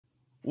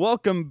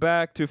Welcome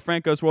back to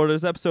Franco's World.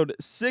 It's episode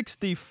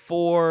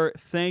 64.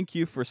 Thank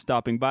you for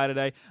stopping by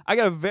today. I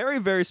got a very,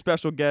 very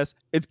special guest.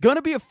 It's going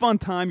to be a fun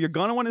time. You're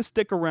going to want to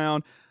stick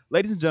around.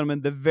 Ladies and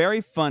gentlemen, the very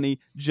funny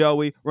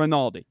Joey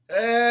Rinaldi.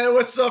 Hey,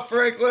 what's up,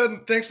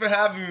 Franklin? Thanks for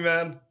having me,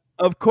 man.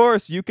 Of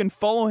course, you can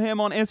follow him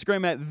on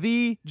Instagram at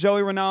the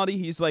Joey Rinaldi.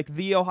 He's like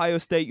the Ohio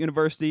State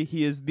University.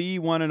 He is the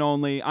one and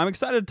only. I'm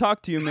excited to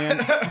talk to you,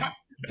 man.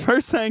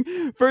 First thing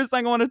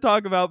I want to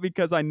talk about,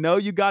 because I know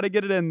you got to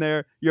get it in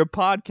there, your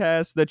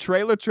podcast, the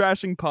Trailer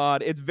Trashing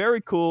Pod. It's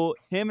very cool.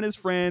 Him and his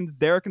friends,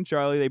 Derek and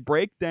Charlie, they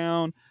break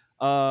down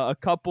a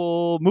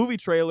couple movie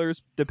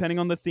trailers depending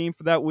on the theme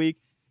for that week.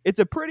 It's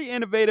a pretty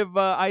innovative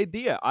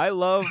idea. I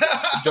love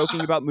joking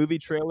about movie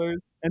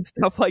trailers and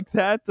stuff like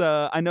that.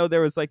 I know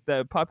there was like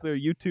the popular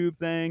YouTube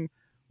thing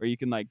where you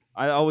can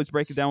I always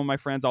break it down with my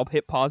friends. I'll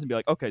hit pause and be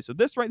like, okay, so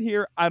this right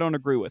here, I don't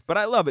agree with, but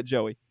I love it,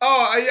 Joey.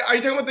 Oh, are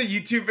you talking about the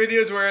YouTube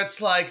videos where it's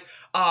like,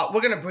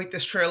 we're going to break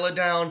this trailer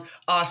down.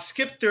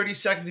 Skip 30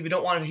 seconds if you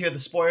don't want to hear the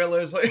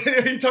spoilers. Like,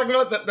 are you talking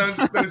about those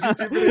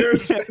YouTube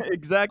videos? Yeah,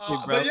 exactly,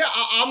 bro. But yeah,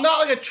 I'm not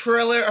like a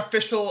trailer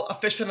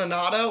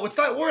aficionado. What's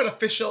that word?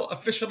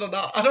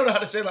 Aficionado. I don't know how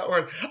to say that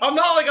word. I'm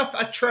not like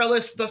a trailer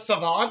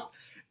savant.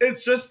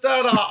 It's just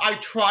that I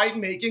tried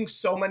making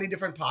so many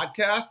different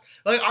podcasts.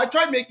 Like, I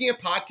tried making a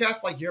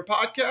podcast like your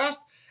podcast,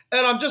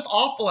 and I'm just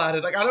awful at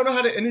it. Like, I don't know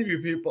how to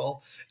interview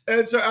people.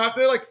 And so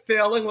after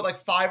failing with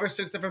 5 or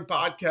 6 different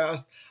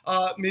podcasts,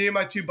 me and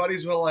my 2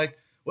 buddies were like,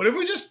 what if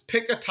we just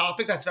pick a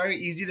topic that's very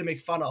easy to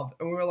make fun of?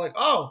 And we were like,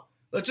 oh,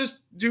 let's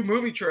just do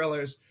movie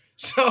trailers.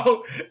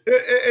 So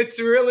it's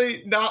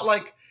really not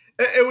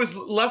it was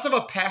less of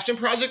a passion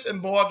project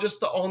and more of just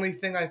the only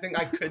thing I think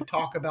I could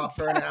talk about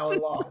for an hour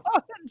long.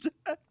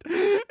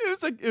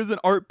 It was an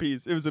art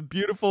piece. It was a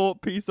beautiful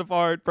piece of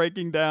art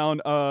breaking down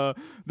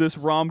this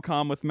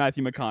rom-com with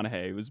Matthew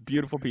McConaughey. It was a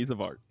beautiful piece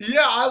of art.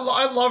 Yeah,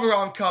 I love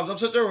rom-coms. I'm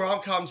such a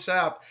rom-com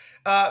sap.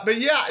 But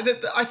yeah,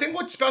 I think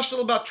what's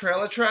special about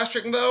trailer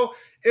trashing, though,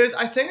 is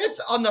I think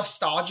it's a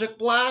nostalgic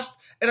blast.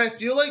 And I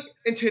feel like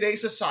in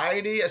today's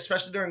society,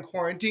 especially during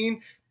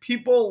quarantine,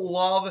 people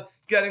love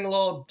getting a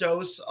little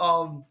dose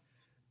of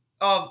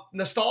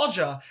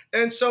nostalgia.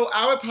 And so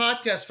our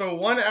podcast for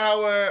 1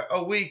 hour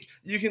a week,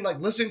 you can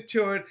listen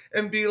to it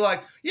and be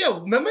like, yeah,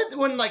 remember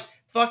when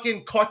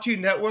fucking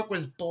Cartoon Network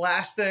was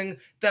blasting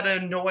that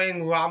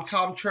annoying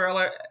rom-com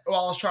trailer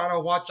while I was trying to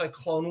watch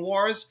Clone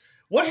Wars?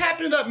 What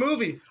happened to that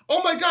movie?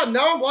 Oh my God,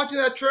 now I'm watching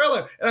that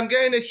trailer and I'm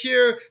getting to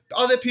hear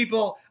other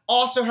people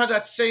also have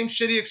that same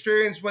shitty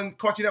experience when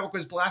Cartoon Network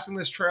was blasting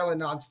this trailer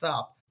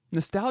nonstop.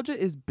 Nostalgia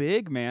is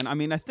big, man. I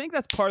mean, I think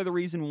that's part of the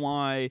reason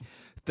why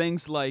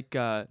things like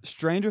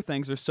Stranger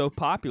Things are so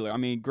popular. I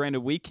mean,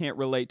 granted, we can't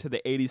relate to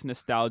the 80s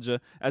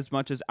nostalgia as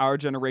much as our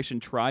generation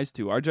tries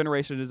to. Our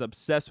generation is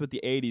obsessed with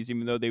the 80s,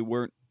 even though they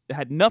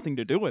had nothing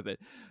to do with it.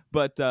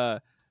 But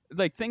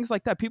things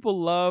like that, people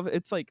love.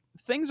 It's like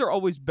things are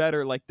always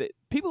better.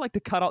 People like to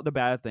cut out the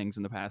bad things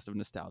in the past of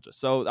nostalgia.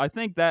 So I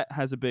think that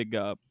has a big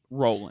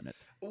role in it.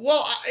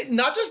 Well,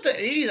 not just the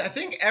 80s. I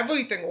think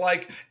everything,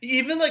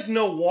 even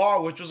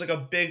noir, which was a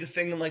big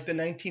thing in the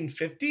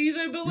 1950s,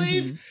 I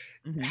believe. Mm-hmm.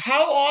 Mm-hmm.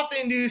 How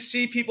often do you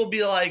see people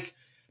be like,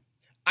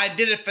 I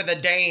did it for the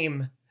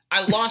dame.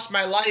 I lost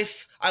my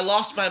life. I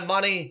lost my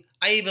money.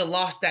 I even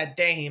lost that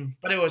dame,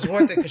 but it was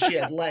worth it because she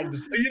had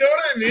legs. You know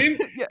what I mean?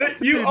 Yeah,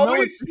 you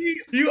always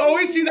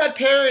see that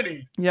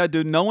parody. Yeah,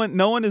 dude. No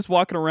one is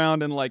walking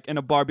around in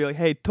a bar be like,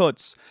 "Hey,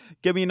 Toots,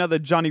 give me another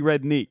Johnny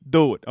Red Neat.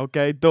 Do it,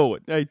 okay? Do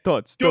it. Hey,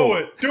 Toots, do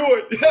it.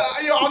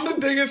 Yeah, I'm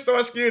the biggest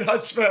Starsky and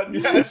Hutch fan.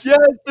 Yes,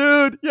 yes,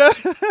 dude.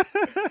 Yes.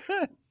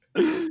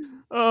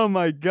 Oh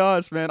my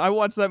gosh, man! I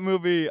watched that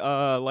movie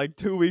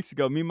 2 weeks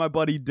ago. Me and my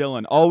buddy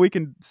Dylan. All we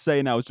can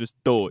say now is just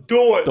do it.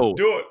 Do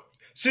it.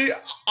 See,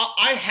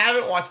 I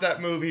haven't watched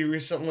that movie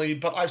recently,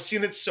 but I've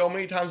seen it so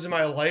many times in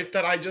my life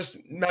that I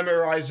just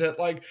memorize it.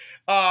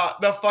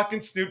 The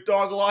fucking Snoop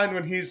Dogg line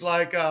when he's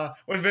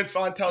when Vince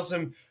Vaughn tells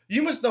him,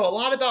 "You must know a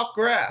lot about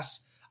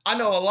grass." I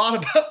know a lot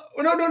about...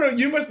 No,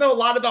 you must know a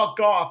lot about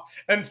golf.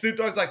 And Snoop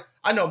Dogg's like,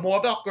 I know more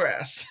about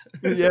grass.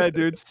 Yeah,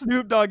 dude.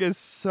 Snoop Dogg is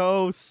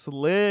so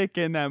slick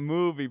in that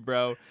movie,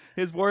 bro.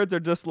 His words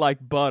are just like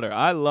butter.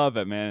 I love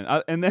it, man.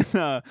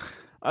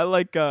 I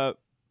like...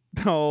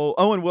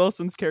 Owen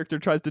Wilson's character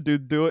tries to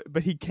do it,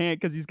 but he can't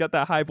because he's got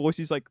that high voice.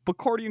 He's like,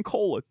 Bacardi and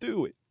Cola,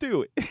 do it.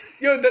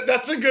 Yo,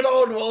 that's a good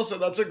Owen Wilson.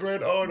 That's a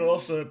great Owen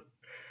Wilson.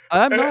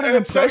 I'm not an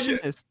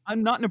impressionist.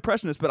 I'm not an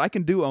impressionist, but I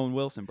can do Owen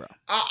Wilson, bro.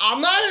 I'm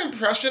not an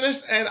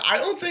impressionist, and I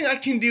don't think I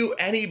can do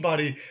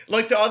anybody.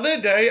 The other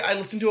day, I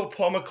listened to a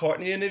Paul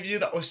McCartney interview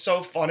that was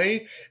so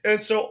funny,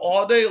 and so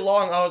all day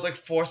long, I was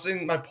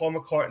forcing my Paul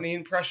McCartney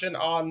impression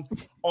on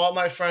all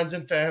my friends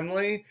and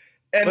family.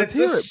 And Let's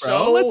hear it,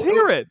 bro. Let's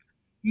hear it.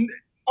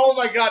 Oh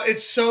my God,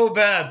 it's so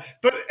bad.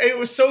 But it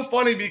was so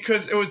funny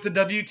because it was the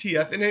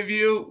WTF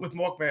interview with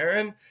Mark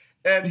Maron.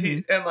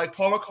 And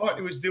Paul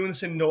McCartney was doing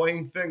this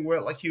annoying thing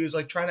where he was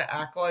trying to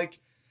act like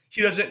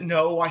he doesn't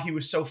know why he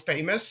was so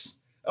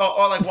famous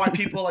or why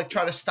people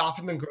try to stop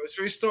him in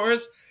grocery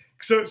stores.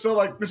 So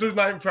this is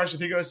my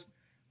impression. He goes,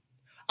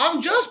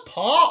 I'm just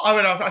Paul. I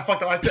mean, I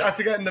fucked up. I have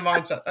to get in the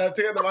mindset.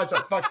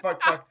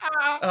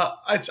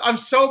 Fuck. I'm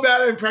so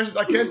bad at impressions.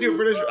 I can't do a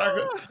British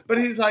accent. But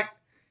he's like,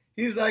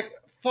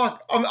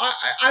 fuck.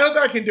 I don't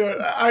think I can do it.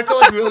 I have to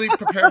like really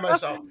prepare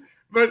myself.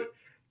 But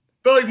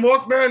like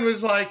Mark Maron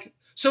was like,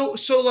 so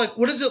like,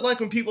 what is it like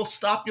when people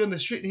stop you on the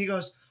street? And he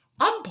goes,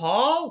 I'm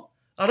Paul.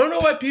 I don't know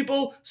why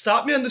people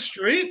stop me on the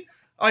street.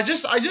 I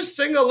just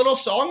sing a little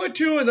song or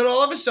two, and then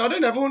all of a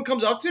sudden everyone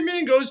comes up to me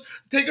and goes,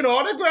 take an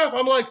autograph.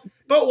 I'm like,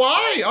 but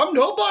why? I'm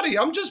nobody.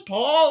 I'm just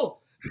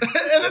Paul.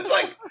 And it's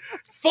like,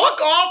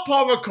 fuck off,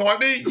 Paul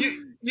McCartney.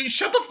 You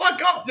shut the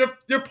fuck up.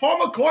 You're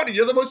Paul McCartney.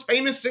 You're the most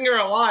famous singer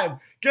alive.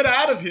 Get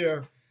out of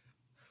here.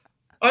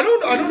 I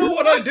don't know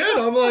what I did.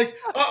 I'm like,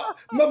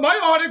 my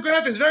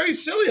autograph is very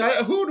silly.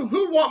 Who'd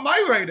want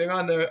my rating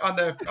on their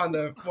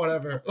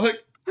whatever?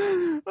 Like,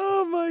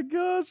 oh my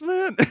gosh,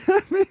 man!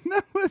 I mean,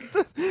 that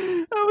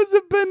was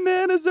a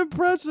bananas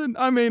impression.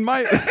 I mean,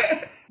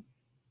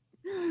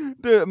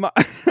 dude,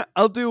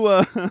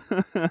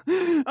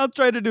 I'll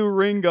try to do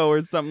Ringo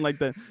or something like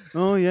that.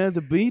 Oh yeah,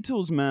 the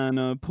Beatles,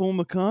 man. Paul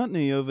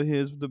McCartney over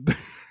here is the.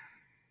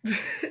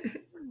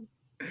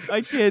 I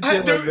can't do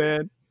it,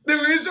 man. The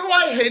reason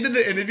why I hated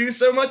the interview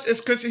so much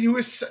is because he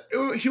was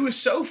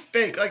so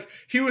fake. Like,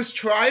 he was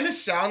trying to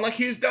sound like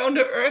he was down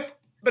to earth,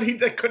 but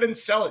they couldn't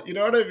sell it. You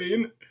know what I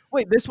mean?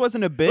 Wait, this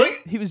wasn't a bit?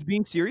 Like, he was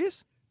being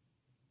serious?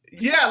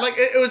 Yeah, like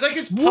it was like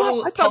his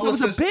publicist. I thought it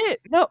was a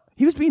bit. No,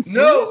 he was being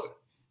serious?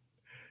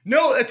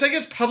 No, it's like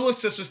his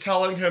publicist was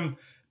telling him,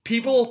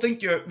 people will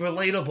think you're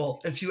relatable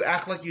if you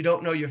act like you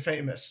don't know you're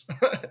famous.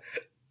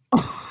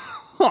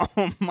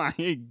 Oh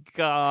my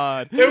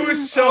god. It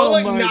was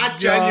so not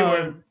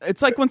genuine.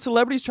 It's like when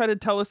celebrities try to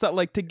tell us that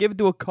like to give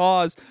to a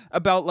cause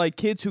about like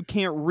kids who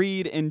can't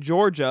read in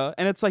Georgia,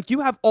 and it's like,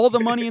 you have all the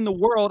money in the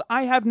world,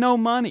 I have no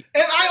money.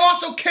 And I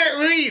also can't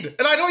read,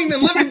 and I don't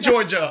even live in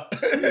Georgia.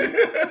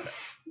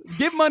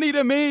 Give money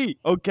to me,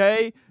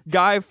 okay?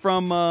 Guy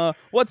from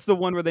what's the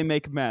one where they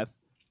make meth?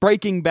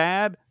 Breaking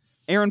Bad?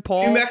 Aaron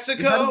Paul? New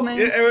Mexico?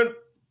 Yeah, Aaron.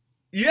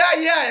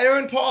 Yeah,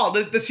 Aaron Paul.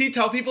 Does he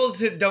tell people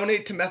to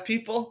donate to meth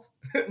people?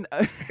 No,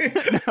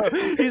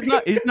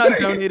 he's not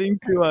donating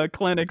to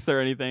clinics or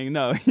anything.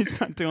 No, he's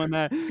not doing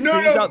that. He's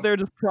out there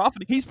just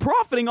profiting. He's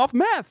profiting off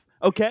meth,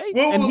 okay?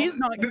 And he's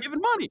not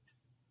giving money.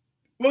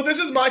 Well, this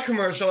is my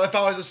commercial if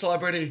I was a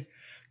celebrity.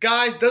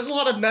 Guys, there's a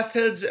lot of meth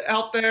heads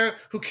out there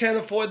who can't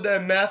afford their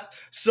meth,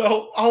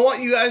 so I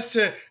want you guys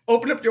to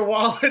open up your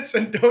wallets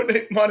and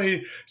donate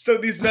money so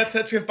these meth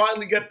heads can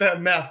finally get their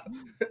meth.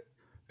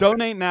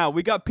 Donate now.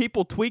 We got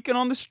people tweaking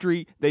on the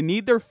street. They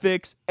need their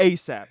fix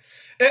ASAP.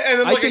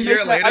 And then like a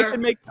year later, I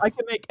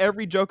can make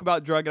every joke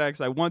about drug addicts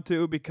I want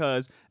to,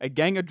 because a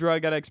gang of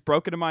drug addicts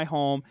broke into my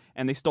home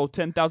and they stole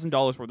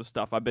 $10,000 worth of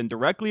stuff. I've been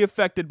directly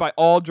affected by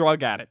all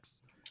drug addicts.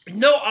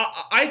 No,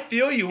 I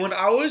feel you. When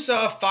I was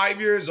 5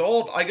 years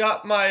old, I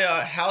got my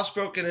house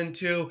broken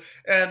into,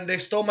 and they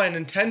stole my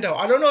Nintendo.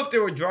 I don't know if they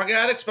were drug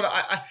addicts, but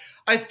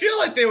I feel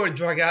like they were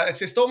drug addicts.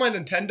 They stole my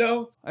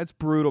Nintendo. That's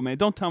brutal, man.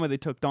 Don't tell me they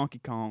took Donkey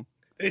Kong.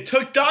 They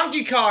took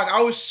Donkey Kong.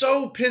 I was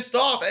so pissed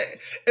off.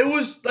 It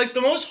was like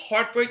the most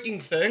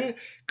heartbreaking thing,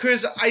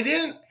 because I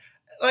didn't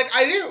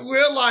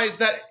realize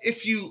that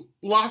if you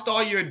locked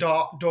all your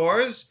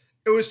doors,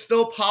 it was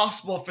still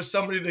possible for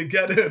somebody to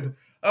get in.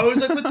 I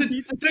was like,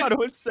 you just thought it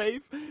was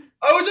safe?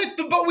 I was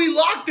like, but we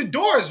locked the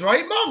doors,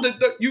 right, Mom?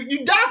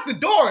 You locked the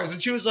doors.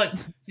 And she was like,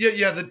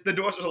 yeah, the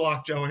doors were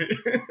locked, Joey.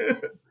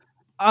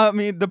 I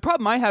mean, the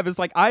problem I have is,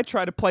 like, I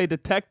try to play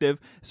detective.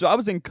 So I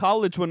was in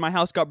college when my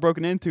house got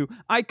broken into.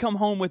 I come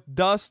home with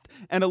dust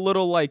and a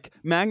little, like,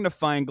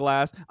 magnifying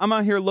glass. I'm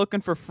out here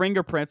looking for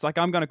fingerprints like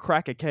I'm going to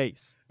crack a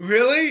case.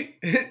 Really?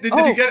 Did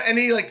you get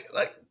any, like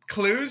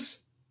clues?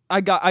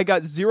 I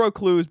got zero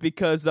clues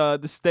because the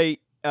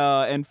state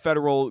and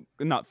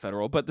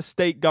the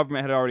state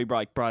government had already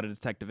brought a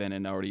detective in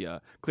and already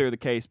cleared the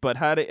case. But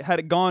had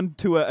it gone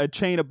to a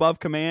chain above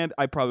command,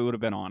 I probably would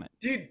have been on it.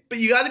 Dude, but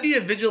you got to be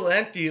a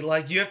vigilante.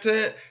 Like, you have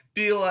to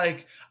be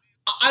like,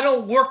 I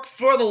don't work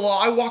for the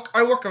law. I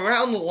work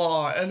around the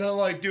law, and then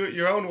like do it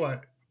your own way.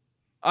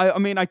 I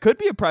mean, I could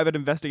be a private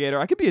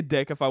investigator. I could be a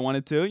dick if I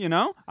wanted to. You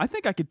know, I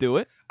think I could do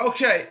it.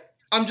 Okay,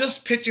 I'm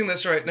just pitching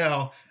this right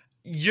now.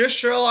 You're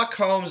Sherlock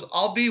Holmes,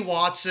 I'll be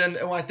Watson,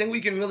 and I think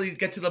we can really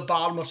get to the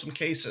bottom of some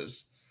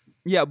cases.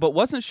 Yeah, but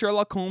wasn't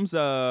Sherlock Holmes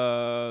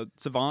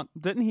savant?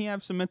 Didn't he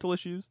have some mental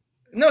issues?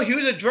 No, he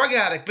was a drug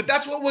addict, but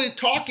that's what we're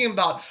talking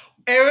about.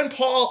 Aaron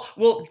Paul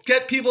will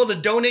get people to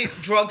donate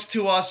drugs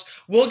to us.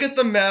 We'll get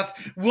the meth.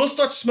 We'll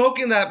start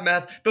smoking that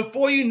meth.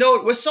 Before you know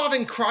it, we're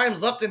solving crimes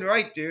left and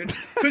right, dude.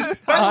 Because,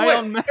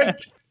 by the way,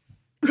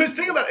 because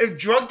think about it, if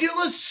drug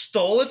dealers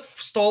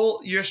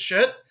stole your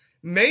shit,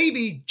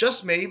 maybe,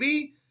 just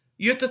maybe,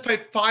 you have to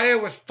fight fire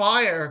with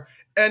fire,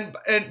 and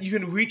you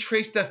can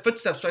retrace their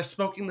footsteps by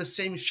smoking the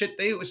same shit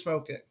they were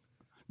smoking.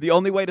 The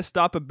only way to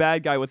stop a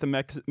bad guy with a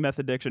meth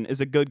addiction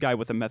is a good guy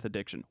with a meth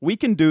addiction. We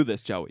can do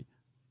this, Joey.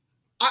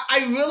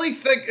 I really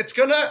think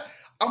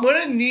I'm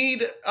gonna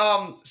need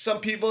some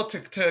people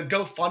to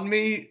go fund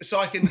me so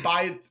I can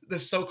buy the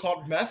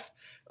so-called meth.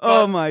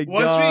 Oh my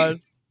god.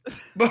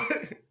 But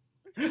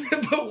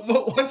but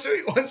once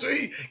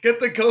we get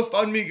the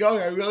GoFundMe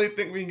going, I really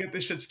think we can get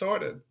this shit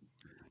started.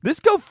 This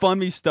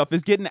GoFundMe stuff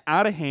is getting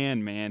out of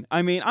hand, man.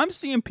 I mean, I'm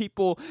seeing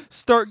people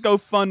start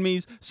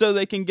GoFundMes so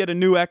they can get a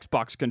new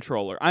Xbox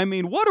controller. I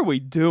mean, what are we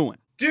doing?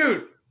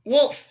 Dude,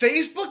 well,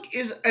 Facebook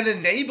is an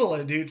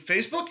enabler, dude.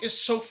 Facebook is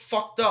so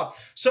fucked up.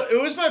 So it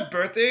was my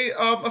birthday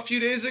a few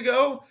days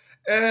ago,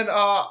 and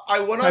I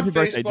went on Happy Facebook.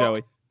 birthday,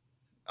 Joey.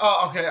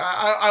 Oh, okay.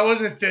 I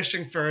wasn't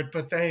fishing for it,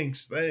 but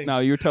thanks. No,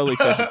 you're totally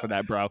fishing for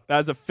that, bro. That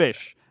was a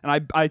fish, and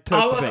I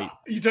took the bait.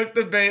 You took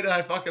the bait, and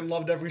I fucking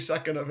loved every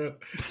second of it.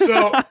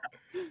 So,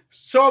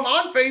 so I'm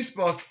on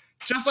Facebook,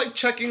 just like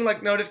checking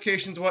like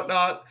notifications,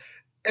 whatnot,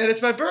 and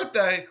it's my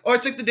birthday, or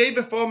it's like the day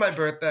before my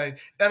birthday,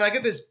 and I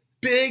get this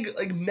big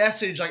like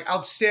message, like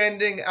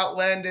outstanding,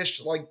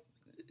 outlandish, like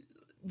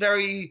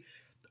very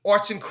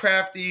arts and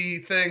crafty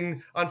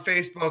thing on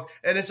Facebook,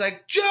 and it's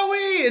like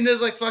Joey, and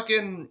there's like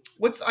fucking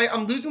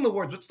I'm losing the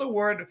words. What's the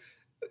word?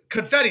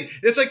 Confetti.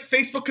 It's like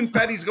Facebook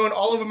confetti's going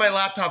all over my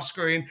laptop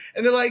screen,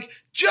 and they're like,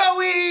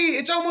 Joey,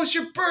 it's almost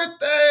your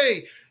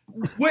birthday.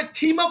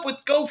 Team up with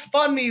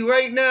GoFundMe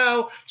right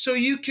now so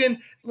you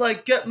can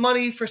like get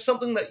money for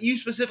something that you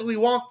specifically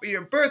want for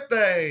your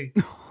birthday.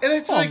 And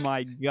it's oh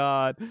my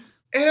god.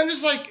 And I'm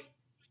just like,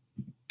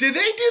 did they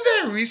do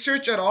their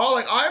research at all?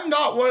 Like, I'm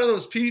not one of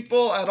those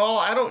people at all.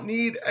 I don't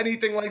need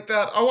anything like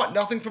that. I want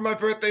nothing for my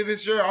birthday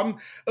this year. I'm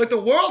like, the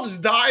world is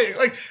dying.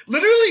 Like,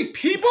 literally,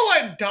 people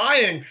are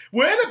dying.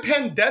 We're in a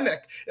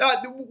pandemic.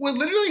 We're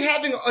literally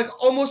having like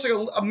almost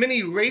like a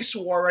mini race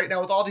war right now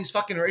with all these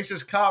fucking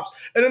racist cops.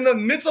 And in the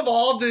midst of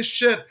all of this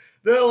shit,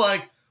 they're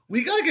like,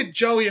 we gotta get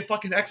Joey a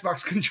fucking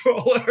Xbox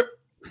controller.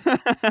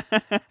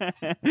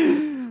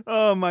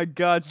 Oh my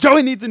god.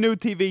 Joey needs a new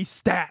TV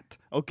stat,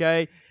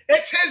 okay?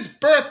 It's his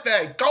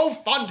birthday. Go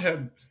fund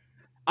him.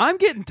 I'm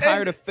getting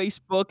tired of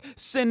Facebook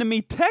sending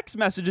me text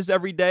messages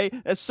every day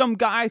as some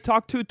guy I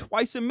talked to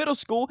twice in middle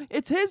school.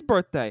 It's his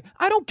birthday.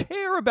 I don't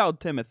care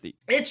about Timothy.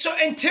 And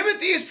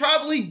Timothy is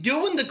probably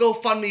doing the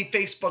GoFundMe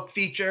Facebook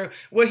feature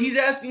where he's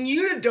asking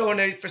you to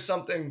donate for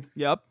something.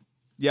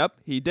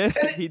 Yep, he did.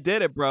 He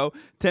did it, bro.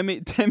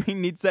 Timmy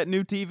needs that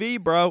new TV,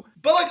 bro.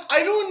 But like, I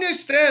don't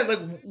understand.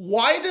 Like,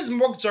 why does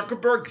Mark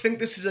Zuckerberg think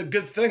this is a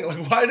good thing?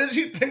 Like, why does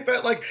he think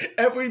that like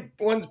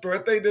everyone's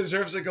birthday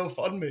deserves a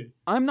GoFundMe?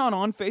 I'm not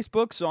on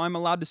Facebook, so I'm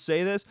allowed to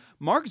say this.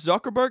 Mark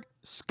Zuckerberg,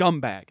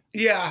 scumbag.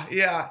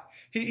 Yeah.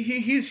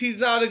 He's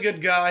not a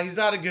good guy. He's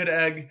not a good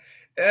egg.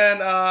 And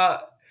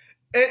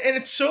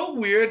it's so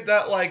weird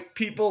that like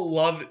people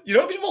love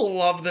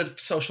the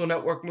Social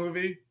Network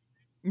movie.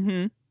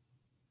 Mm-hmm.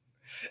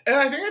 And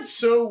I think it's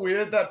so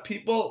weird that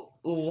people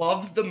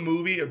love the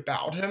movie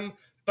about him,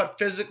 but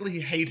physically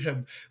hate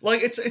him.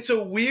 Like, it's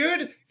a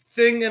weird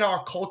thing in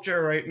our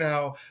culture right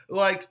now.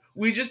 Like,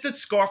 we just did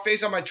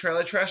Scarface on my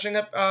trailer trashing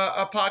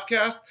a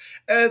podcast.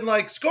 And,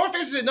 like,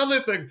 Scarface is another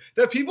thing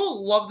that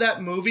people love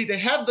that movie. They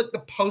have, like, the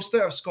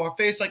poster of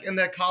Scarface, like, in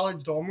their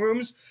college dorm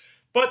rooms.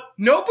 But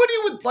nobody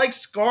would like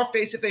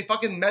Scarface if they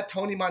fucking met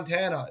Tony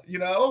Montana, you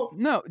know?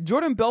 No,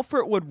 Jordan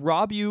Belfort would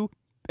rob you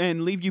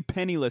and leave you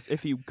penniless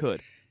if he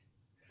could.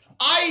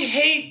 I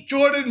hate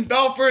Jordan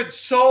Belfort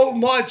so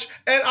much,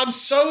 and I'm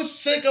so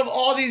sick of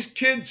all these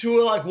kids who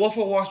are like, Wolf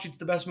of Wall Street's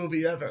the best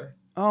movie ever.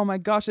 Oh my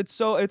gosh, it's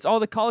all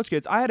the college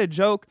kids. I had a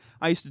joke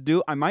I used to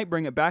do. I might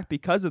bring it back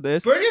because of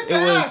this. Bring it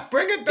back.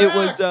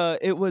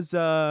 It was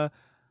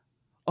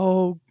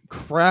oh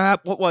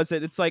crap, what was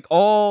it? It's like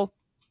all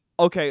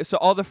okay, so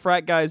all the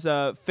frat guys'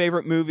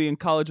 favorite movie in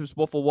college was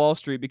Wolf of Wall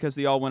Street because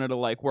they all wanted to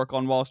like work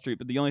on Wall Street,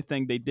 but the only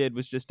thing they did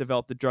was just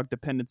develop the drug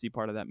dependency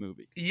part of that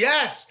movie.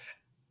 Yes.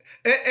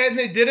 And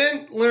they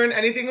didn't learn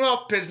anything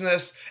about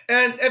business.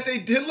 And if they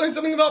did learn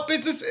something about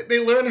business, they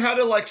learned how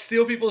to like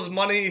steal people's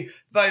money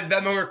by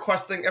Venmo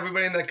requesting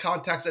everybody in their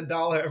contacts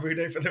 $1 every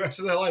day for the rest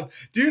of their life.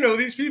 Do you know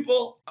these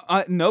people?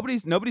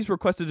 Nobody's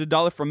requested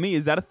 $1 from me.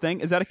 Is that a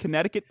thing? Is that a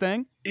Connecticut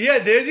thing? Yeah,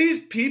 there's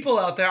these people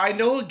out there. I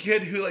know a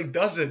kid who like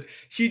does it.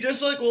 He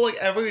just like will like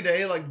every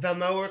day like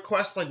Venmo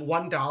requests like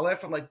 $1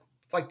 from like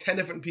 10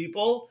 different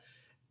people.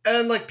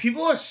 And like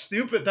people are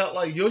stupid that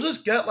like you'll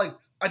just get like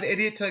an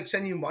idiot to like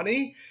send you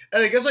money,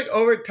 and I guess like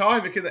over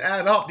time it can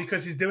add up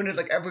because he's doing it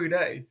like every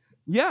day.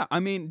 Yeah, I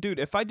mean, dude,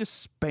 if I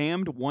just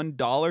spammed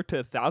 $1 to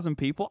 1,000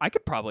 people, I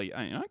could probably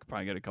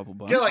get a couple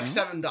bucks. Get like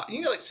 $7.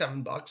 You can get like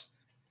 $7.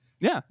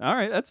 Yeah, all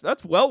right,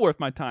 that's well worth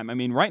my time. I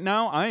mean, right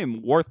now I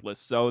am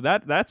worthless, so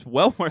that's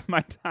well worth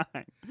my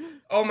time.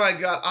 Oh my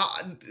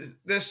god,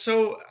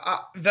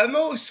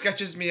 Venmo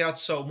sketches me out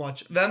so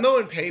much. Venmo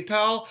and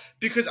PayPal,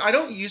 because I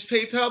don't use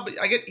PayPal, but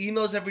I get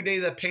emails every day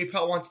that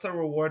PayPal wants to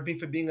reward me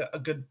for being a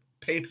good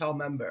PayPal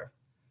member.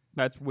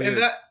 That's weird.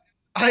 And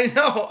I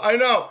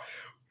know.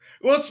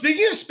 Well,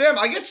 speaking of spam,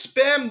 I get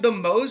spammed the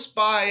most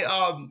by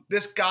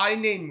this guy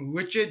named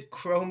Richard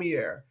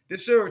Cromier.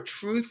 This is a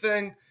true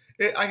thing.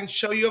 I can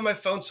show you on my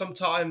phone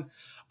sometime.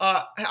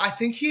 I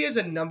think he has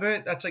a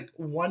number that's like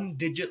one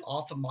digit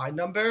off of my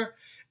number.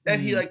 And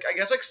he like, I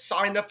guess like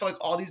signed up for like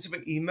all these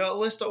different email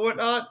lists or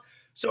whatnot.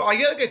 So I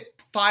get like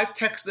 5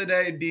 texts a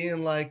day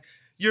being like,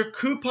 your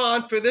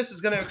coupon for this is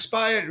going to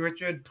expire,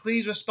 Richard.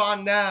 Please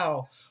respond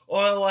now.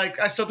 Or like,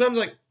 I sometimes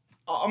like,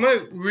 I'm going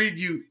to read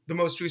you the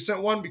most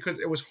recent one because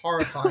it was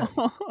horrifying.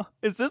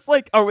 Is this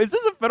like, is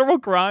this a federal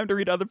crime to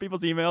read other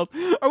people's emails?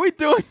 Are we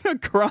doing a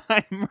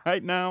crime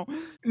right now?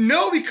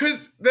 No,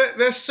 because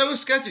they're so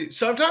sketchy.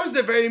 Sometimes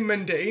they're very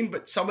mundane,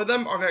 but some of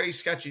them are very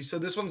sketchy. So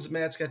this one's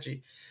mad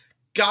sketchy.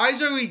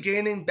 Guys are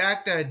regaining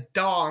back their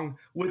dong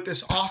with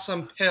this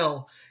awesome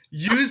pill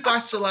used by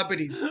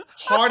celebrities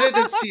harder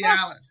than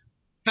Cialis.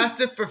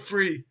 Test it for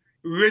free.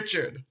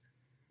 Richard.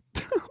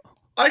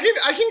 I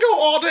can go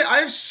all day. I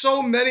have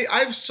so many.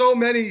 I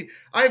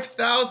have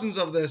thousands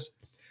of this.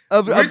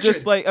 Of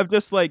just like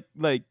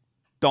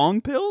dong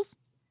pills?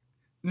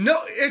 No,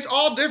 it's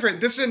all different.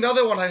 This is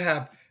another one I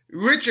have.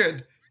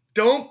 Richard,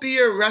 don't be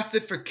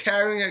arrested for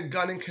carrying a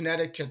gun in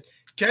Connecticut.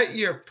 Get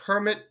your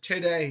permit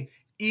today.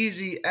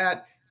 Easy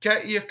at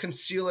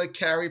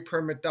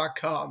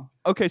getyourconcealedcarrypermit.com.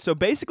 Okay, so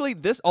basically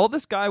all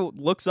this guy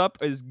looks up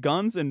is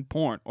guns and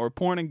porn, or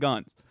porn and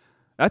guns.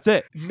 That's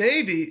it.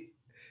 Maybe.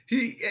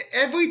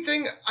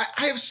 Everything.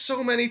 I have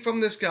so many from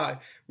this guy.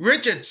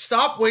 Richard,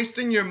 stop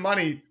wasting your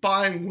money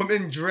buying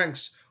women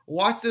drinks.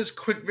 Watch this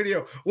quick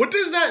video. What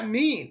does that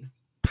mean?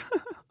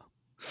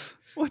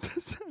 What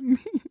does that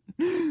mean?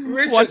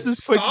 Richard, watch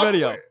this quick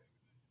video.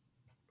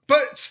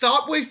 But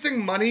stop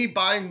wasting money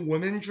buying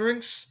women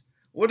drinks?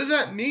 What does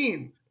that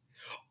mean?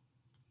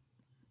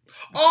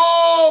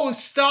 Oh,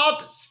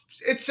 stop.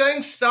 It's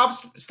saying stop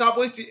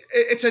wasting.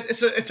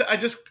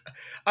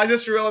 I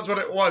just realized what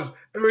it was.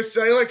 It was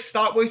saying like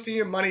stop wasting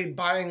your money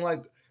buying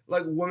like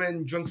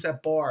women drinks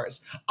at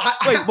bars.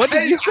 Wait, what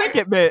did you think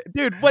it meant?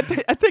 Dude,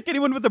 I think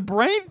anyone with a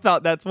brain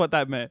thought that's what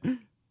that meant. Dude,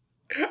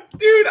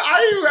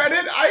 I read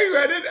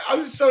it.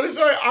 I'm so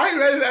sorry. I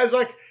read it as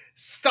like,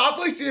 stop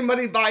wasting your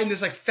money buying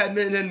this like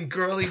feminine,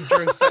 girly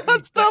drinks.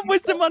 Stop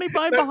wasting money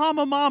buying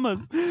Bahama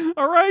Mamas.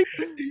 All right?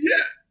 Yeah.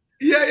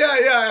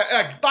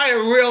 Buy a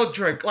real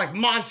drink, like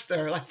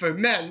Monster, like for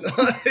men.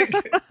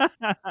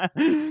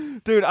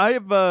 Dude, I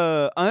have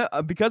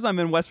because I'm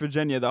in West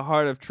Virginia, the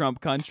heart of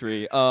Trump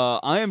country.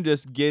 I am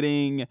just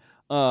getting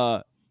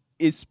spam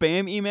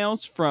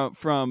emails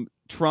from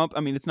Trump.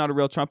 I mean, it's not a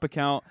real Trump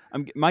account.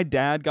 My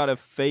dad got a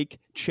fake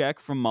check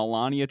from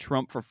Melania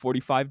Trump for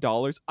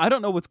 $45. I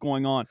don't know what's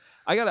going on.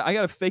 I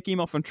got a fake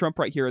email from Trump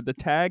right here. The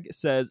tag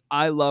says,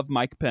 "I love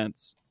Mike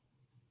Pence."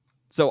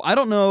 So I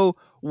don't know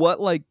what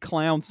like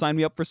clown signed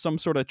me up for some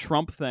sort of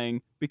Trump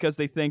thing because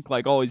they think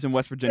like, oh, he's in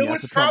West Virginia. It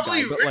was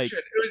probably Richard. Like,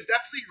 it was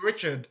definitely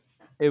Richard.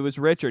 It was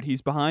Richard.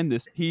 He's behind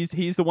this.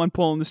 He's the one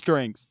pulling the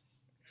strings.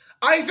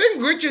 I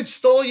think Richard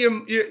stole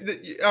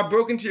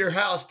broke into your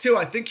house too.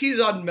 I think he's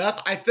on meth.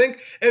 I think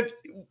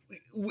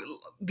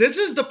this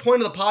is the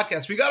point of the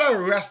podcast. We gotta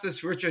arrest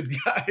this Richard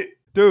guy.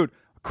 Dude,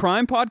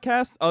 crime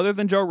podcasts, other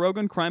than Joe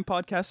Rogan, crime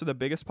podcasts are the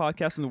biggest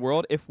podcasts in the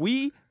world. If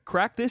we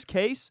crack this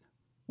case,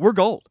 we're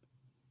gold.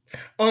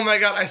 Oh my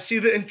God, I see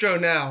the intro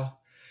now.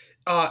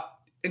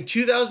 In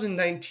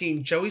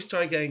 2019, Joey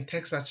started getting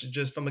text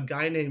messages from a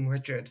guy named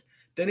Richard.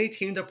 Then he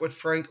teamed up with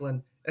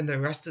Franklin, and the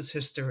rest is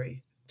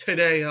history.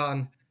 Today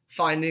on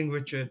Finding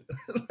Richard.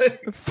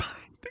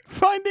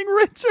 Finding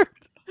Richard.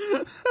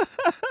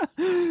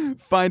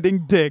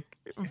 Finding Dick.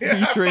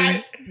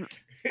 Featuring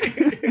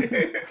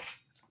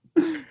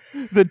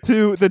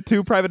the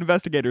two private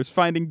investigators.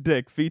 Finding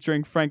Dick,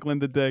 featuring Franklin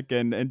the Dick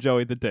and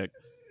Joey the Dick.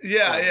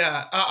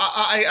 Yeah.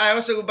 I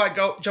also go by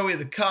Joey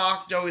the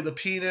Cock, Joey the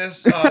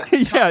Penis.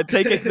 Yeah,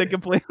 take it the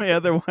completely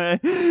other way.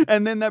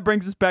 And then that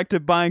brings us back to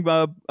buying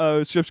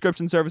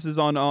subscription services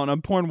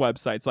on porn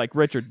websites like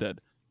Richard did.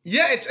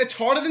 Yeah, it's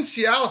harder than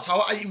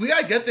Cialis. We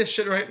gotta get this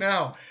shit right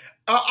now.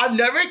 I've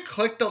never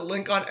clicked the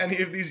link on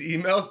any of these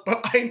emails,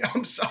 but I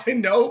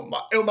know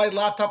my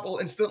laptop will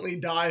instantly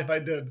die if I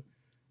did.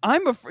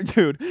 I'm afraid,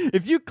 dude,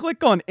 if you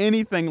click on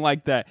anything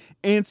like that,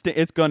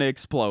 it's gonna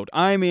explode.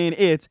 I mean,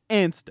 it's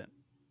instant.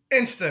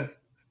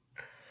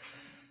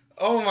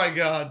 Oh my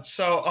God.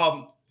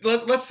 So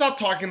let's stop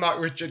talking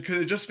about Richard because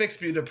it just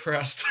makes me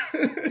depressed.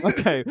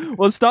 Okay,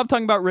 well, stop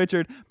talking about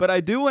Richard, but I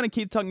do want to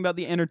keep talking about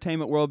the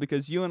entertainment world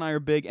because you and I are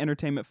big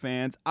entertainment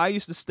fans. I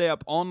used to stay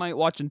up all night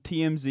watching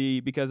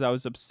TMZ because I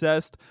was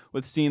obsessed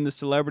with seeing the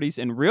celebrities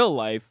in real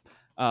life,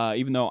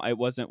 even though I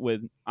wasn't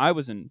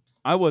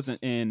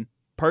in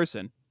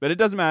person. But it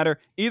doesn't matter.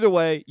 Either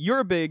way, you're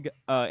a big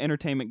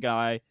entertainment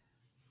guy.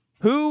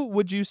 Who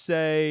would you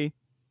say,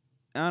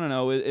 I don't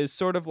know, is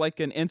sort of like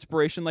an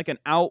inspiration, like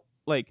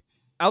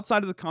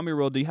outside of the comedy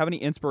world? Do you have any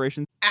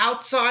inspiration?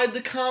 Outside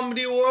the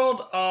comedy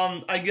world,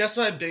 I guess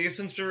my biggest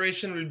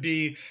inspiration would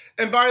be,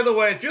 and by the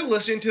way, if you're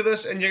listening to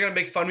this and you're going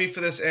to make fun of me for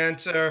this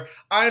answer,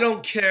 I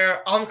don't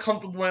care. I'm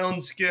comfortable in my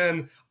own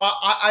skin.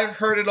 I've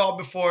heard it all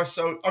before,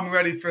 so I'm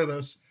ready for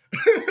this.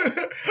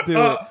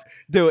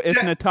 Dude,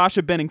 it's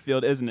Natasha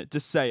Bedingfield, isn't it?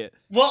 Just say it.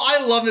 Well,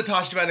 I love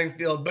Natasha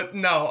Bedingfield, but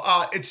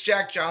no, it's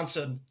Jack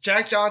Johnson.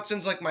 Jack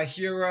Johnson's like my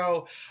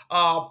hero.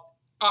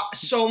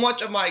 So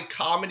much of my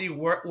comedy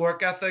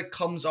work ethic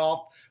comes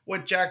off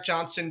what Jack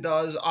Johnson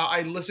does.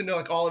 I listen to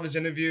like all of his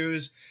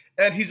interviews,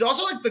 and he's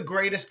also like the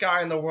greatest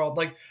guy in the world.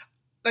 Like,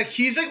 like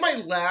he's like my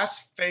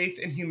last faith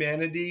in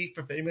humanity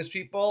for famous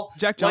people.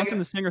 Jack Johnson, like,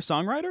 the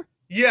singer-songwriter?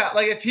 Yeah,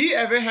 like if he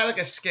ever had like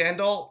a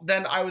scandal,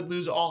 then I would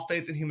lose all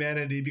faith in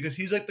humanity because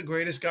he's like the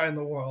greatest guy in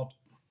the world.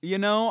 You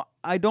know,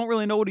 I don't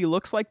really know what he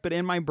looks like, but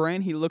in my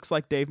brain, he looks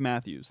like Dave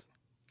Matthews.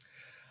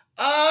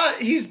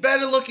 He's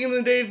better looking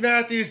than Dave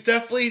Matthews.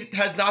 Definitely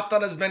has not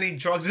done as many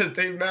drugs as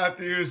Dave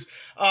Matthews.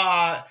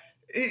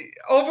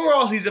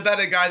 Overall, he's a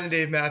better guy than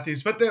Dave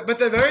Matthews, but they're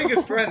very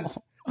good friends.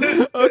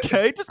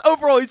 Okay, just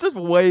overall, he's just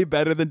way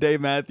better than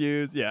Dave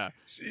Matthews. Yeah,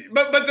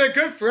 but they're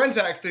good friends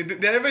actually.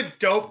 They have a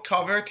dope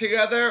cover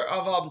together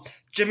of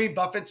Jimmy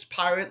Buffett's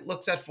 "Pirate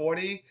Looks at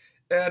 40."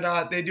 And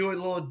they do a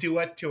little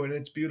duet to it.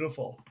 It's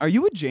beautiful. Are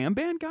you a jam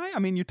band guy? I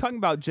mean, you're talking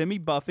about Jimmy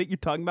Buffett. You're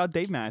talking about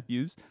Dave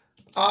Matthews.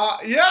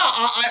 Yeah,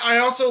 I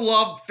also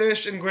love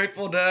Phish and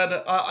Grateful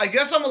Dead. I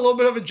guess I'm a little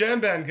bit of a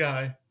jam band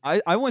guy.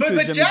 I went to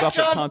a Jimmy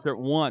Buffett concert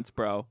once,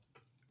 bro.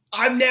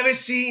 I've never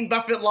seen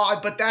Buffett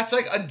live, but that's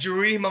like a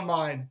dream of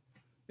mine.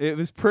 It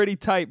was pretty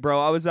tight,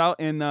 bro. I was out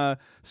in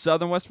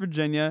southern West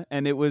Virginia,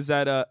 and it was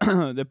at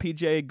the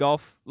PGA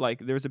Golf. Like,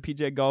 there was a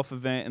PGA Golf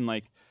event, and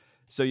like,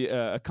 so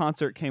a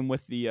concert came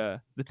with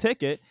the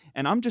ticket,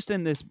 and I'm just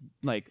in this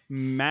like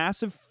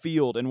massive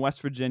field in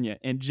West Virginia,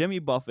 and Jimmy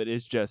Buffett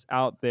is just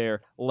out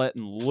there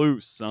letting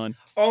loose, son.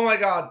 Oh my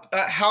God!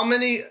 How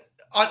many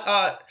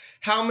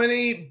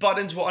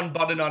buttons were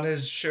unbuttoned on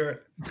his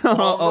shirt?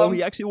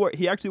 He actually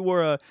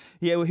wore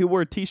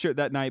a t-shirt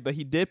that night, but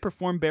he did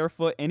perform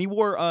barefoot, and he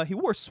wore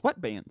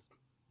sweatbands.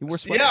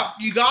 Yeah,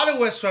 you gotta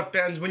wear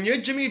sweatbands when you're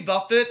Jimmy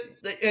Buffett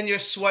and you're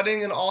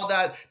sweating and all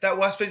that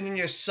West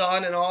Virginia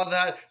sun and all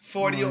that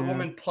 40-year-old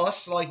woman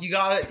plus. Like you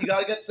gotta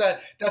get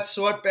that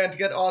sweatband to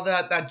get all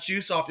that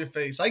juice off your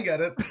face. I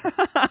get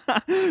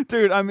it,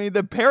 dude. I mean,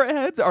 the parrot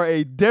heads are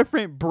a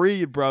different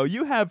breed, bro.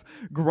 You have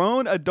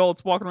grown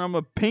adults walking around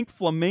with pink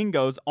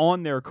flamingos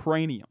on their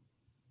cranium.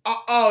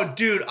 Oh,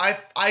 dude,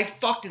 I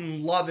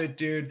fucking love it,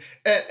 dude.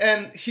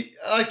 And he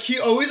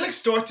always like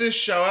starts his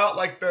show out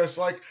like this,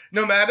 like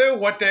no matter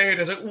what day it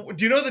is. Like,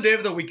 do you know the day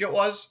of the week it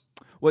was?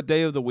 What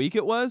day of the week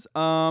it was? It's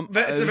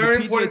a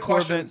very important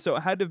question. Event, so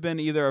it had to have been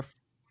either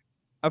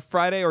a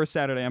Friday or a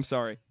Saturday. I'm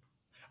sorry.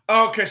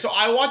 Okay, so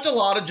I watch a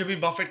lot of Jimmy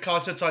Buffett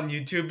concerts on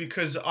YouTube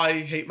because I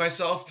hate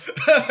myself.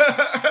 Dude,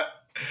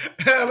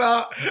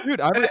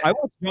 I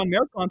watch John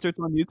Mayer concerts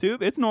on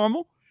YouTube. It's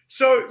normal.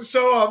 So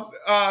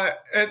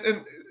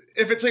and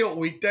if it's like a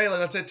weekday,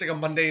 like let's say it's like a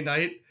Monday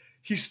night,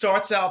 he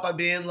starts out by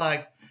being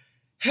like,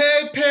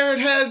 "Hey, parrot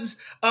heads,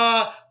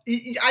 I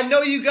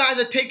know you guys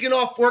are taking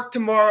off work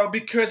tomorrow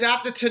because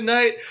after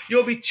tonight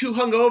you'll be too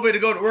hungover to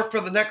go to work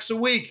for the next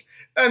week."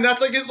 And that's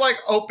like his like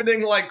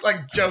opening like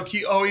joke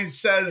he always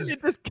says.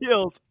 It just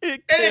kills.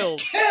 It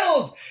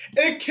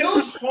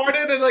kills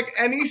harder than like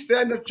any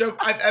stand-up joke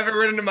I've ever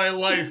written in my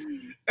life.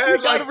 And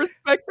you gotta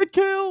respect the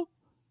kill.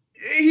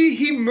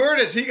 He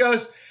murders. He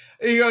goes,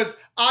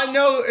 I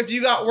know if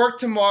you got work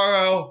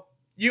tomorrow,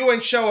 you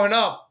ain't showing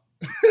up.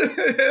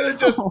 it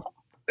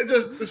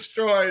just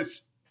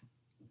destroys.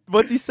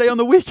 What's he say on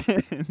the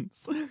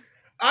weekends?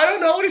 I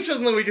don't know what he says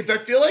on the weekends. I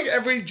feel like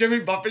every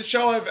Jimmy Buffett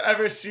show I've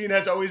ever seen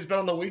has always been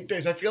on the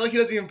weekdays. I feel like he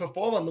doesn't even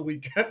perform on the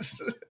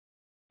weekends.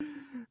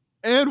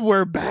 And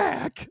we're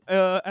back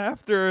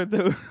after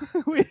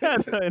we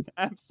had an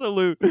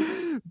absolute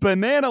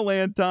banana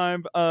land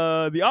time.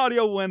 The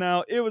audio went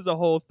out. It was a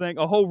whole thing,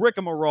 a whole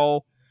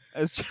rigmarole,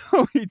 as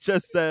Joey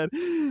just said.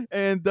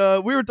 And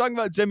we were talking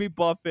about Jimmy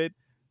Buffett.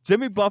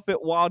 Jimmy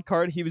Buffett, wild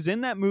card. He was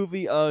in that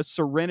movie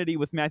Serenity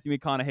with Matthew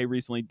McConaughey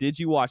recently. Did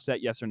you watch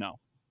that, yes or no?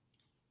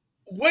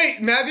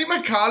 Wait, Matthew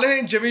McConaughey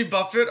and Jimmy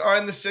Buffett are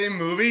in the same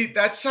movie?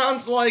 That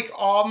sounds like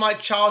all my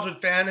childhood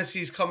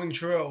fantasies coming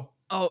true.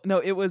 Oh no,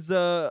 it was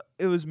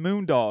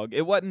Moondog.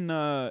 It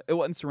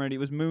wasn't Serenity. It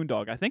was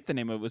Moondog. I think the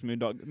name of it was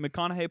Moondog.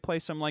 McConaughey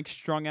plays some like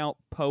strung out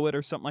poet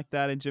or something like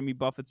that, and Jimmy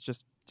Buffett's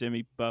just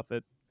Jimmy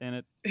Buffett in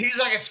it. He's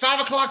like, it's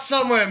 5 o'clock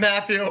somewhere,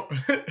 Matthew.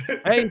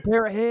 Hey,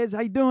 pair of heads,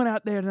 how you doing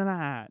out there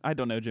tonight? I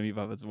don't know Jimmy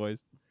Buffett's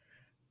voice.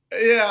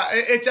 Yeah,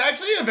 it's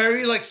actually a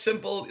very like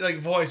simple like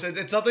voice.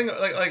 It's nothing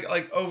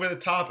like over the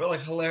top or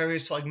like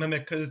hilarious to like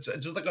mimic because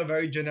it's just like a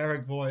very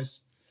generic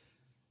voice.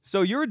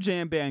 So you're a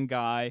jam band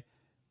guy.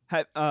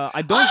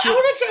 I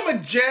wouldn't say I'm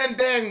a jam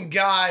band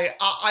guy.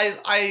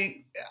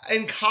 I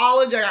in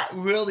college I got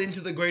really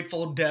into the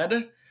Grateful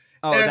Dead.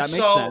 Oh, and that makes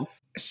sense.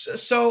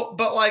 So,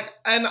 but like,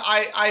 and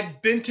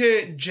I've been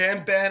to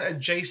jam band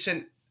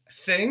adjacent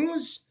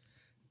things,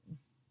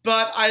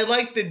 but I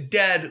like the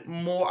Dead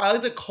more. I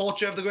like the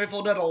culture of the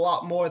Grateful Dead a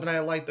lot more than I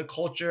like the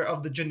culture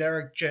of the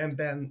generic jam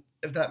band.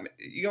 If that,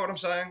 you get what I'm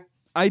saying?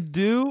 I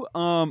do.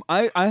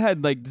 I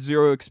had like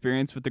zero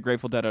experience with the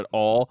Grateful Dead at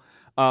all.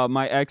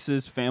 My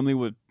ex's family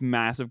was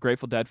massive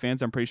Grateful Dead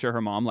fans. I'm pretty sure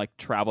her mom like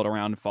traveled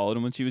around and followed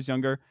them when she was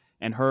younger.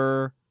 And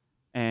her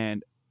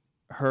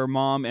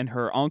mom and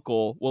her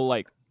uncle will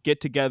like get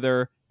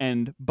together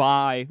and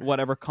buy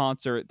whatever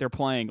concert they're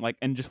playing, like,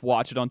 and just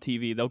watch it on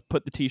TV. They'll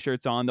put the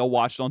t-shirts on, they'll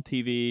watch it on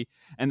TV,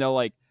 and they'll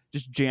like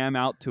just jam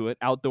out to it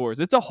outdoors.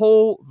 It's a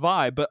whole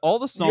vibe, but all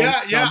the songs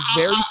sound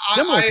very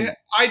similar.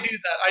 I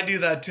do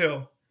that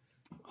too.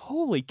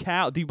 Holy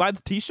cow! Do you buy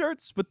the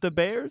T-shirts with the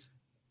bears?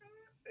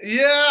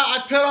 Yeah,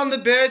 I put on the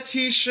bear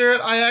T-shirt.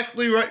 I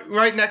actually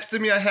right next to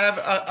me I have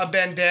a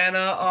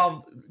bandana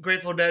of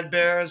Grateful Dead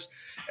bears,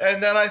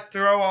 and then I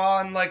throw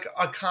on like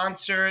a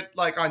concert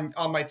like on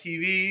my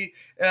TV,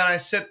 and I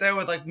sit there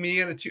with like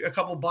me and a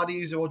couple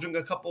buddies, and we'll drink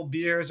a couple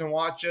beers and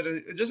watch it,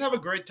 and just have a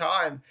great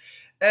time.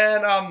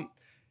 And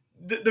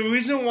the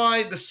reason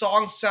why the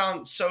songs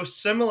sound so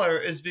similar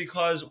is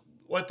because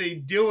what they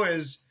do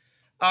is,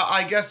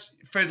 I guess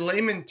for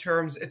layman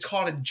terms, it's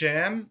called a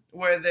jam,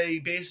 where they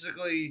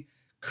basically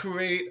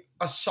create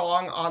a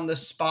song on the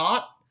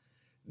spot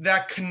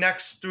that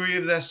connects three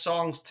of their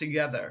songs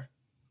together.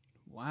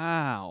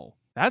 Wow,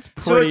 that's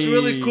pretty. So it's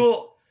really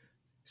cool.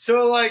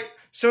 So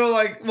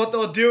what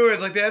they'll do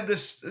is like they have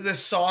this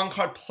song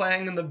called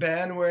 "Playing in the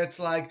Band," where it's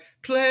like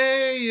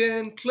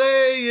playing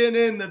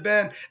in the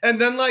band,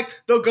 and then like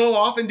they'll go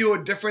off and do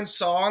a different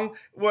song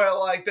where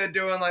like they're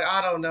doing like,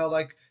 I don't know,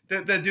 like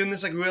they're doing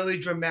this like really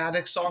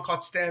dramatic song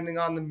called "Standing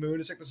on the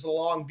Moon." It's like this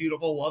long,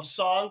 beautiful love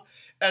song,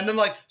 and then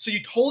like so you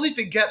totally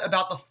forget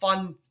about the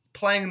fun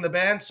playing in the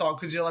band song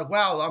because you're like,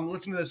 wow, I'm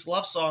listening to this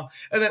love song,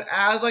 and then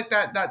as like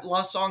that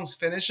love song's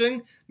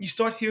finishing, you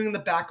start hearing in the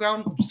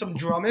background some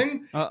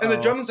drumming. And the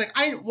drumming's like,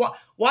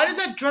 why does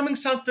that drumming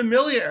sound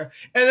familiar?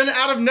 And then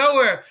out of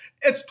nowhere,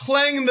 it's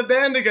playing in the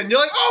band again. You're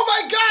like, oh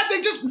my god,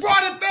 they just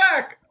brought it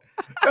back.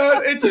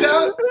 It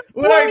sounds it's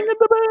playing in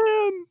the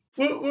band.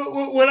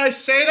 When I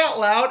say it out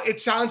loud, it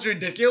sounds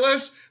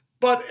ridiculous.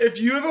 But if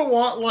you ever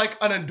want like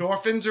an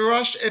endorphins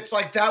rush, it's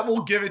like that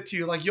will give it to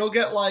you. Like you'll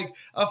get like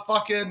a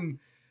fucking,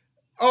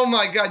 oh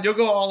my god, you'll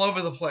go all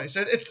over the place.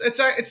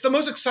 It's the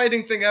most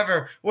exciting thing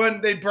ever when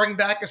they bring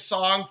back a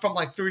song from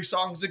like 3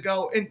 songs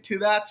ago into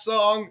that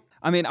song.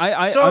 I mean,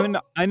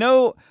 I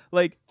know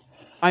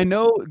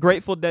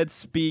Grateful Dead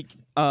speak,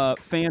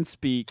 fan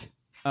speak,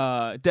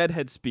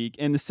 Deadhead speak,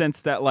 in the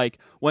sense that like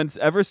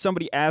whenever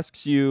somebody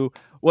asks you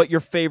what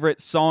your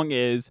favorite song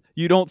is,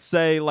 you don't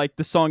say like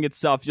the song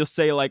itself. You'll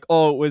say like,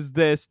 oh, it was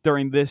this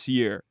during this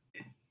year.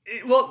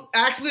 Well,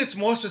 actually, it's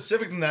more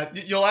specific than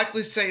that. You'll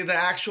actually say the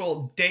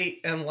actual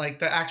date and like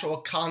the actual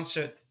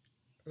concert.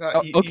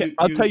 Okay,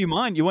 I'll tell you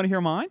mine. You want to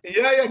hear mine?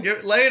 Yeah.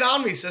 Lay it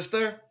on me,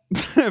 sister.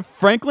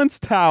 Franklin's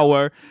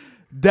Tower,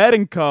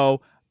 Dead &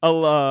 Co.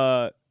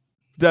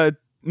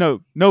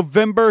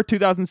 November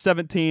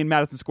 2017,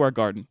 Madison Square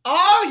Garden.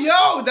 Oh,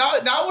 yo,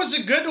 that was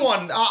a good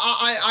one.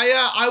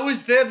 I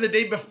was there the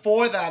day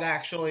before that,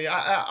 actually.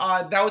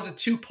 That was a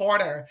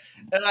 2-parter,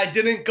 and I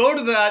didn't go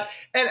to that.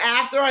 And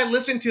after I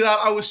listened to that,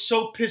 I was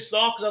so pissed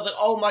off because I was like,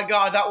 oh my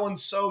god, that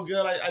one's so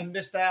good. I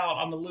missed out.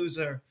 I'm a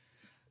loser.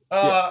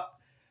 Yeah.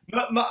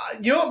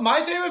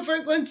 My favorite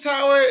Franklin's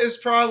Tower is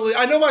probably,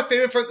 I know my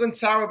favorite Franklin's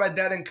Tower by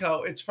Dead &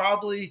 Co. It's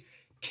probably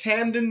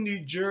Camden, New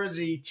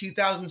Jersey,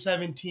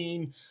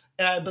 2017.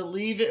 And I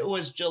believe it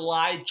was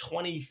July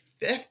 25th,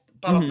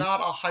 but I'm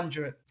not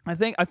 100. I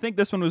think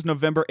this one was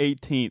November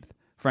 18th,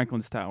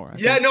 Franklin's Tower.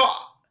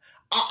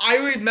 I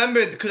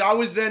remember because I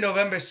was there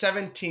November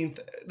 17th,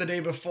 the day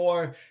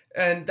before,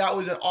 and that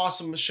was an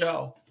awesome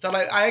show. That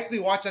I actually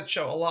watched that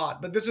show a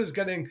lot. But this is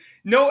getting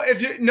no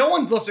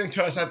one's listening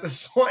to us at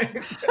this point.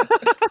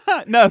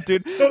 No,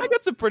 dude, I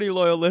got some pretty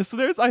loyal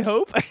listeners, I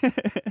hope.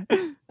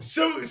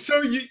 So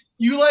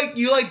you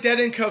like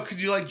Dead & Co.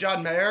 because you like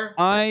John Mayer?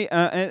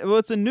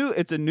 It's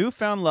a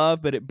newfound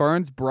love, but it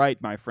burns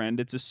bright, my friend.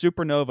 It's a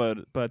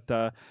supernova,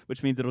 but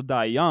which means it'll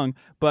die young.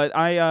 But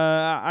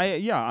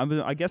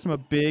I guess I'm a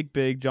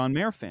big John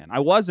Mayer fan.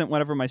 I wasn't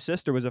whenever my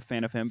sister was a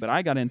fan of him, but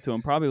I got into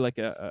him probably like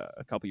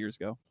a couple years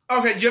ago.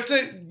 Okay, you have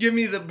to give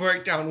me the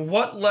breakdown.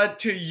 What led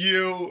to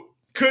you?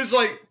 Because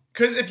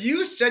if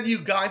you said you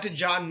got into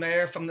John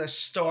Mayer from the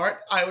start,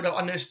 I would have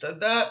understood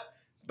that.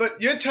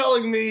 But you're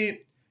telling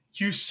me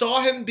you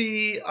saw him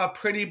be a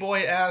pretty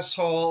boy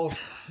asshole.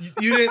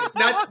 You didn't.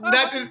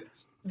 That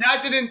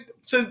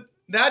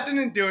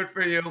didn't do it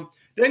for you.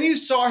 Then you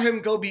saw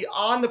him go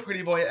beyond the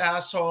pretty boy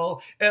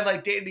asshole and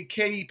like dated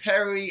Katy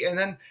Perry and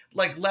then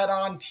like let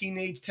on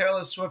teenage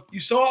Taylor Swift. You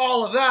saw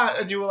all of that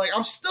and you were like,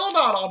 I'm still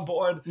not on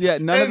board. Yeah,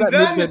 none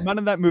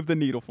of that moved the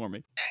needle for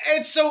me.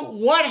 And so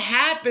what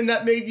happened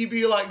that made you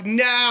be like,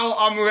 now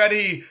I'm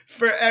ready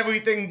for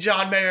everything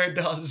John Mayer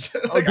does?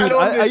 Like, dude,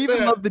 I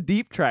even love the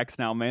deep tracks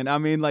now, man. I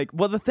mean, like,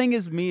 well, the thing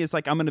is is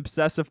like I'm an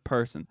obsessive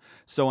person.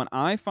 So when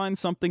I find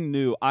something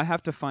new, I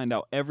have to find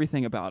out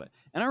everything about it.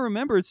 And I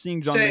remember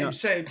seeing John Mayer.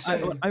 Same.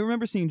 I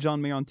remember seeing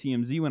John Mayer on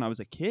TMZ when I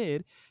was a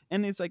kid.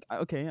 And it's like,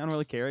 okay, I don't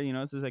really care. You know,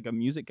 this is like a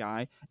music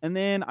guy. And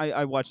then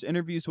I watched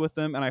interviews with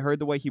him and I heard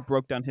the way he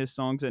broke down his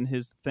songs and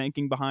his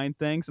thinking behind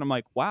things. And I'm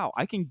like, wow,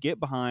 I can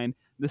get behind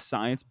the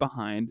science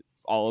behind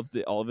all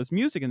of his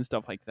music and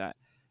stuff like that.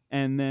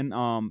 And then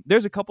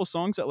there's a couple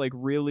songs that like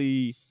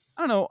really,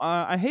 I don't know.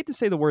 I hate to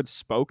say the word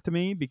spoke to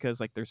me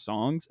because like they're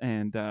songs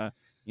and,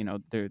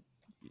 they're,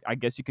 I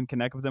guess you can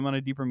connect with them on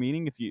a deeper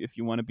meaning if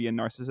you want to be a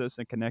narcissist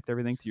and connect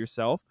everything to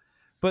yourself.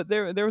 But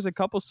there was a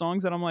couple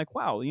songs that I'm like,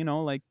 wow,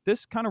 like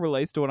this kind of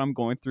relates to what I'm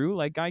going through.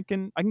 Like I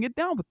can get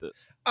down with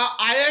this.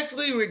 I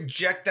actually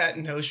reject that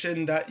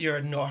notion that you're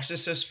a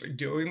narcissist for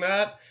doing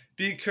that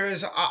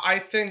because I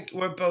think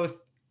we're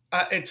both.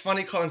 It's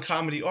funny calling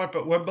comedy art,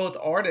 but we're both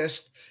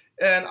artists,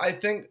 and I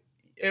think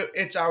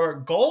it's our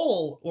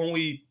goal when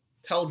we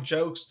tell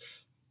jokes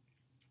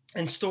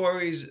and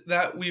stories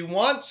that we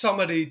want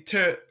somebody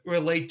to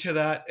relate to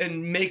that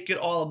and make it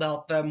all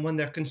about them when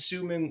they're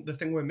consuming the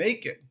thing we're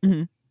making.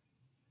 Mhm.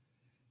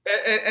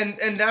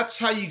 And that's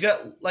how you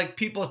get like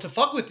people to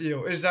fuck with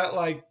you, is that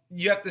like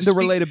you have to The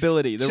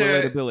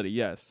relatability,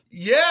 yes.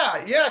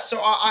 Yeah.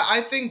 So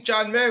I think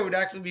John Mayer would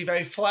actually be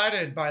very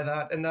flattered by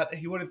that, and that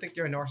he wouldn't think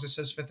you're a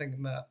narcissist for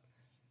thinking that.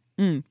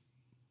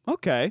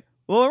 Okay.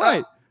 Well, all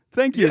right.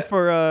 Thank you yeah.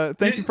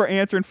 for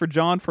answering for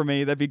John for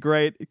me. That'd be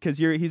great, because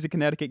he's a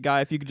Connecticut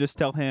guy. If you could just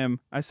tell him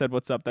I said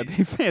what's up, that'd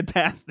be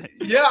fantastic.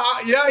 Yeah.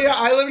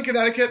 I live in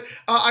Connecticut.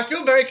 I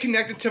feel very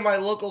connected to my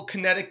local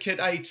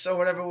Connecticutites, or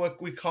whatever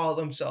we call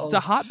themselves.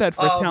 It's a hotbed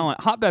for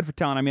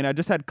talent. I mean, I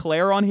just had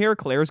Claire on here.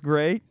 Claire's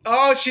great.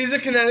 Oh, she's a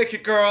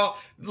Connecticut girl.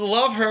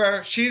 Love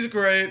her. She's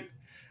great.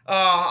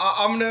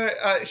 I'm gonna.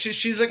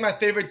 She's like my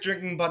favorite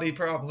drinking buddy,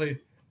 probably.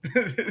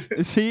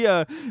 She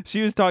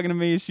was talking to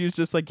me. She was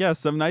just like, yeah,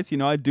 some nights,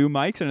 I do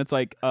mics, and it's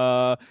like,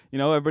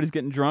 everybody's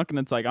getting drunk, and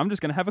it's like, I'm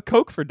just gonna have a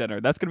Coke for dinner.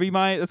 That's gonna be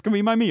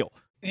my meal.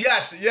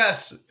 Yes.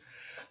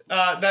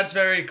 That's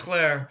very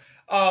clear.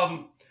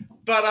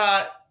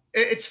 But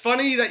it's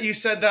funny that you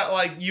said that,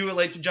 like, you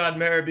relate to John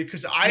Mayer,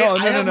 because no.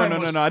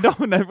 I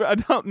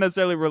don't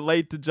necessarily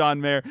relate to John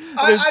Mayer.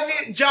 I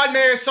mean, John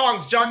Mayer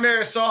songs,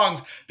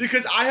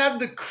 because I have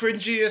the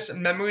cringiest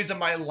memories of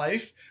my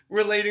life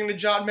relating to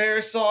John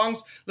Mayer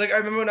songs. Like, I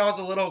remember when I was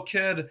a little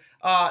kid,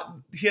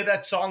 he had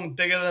that song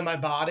 "Bigger Than My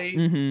Body."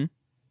 Mm-hmm.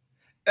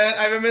 And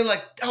I remember,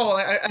 like,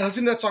 I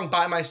listened to that song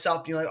by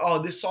myself, being like,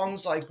 oh, this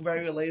song's, like,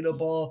 very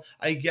relatable.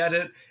 I get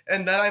it.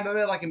 And then I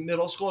remember, like, in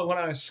middle school, I went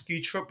on a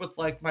ski trip with,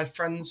 like, my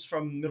friends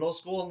from middle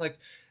school.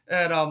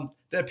 And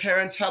their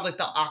parents had, like,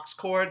 the aux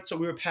cord. So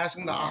we were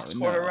passing the aux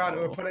cord around.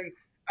 And we were putting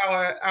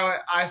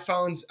our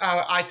iPhones,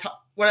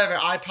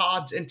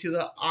 iPods into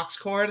the aux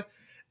cord.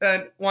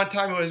 And one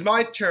time it was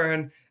my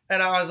turn.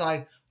 And I was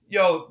like,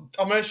 yo,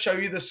 I'm going to show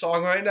you the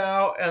song right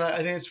now. And I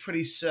think it's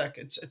pretty sick.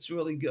 It's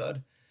really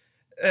good.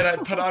 And I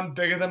put on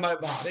 "Bigger Than My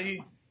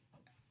Body,"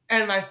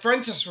 and my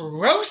friends just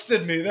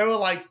roasted me. They were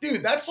like,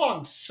 dude, that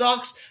song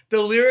sucks.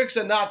 The lyrics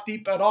are not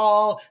deep at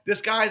all.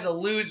 This guy's a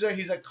loser.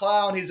 He's a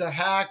clown. He's a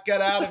hack. Get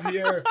out of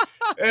here.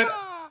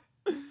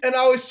 And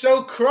I was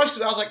so crushed,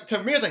 because I was like,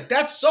 to me, it's like,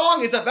 that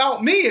song is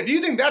about me. If you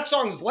think that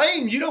song's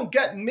lame, you don't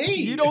get me.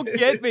 You don't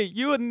get me.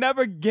 You would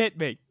never get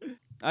me.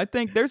 I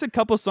think there's a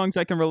couple songs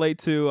I can relate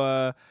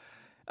to.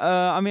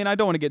 I mean, I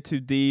don't want to get too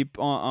deep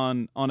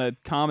on a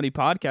comedy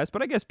podcast,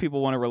 but I guess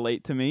people want to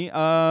relate to me.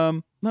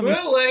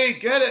 Really?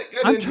 Get it.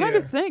 I'm trying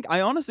to think.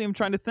 I honestly am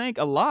trying to think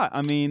a lot.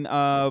 I mean,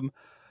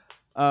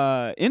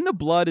 "In the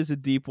Blood" is a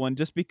deep one,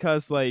 just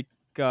because, like,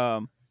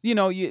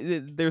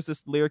 there's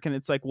this lyric, and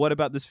it's like, what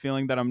about this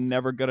feeling that I'm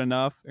never good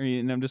enough?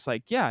 And I'm just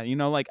like, yeah,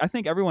 like, I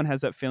think everyone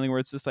has that feeling where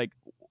it's just like,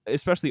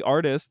 especially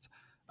artists.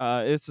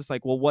 It's just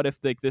like, well, what if,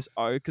 like, this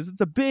art, because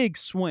it's a big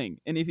swing,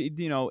 and if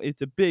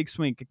it's a big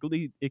swing, it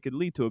could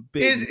lead to a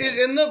big. Is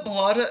In the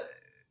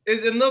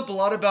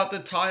Blood about the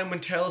time when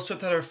Taylor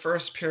Swift had her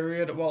first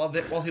period while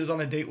he was on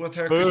a date with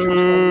her, because she was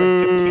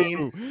only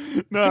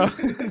like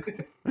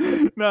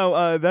 15?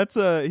 No, that's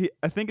I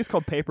think it's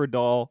called "Paper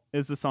Doll."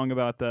 Is the song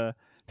about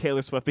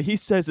Taylor Swift, but he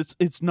says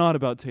it's not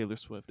about Taylor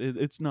Swift.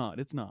 It's not.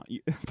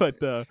 But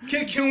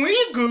can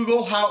we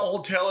Google how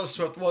old Taylor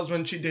Swift was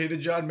when she dated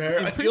John Mayer?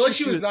 I feel like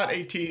she was not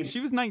 18. She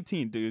was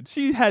 19, dude.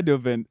 She had to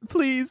have been.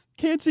 Please,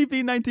 can't she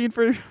be 19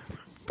 for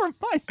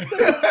my sake?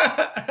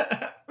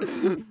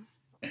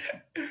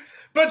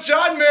 But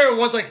John Mayer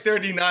was like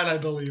 39, I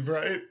believe,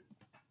 right?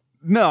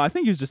 No, I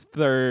think he was just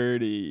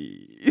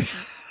 30.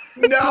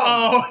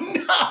 No.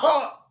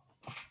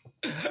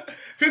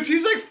 Because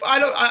he's like,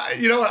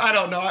 you know what? I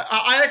don't know.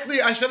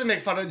 I shouldn't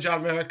make fun of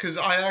John Mayer, because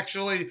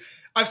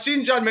I've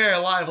seen John Mayer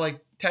live like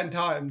 10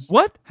 times.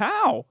 What?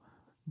 How?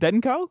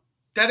 Dead & Co?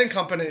 Dead &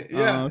 Company.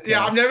 Yeah. Oh, okay.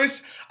 Yeah. I've never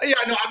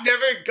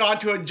gone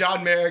to a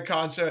John Mayer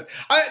concert.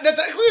 That's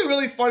actually a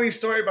really funny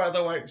story, by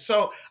the way.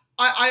 So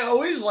I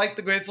always liked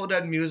the Grateful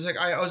Dead music.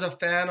 I was a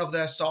fan of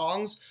their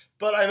songs.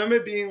 But I remember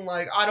being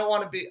like, I'm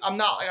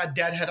not like a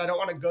Deadhead. I don't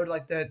want to go to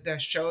like their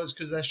shows,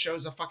 because their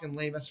shows are fucking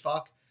lame as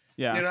fuck.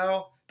 Yeah. You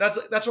know?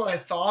 That's what I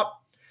thought.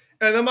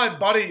 And then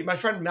my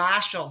friend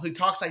Marshall, who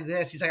talks like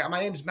this, he's like,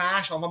 my name's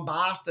Marshall, I'm from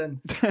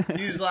Boston.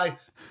 He's like,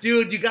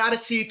 dude, you gotta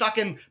see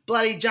fucking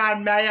bloody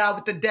John Mayer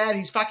with the Dead.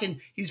 He's fucking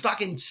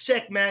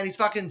sick, man. He's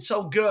fucking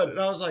so good. And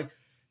I was like,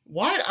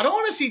 what? I don't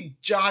want to see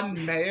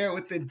John Mayer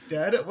with the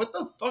Dead. What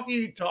the fuck are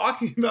you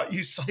talking about,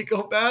 you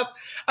psychopath?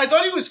 I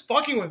thought he was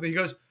fucking with me. He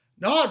goes,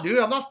 no, dude,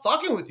 I'm not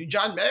fucking with you.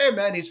 John Mayer,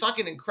 man, he's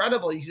fucking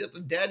incredible. He's at the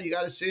Dead. You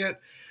gotta see it.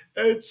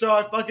 And so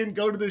I fucking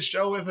go to this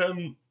show with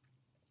him.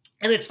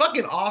 And it's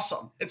fucking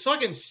awesome. It's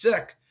fucking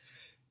sick.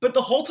 But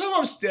the whole time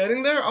I'm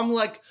standing there, I'm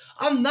like,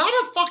 I'm not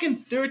a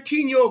fucking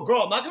 13-year-old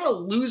girl. I'm not going to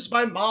lose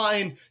my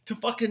mind to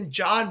fucking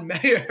John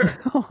Mayer.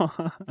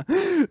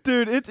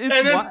 Dude,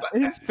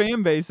 his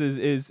fan base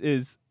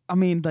is I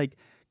mean, like,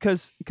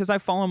 because I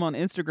follow him on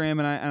Instagram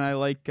and I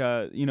like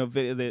the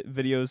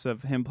videos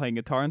of him playing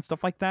guitar and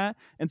stuff like that.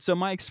 And so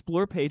my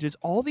explore page is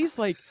all these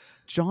like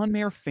John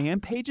Mayer fan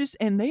pages,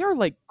 and they are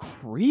like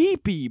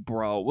creepy,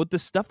 bro, with the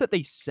stuff that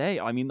they say.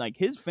 I mean, like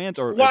his fans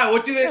are. Why?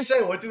 What do they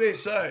say? What do they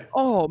say?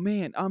 Oh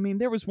man, I mean,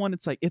 there was one.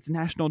 It's like it's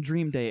National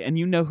Dream Day, and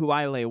you know who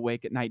I lay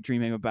awake at night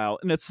dreaming about,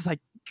 and it's just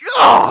like,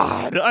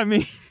 God. I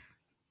mean,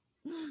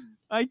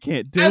 I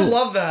can't do. I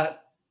love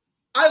that.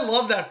 I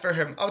love that for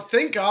him. Oh,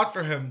 thank God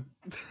for him.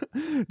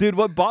 Dude,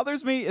 what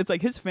bothers me, it's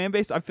like his fan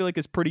base, I feel like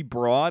is pretty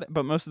broad,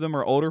 but most of them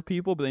are older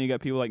people. But then you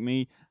got people like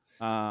me,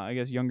 I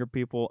guess younger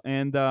people,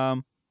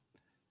 and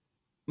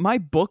my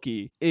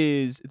bookie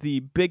is the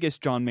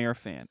biggest John Mayer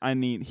fan. I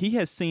mean, he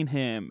has seen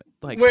him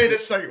like. Wait a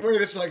second.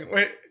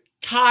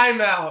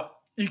 Time out.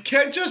 You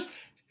can't just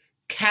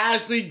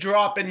casually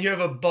drop and you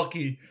have a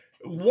bookie.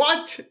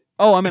 What?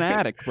 Oh, I'm an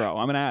addict, bro.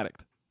 I'm an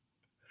addict.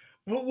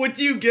 What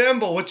do you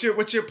gamble? What's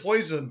your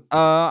poison?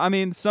 I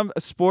mean, some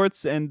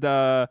sports and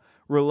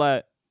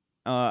roulette.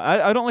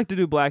 I don't like to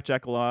do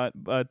blackjack a lot,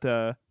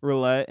 but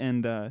roulette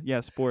and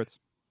sports.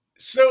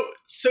 So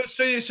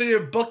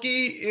your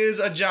bookie is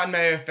a John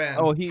Mayer fan.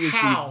 Oh, he is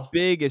the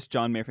biggest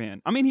John Mayer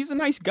fan. I mean, he's a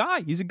nice guy.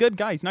 He's a good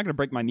guy. He's not going to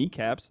break my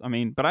kneecaps. I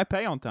mean, but I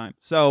pay on time.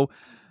 So,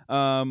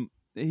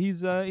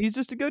 he's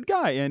just a good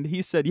guy. And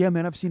he said, "Yeah,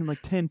 man, I've seen him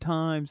like 10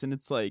 times." And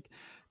it's like,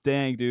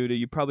 dang, dude,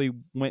 you probably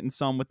went and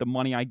saw him with the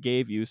money I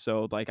gave you.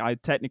 So, like, I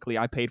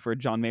paid for a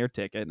John Mayer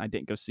ticket and I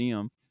didn't go see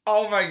him.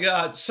 Oh my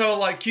God. So,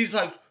 like, he's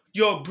like,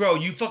 "Yo, bro,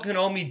 you fucking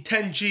owe me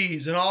 10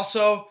 G's. And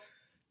also,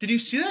 did you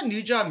see that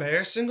new John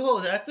Mayer single?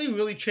 It actually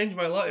really changed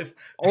my life."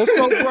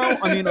 Also, bro,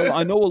 I mean,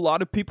 I know a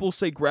lot of people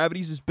say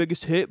Gravity's his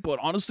biggest hit, but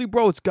honestly,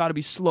 bro, it's got to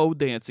be Slow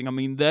Dancing. I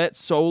mean, that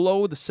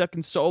solo, the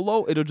second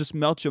solo, it'll just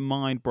melt your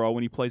mind, bro,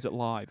 when he plays it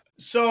live.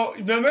 So,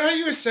 remember how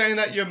you were saying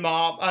that your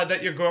mom,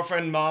 that your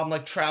girlfriend mom,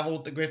 like, traveled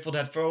with the Grateful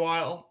Dead for a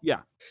while? Yeah.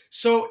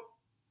 So,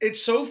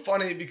 it's so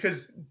funny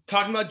because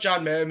talking about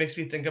John Mayer makes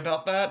me think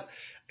about that.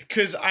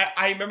 Because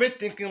I remember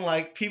thinking,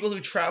 like, people who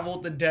travel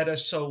with the Dead are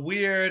so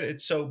weird.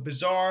 It's so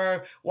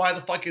bizarre. Why the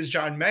fuck is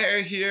John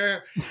Mayer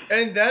here?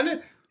 And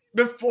then,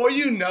 before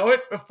you know it,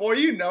 the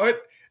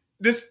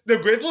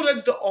Grateful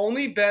Dead's the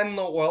only band in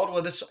the world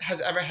where this has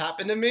ever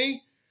happened to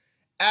me.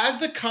 As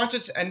the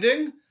concert's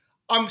ending,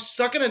 I'm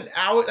stuck in an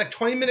hour, like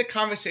 20-minute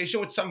conversation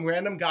with some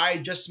random guy I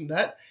just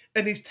met,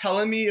 and he's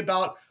telling me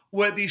about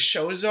where these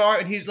shows are,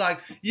 and he's like,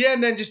 "Yeah,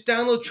 man, just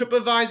download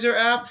TripAdvisor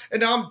app." And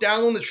now I'm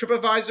downloading the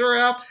TripAdvisor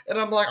app, and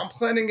I'm like, I'm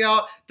planning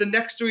out the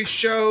next 3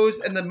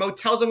 shows and the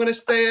motels I'm going to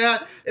stay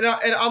at, and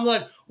I'm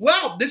like,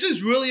 wow, this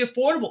is really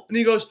affordable. And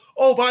he goes,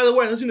 "Oh, by the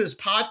way, listen to this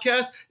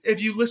podcast. If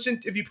you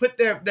put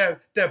their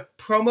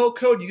promo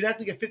code, you can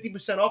actually get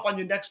 50% off on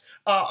your next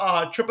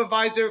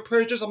TripAdvisor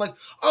purchase." I'm like,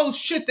 "Oh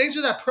shit, thanks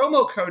for that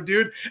promo code,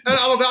 dude." And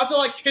I'm about to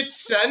like hit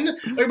send,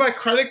 like my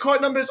credit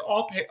card number is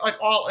all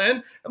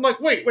in. I'm like,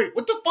 wait,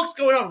 what the fuck's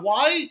going on?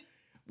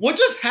 What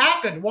just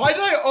happened? Why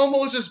did I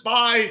almost just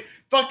buy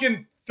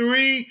fucking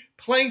 3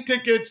 plane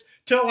tickets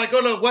to like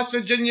go to West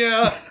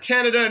Virginia,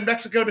 Canada, and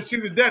Mexico to see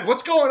the Dead?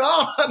 What's going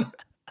on?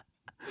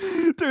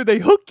 Dude, they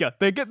hook you.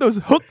 They get those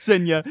hooks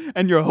in you,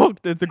 and you're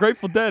hooked. It's the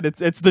Grateful Dead.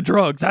 It's the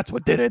drugs. That's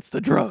what did it. It's the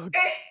drugs.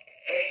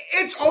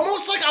 It's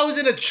almost like I was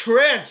in a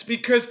trance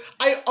because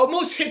I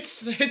almost hit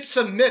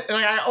submit, and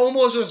I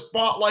almost just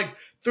bought like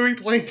 3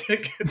 plane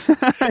tickets.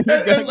 You're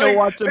gonna go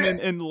watch them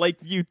in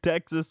Lakeview,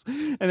 Texas,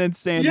 and then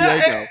San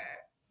Diego.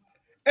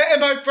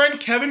 And my friend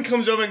Kevin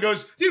comes over and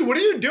goes, "Dude, what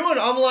are you doing?"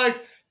 I'm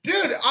like,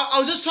 "Dude, I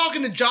was just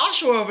talking to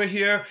Joshua over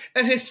here,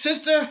 and his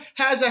sister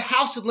has a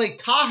house in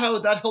Lake Tahoe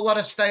that he'll let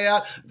us stay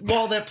at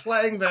while they're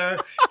playing there."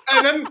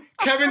 And then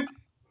Kevin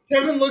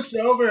looks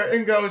over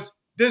and goes,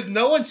 "There's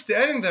no one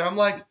standing there." I'm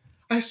like,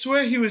 "I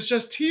swear he was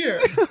just here."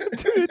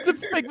 Dude, it's a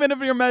figment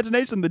of your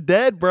imagination. The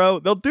Dead, bro.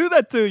 They'll do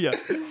that to you.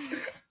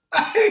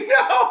 I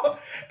know.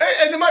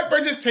 And then my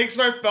friend just takes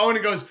my phone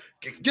and goes,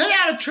 "Get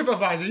out of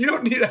TripAdvisor. You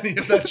don't need any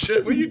of that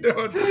shit. What are you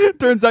doing?"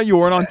 Turns out you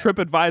weren't on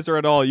TripAdvisor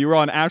at all. You were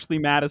on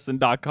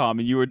AshleyMadison.com,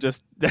 and you were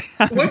just...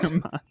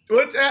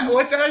 What's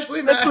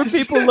Ashley Madison? That's where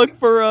people look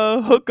for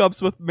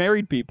hookups with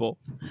married people.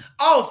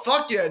 Oh,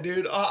 fuck yeah,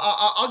 dude.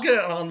 I'll get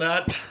on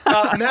that.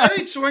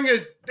 Married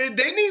swingers, they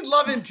need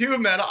loving too,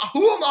 man.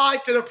 Who am I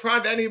to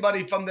deprive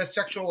anybody from their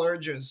sexual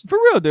urges? For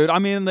real, dude. I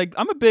mean, like,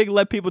 I'm a big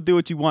let people do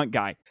what you want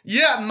guy.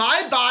 Yeah,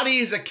 my body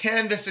is a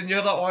canvas and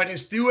you're the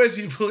artist. Do as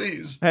you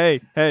please.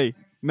 Hey.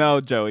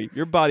 No, Joey.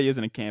 Your body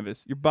isn't a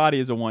canvas. Your body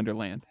is a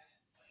wonderland.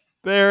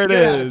 There it is.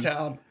 Get out of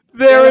town.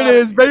 There it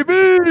is,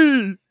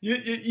 baby.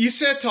 You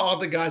said to all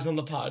the guys on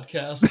the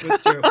podcast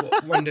with your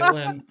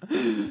Wonderland.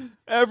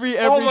 Every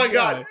oh my guy.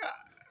 God.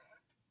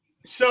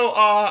 So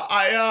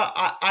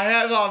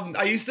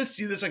I used to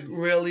see this like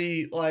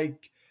really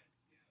like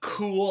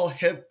cool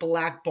hip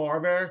black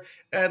barber,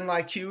 and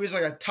like he was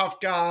like a tough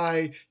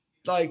guy,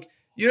 like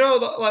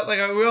like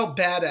a real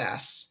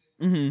badass.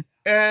 Mm-hmm.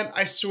 And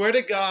I swear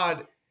to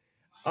God,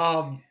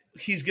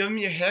 he's given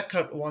me a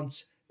haircut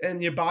once,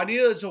 and Your Body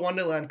is a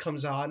Wonderland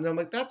comes on, and I'm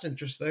like, that's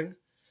interesting.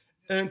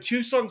 And then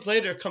 2 songs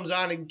later, it comes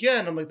on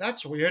again. I'm like,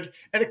 that's weird.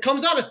 And it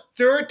comes on a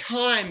third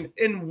time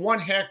in one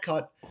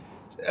haircut.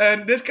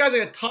 And this guy's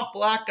like a tough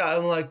black guy.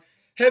 I'm like,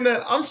 hey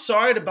man, I'm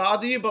sorry to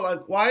bother you, but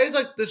like, why is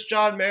like this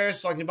John Mayer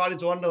song, Your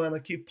Body's Wonderland,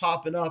 like keep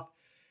popping up?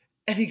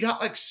 And he got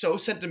like so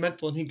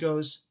sentimental, and he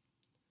goes,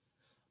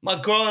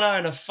 my girl and I are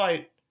in a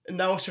fight, and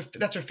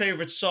that's her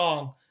favorite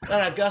song. And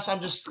I guess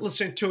I'm just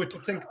listening to it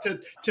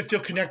to feel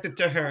connected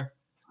to her.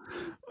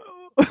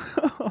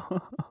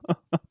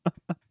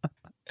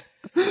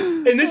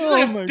 And this is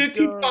like a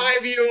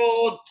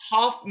 55-year-old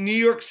tough New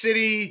York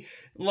City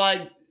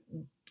like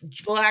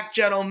black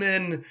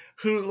gentleman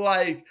who's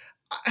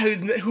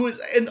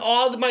in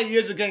all of my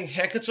years of getting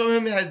haircuts from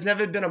him has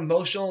never been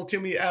emotional to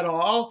me at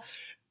all.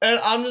 And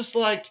I'm just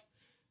like,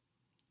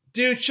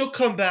 dude, she'll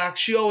come back.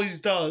 She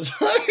always does.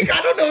 Like,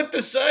 I don't know what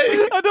to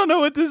say. I don't know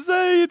what to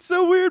say. It's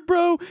so weird,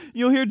 bro.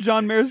 You'll hear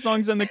John Mayer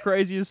songs in the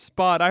craziest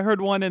spot. I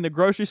heard one in the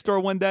grocery store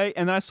one day,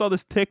 and then I saw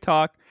this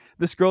TikTok.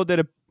 This girl did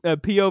a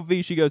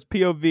POV. She goes,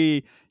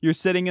 POV, you're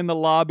sitting in the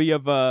lobby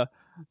of an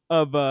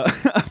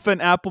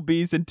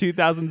Applebee's in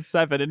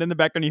 2007, and in the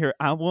background you hear,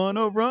 I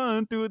wanna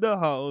run through the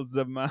halls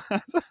of my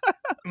house.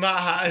 My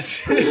house.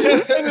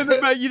 And in the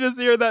back you just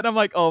hear that, and I'm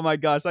like, oh my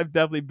gosh, I've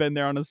definitely been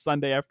there on a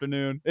Sunday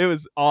afternoon. It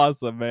was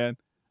awesome, man.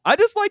 I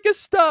just like his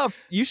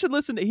stuff. You should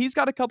listen to. He's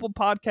got a couple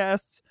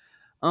podcasts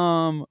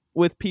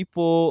with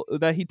people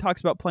that he talks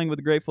about playing with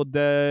the Grateful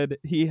Dead.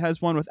 He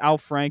has one with Al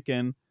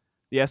Franken,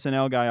 the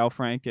SNL guy, Al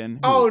Franken.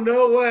 Oh,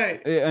 no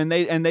way. And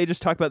they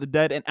just talk about the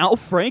Dead. And Al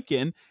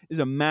Franken is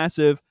a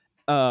massive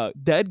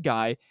Dead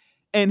guy.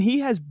 And he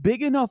has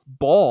big enough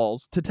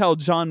balls to tell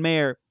John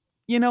Mayer,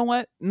 you know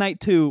what? Night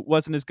 2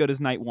 wasn't as good as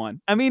night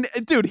 1. I mean,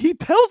 dude, he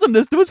tells him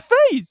this to his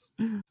face.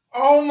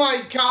 Oh my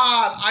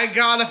God. I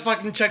gotta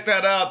fucking check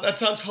that out. That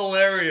sounds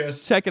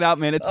hilarious. Check it out,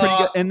 man. It's pretty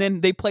good. And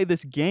then they play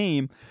this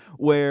game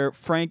where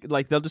Frank,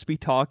 like, they'll just be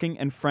talking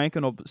and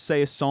Franken will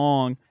say a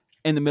song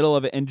in the middle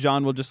of it, and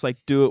John will just like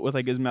do it with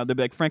like his mouth. They'll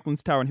be like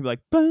Franklin's Tower, and he'll be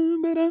like,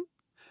 bum, ba-dum,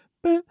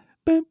 bum,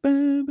 bum,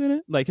 bum,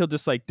 ba-dum. Like he'll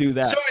just like do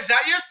that. So is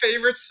that your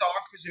favorite song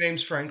because your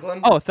name's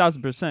Franklin? Oh,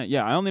 1,000%.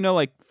 Yeah, I only know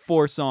like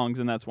 4 songs,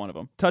 and that's one of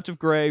them. Touch of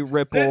Grey,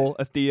 Ripple,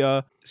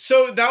 Athea.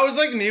 So that was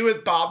like me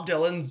with Bob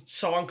Dylan's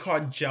song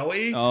called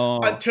Joey.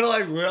 Until I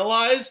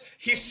realized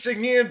he's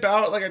singing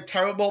about like a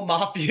terrible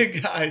mafia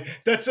guy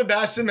that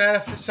Sebastian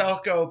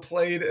Maniscalco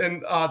played in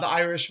The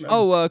Irishman.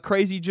 Oh,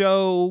 Crazy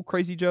Joe,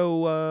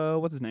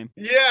 what's his name?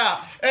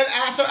 Yeah, and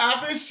so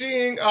after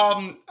seeing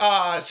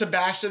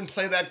Sebastian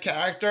play that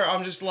character,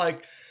 I'm just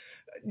like,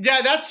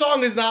 yeah, that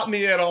song is not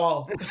me at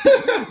all.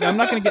 I'm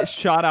not going to get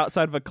shot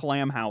outside of a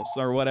clam house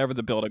or whatever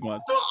the building was.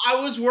 So I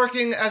was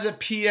working as a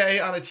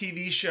PA on a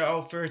TV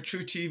show for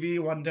True TV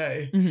one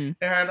day. Mm-hmm.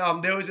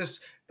 And there was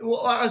this,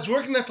 well, I was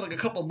working there for like a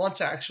couple months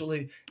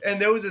actually.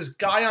 And there was this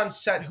guy on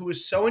set who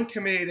was so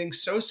intimidating,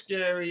 so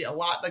scary, a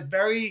lot, like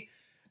very,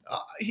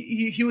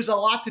 he was a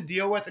lot to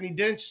deal with, and he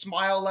didn't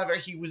smile ever.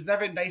 He was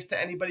never nice to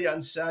anybody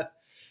on set.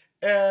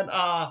 And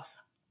I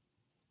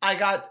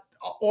got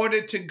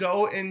ordered to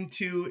go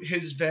into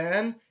his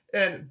van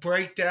and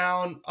break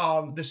down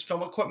this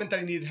film equipment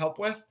that he needed help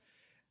with.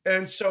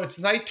 And so it's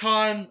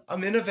nighttime.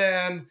 I'm in a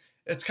van.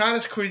 It's kind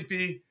of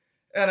creepy.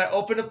 And I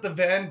open up the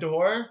van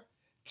door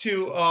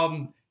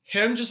to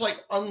him just like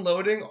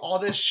unloading all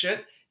this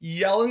shit,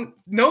 yelling,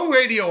 no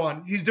radio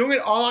on. He's doing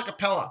it all a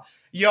cappella,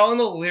 yelling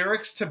the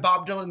lyrics to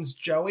Bob Dylan's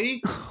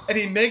Joey. And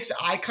he makes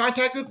eye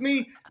contact with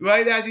me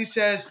right as he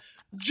says,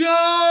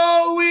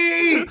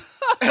 Joey!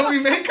 And we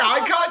make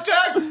eye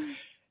contact.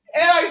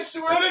 And I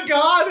swear to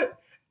God,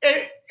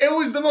 it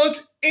was the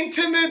most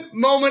intimate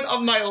moment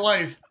of my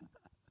life.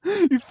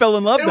 You fell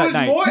in love that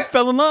night. You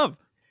fell in love.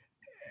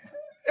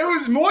 It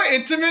was more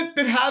intimate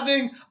than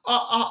having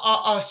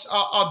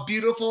a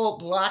beautiful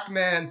black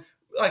man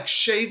like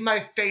shave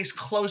my face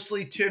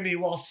closely to me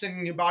while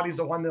singing Your Body's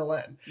a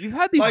Wonderland. You've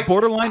had these like,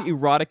 borderline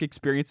erotic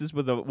experiences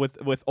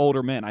with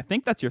older men. I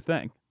think that's your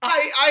thing.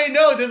 I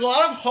know there's a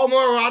lot of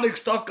homoerotic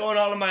stuff going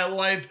on in my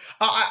life.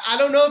 I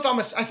don't know if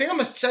I think I'm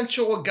a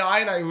sensual guy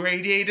and I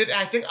radiate it.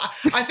 I think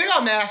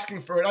I'm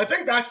asking for it. I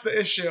think that's the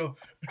issue.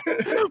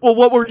 Well,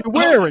 what were you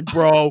wearing,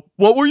 bro?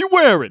 What were you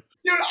wearing?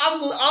 Dude,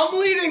 I'm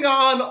leading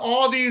on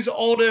all these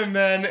older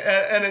men,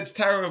 and it's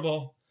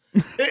terrible.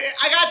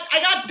 I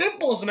got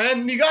dimples,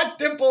 man. You got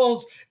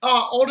dimples.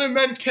 Older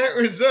men can't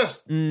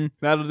resist.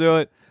 That'll do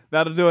it.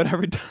 That'll do it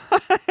every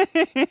time.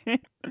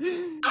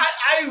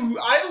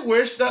 I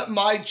wish that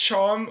my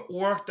charm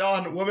worked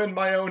on women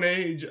my own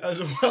age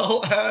as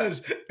well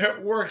as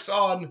it works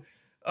on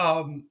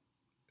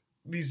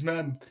these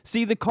men.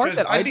 See, the card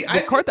that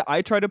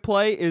I try to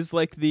play is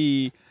like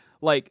the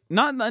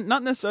not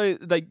necessarily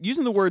like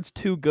using the words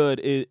too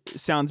good. It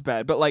sounds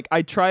bad, but like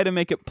I try to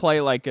make it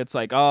play like it's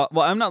like well,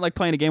 I'm not like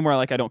playing a game where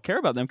like I don't care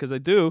about them because I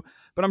do,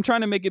 but I'm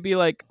trying to make it be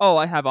like, oh,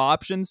 I have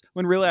options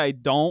when really I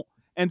don't.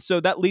 And so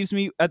that leaves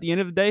me at the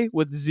end of the day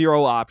with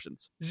 0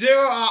 options.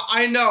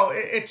 I know.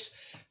 It's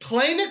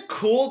playing it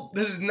cool.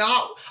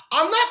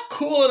 I'm not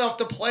cool enough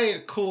to play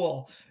it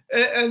cool.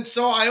 And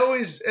so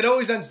it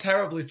always ends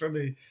terribly for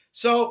me.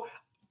 So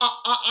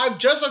I've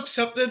just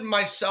accepted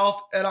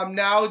myself, and I'm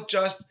now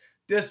just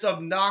this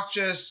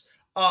obnoxious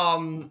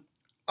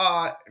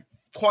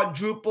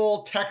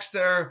quadruple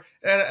texter,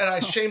 and I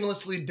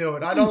shamelessly do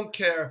it. I don't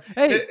care.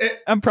 Hey,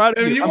 I'm proud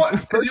of you.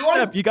 First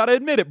step, you got to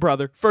admit it,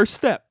 brother. First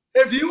step.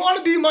 If you want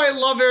to be my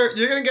lover,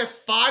 you're going to get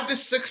 5 to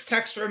 6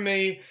 texts from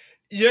me.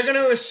 You're going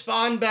to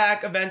respond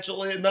back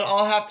eventually, and then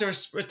I'll have to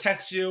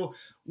text you.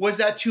 Was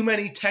that too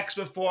many texts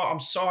before? I'm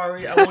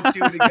sorry. I won't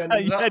do it again.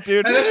 Yeah,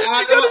 dude. You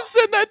gotta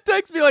send that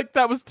text, be like,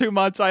 that was too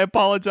much. I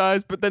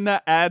apologize. But then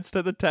that adds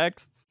to the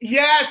texts.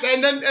 Yes,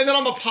 and then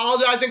I'm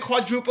apologizing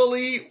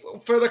quadruply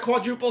for the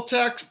quadruple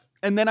text.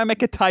 And then I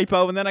make a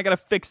typo, and then I gotta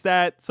fix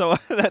that. So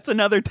that's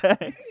another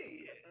text.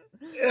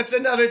 It's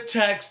another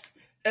text.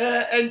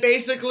 And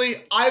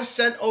basically, I've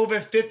sent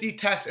over 50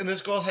 texts, and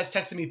this girl has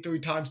texted me 3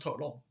 times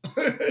total.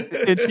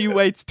 And she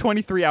waits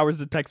 23 hours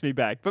to text me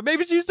back. But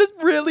maybe she's just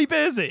really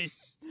busy.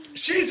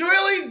 She's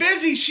really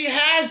busy. She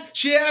has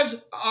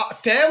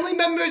family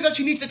members that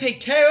she needs to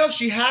take care of.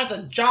 She has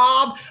a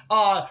job.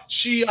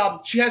 She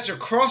has her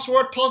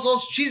crossword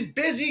puzzles. She's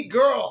busy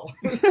girl.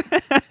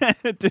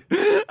 Dude,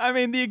 I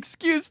mean, the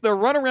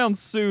runaround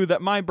Sue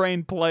that my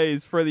brain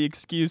plays for the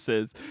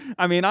excuses.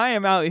 I mean, I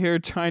am out here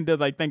trying to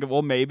think of,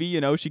 well, maybe,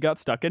 she got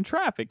stuck in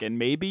traffic, and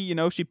maybe,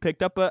 she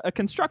picked up a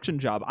construction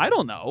job. I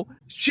don't know.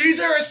 She's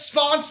a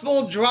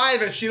responsible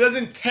driver. She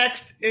doesn't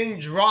text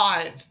and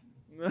drive.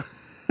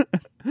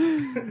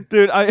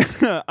 Dude,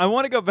 I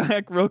want to go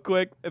back real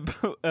quick to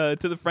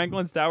the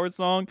Franklin's Tower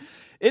song.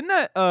 Isn't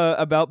that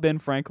about Ben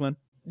Franklin?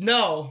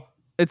 No.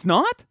 It's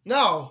not?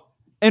 No.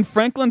 In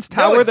Franklin's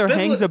Tower, there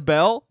hangs a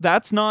bell.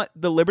 That's not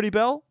the Liberty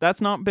Bell? That's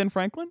not Ben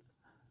Franklin?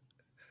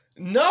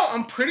 No,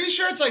 I'm pretty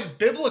sure it's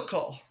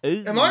biblical.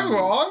 Ooh. Am I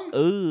wrong?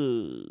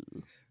 Ooh.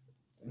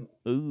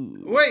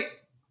 Wait,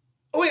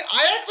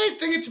 I actually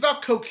think it's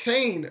about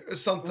cocaine or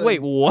something. Wait,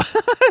 what?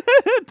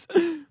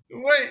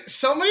 Wait,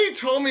 somebody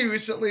told me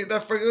recently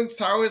that Franklin's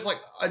Tower is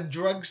a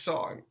drug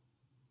song.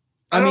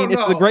 I mean,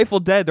 it's the Grateful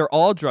Dead. They're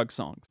all drug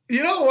songs.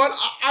 You know what?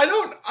 I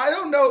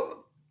don't know.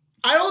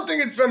 I don't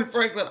think it's Ben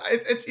Franklin.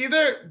 It's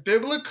either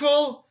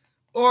biblical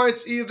or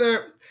it's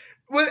either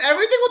with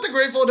everything with the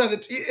Grateful Dead.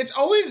 It's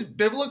always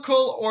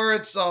biblical or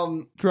it's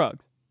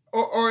drugs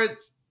or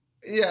it's.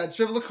 Yeah, it's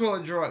biblical or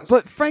drugs.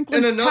 But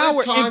Franklin's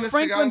Tower,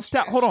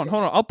 hold on.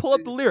 I'll pull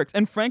up the lyrics.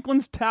 In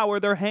Franklin's Tower,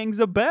 there hangs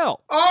a bell.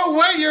 Oh,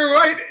 wait, you're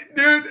right,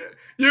 dude.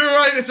 You're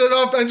right. It's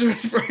about Benjamin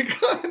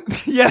Franklin.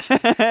 Yes.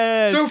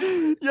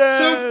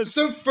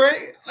 So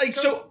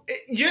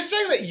you're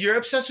saying that you're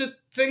obsessed with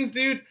things,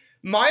 dude.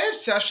 My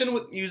obsession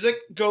with music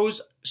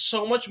goes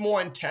so much more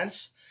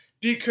intense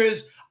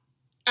because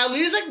at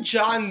least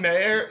John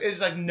Mayer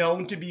is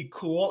known to be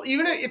cool.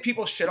 Even if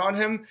people shit on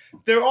him,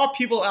 there are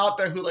people out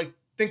there who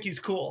think he's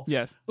cool.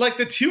 Yes.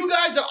 The 2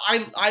 guys that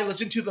I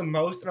listen to the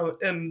most and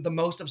am the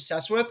most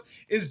obsessed with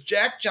is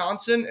Jack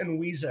Johnson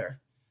and Weezer.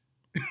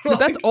 But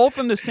that's all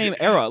from the same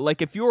era.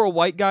 If you were a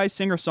white guy,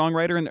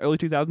 singer-songwriter in the early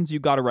 2000s, you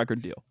got a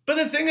record deal. But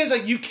the thing is,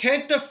 you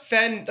can't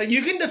defend...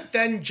 you can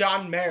defend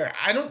John Mayer.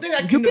 I don't think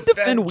I can You can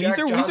defend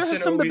Weezer. Weezer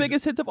has some of the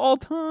biggest hits of all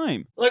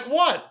time. Like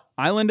what?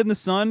 Island in the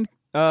Sun,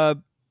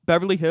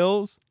 Beverly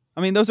Hills. I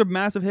mean, those are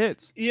massive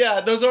hits.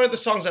 Yeah, those aren't the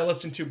songs I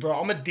listen to, bro.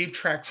 I'm a deep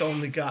tracks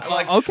only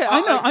guy. Okay,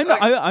 I know.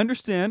 I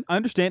understand.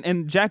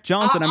 And Jack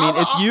Johnson.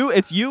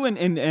 It's you and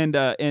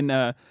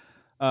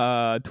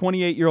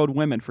 28-year-old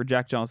women for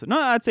Jack Johnson.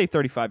 No, I'd say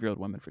 35-year-old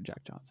women for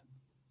Jack Johnson.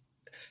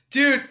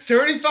 Dude,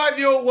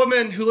 35-year-old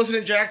women who listen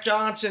to Jack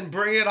Johnson,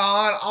 bring it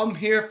on. I'm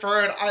here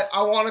for it.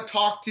 I want to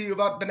talk to you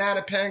about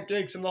banana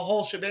pancakes and the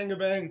whole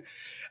shebang-a-bang.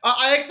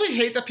 I actually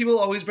hate that people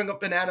always bring up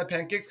banana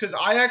pancakes because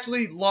I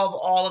actually love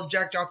all of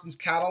Jack Johnson's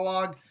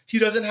catalog. He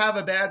doesn't have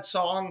a bad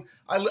song.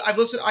 I've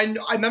listened.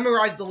 I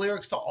memorized the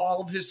lyrics to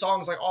all of his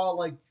songs, all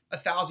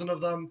 1,000 of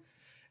them.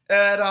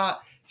 And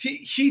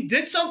he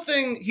did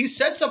something. He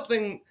said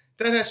something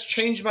that has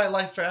changed my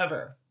life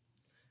forever.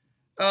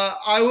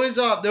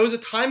 There was a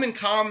time in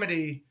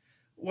comedy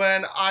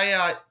when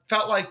I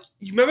felt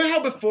you remember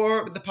how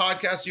before the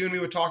podcast you and me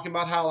were talking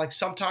about how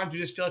sometimes you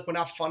just feel we're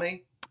not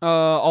funny.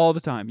 All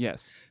the time,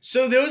 yes.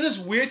 So there was this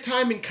weird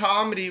time in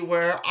comedy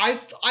where I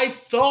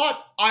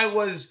thought I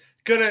was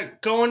gonna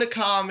go into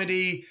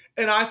comedy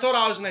and I thought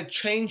I was gonna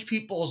change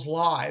people's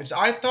lives.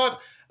 I thought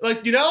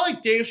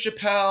Dave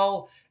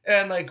Chappelle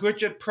and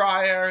Richard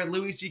Pryor,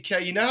 Louis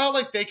C.K. You know how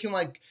they can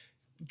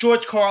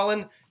George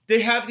Carlin,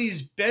 they have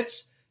these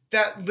bits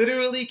that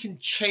literally can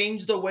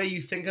change the way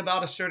you think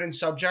about a certain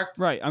subject.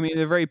 Right. I mean,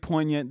 they're very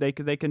poignant. They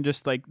can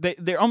just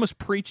they're almost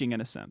preaching in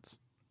a sense.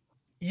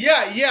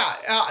 Yeah.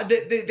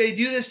 They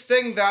do this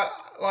thing that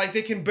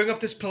they can bring up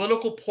this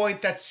political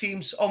point that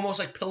seems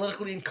almost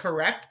politically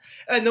incorrect,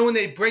 and then when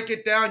they break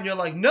it down,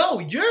 you're no,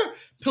 you're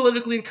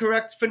politically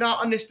incorrect for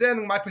not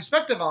understanding my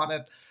perspective on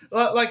it.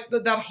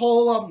 That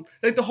whole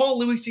the whole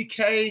Louis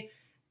C.K.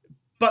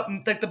 but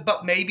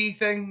maybe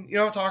thing, you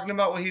know what I'm talking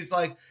about, where he's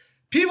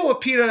people with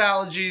peanut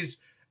allergies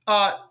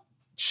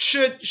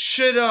should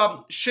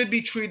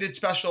be treated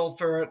special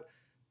for it,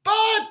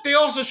 but they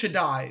also should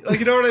die.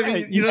 You know what I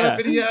mean? You know that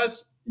bit he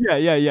has?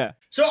 Yeah.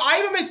 So I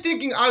remember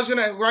thinking I was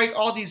gonna write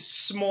all these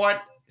smart,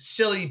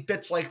 silly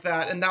bits like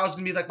that, and that was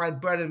gonna be like my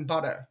bread and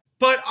butter.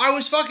 But I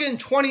was fucking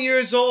 20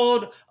 years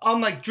old. I'm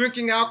like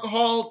drinking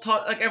alcohol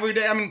like every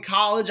day. I'm in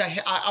college.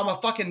 I'm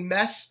a fucking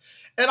mess.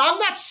 And I'm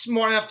not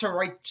smart enough to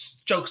write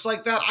jokes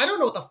like that. I don't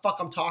know what the fuck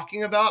I'm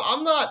talking about.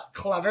 I'm not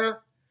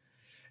clever.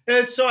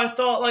 And so I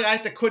thought like I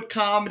had to quit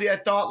comedy. I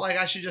thought like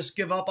I should just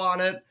give up on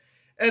it.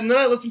 And then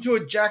I listened to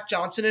a Jack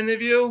Johnson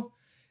interview.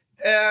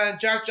 And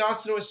Jack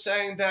Johnson was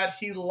saying that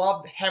he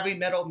loved heavy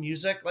metal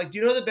music. Like, do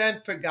you know the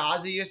band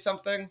Fugazi or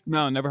something?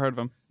 No, never heard of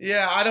them.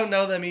 Yeah, I don't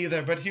know them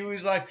either. But he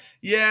was like,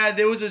 yeah,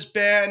 there was this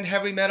band,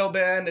 heavy metal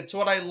band. It's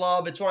what I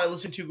love. It's what I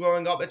listened to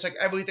growing up. It's like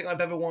everything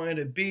I've ever wanted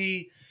to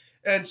be.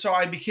 And so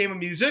I became a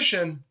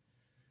musician.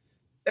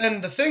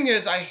 And the thing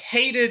is, I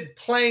hated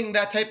playing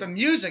that type of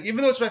music.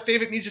 Even though it's my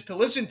favorite music to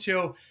listen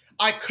to,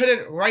 I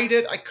couldn't write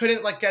it. I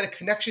couldn't like get a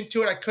connection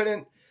to it. I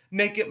couldn't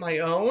make it my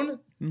own.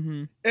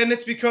 Mm-hmm. And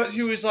it's because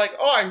he was like,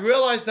 oh, I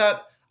realized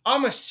that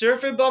I'm a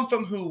surfer bum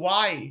from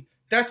Hawaii.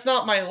 That's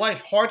not my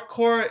life.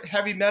 Hardcore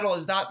heavy metal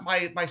is not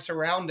my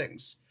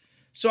surroundings.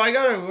 So I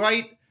got to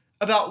write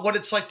about what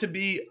it's like to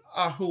be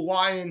a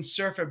Hawaiian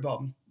surfer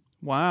bum.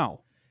 Wow.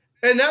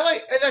 And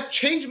that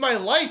changed my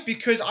life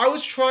because I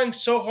was trying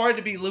so hard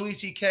to be Louis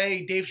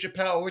C.K., Dave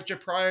Chappelle, Richard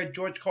Pryor,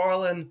 George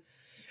Carlin.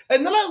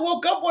 And then I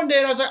woke up one day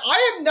and I was like,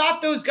 I am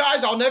not those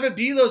guys. I'll never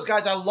be those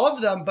guys. I love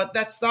them, but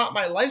that's not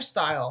my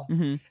lifestyle.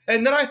 Mm-hmm.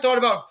 And then I thought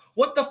about,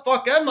 what the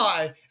fuck am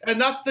I?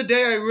 And that's the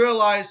day I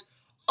realized,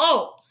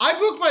 oh, I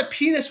broke my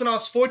penis when I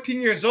was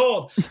 14 years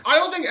old. I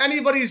don't think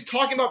anybody's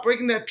talking about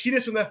breaking that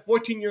penis when they're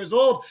 14 years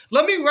old.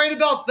 Let me write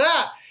about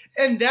that.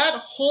 And that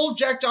whole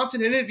Jack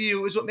Johnson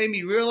interview is what made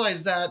me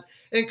realize that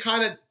and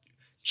kind of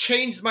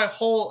changed my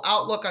whole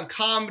outlook on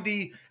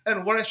comedy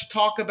and what I should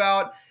talk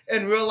about,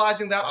 and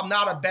realizing that I'm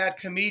not a bad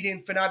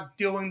comedian for not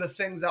doing the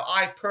things that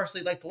I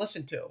personally like to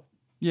listen to.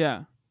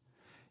 Yeah.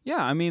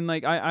 Yeah, I mean,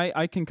 like,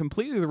 I can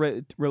completely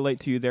relate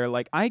to you there.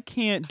 Like, I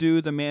can't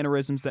do the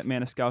mannerisms that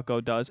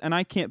Maniscalco does, and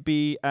I can't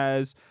be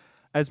as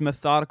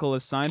methodical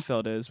as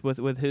Seinfeld is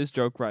with his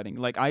joke writing.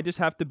 Like, I just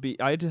have to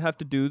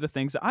do the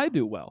things that I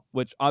do well,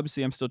 which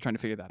obviously I'm still trying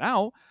to figure that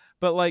out.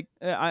 But like,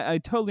 I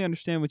totally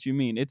understand what you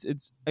mean.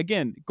 It's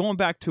again, going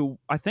back to,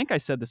 I think I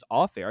said this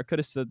off air. I could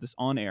have said this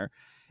on air.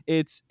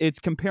 It's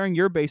comparing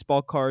your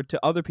baseball card to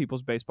other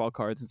people's baseball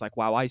cards. It's like,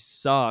 wow, I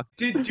suck.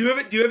 Do you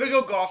ever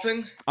go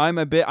golfing? I'm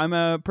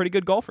a pretty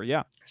good golfer.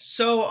 Yeah.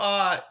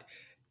 So,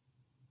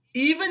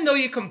 even though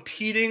you're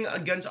competing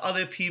against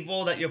other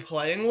people that you're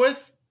playing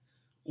with,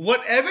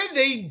 whatever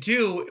they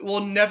do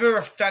will never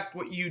affect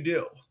what you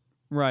do.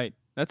 Right.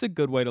 That's a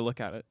good way to look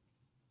at it.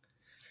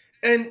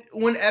 And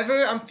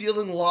whenever I'm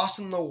feeling lost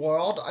in the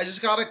world, I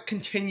just gotta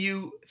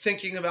continue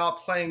thinking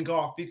about playing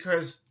golf,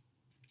 because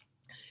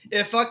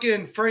if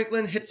fucking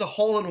Franklin hits a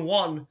hole in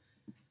one,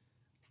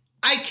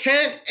 I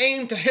can't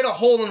aim to hit a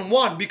hole in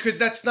one because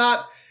that's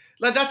not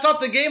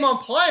the game I'm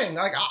playing.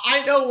 Like,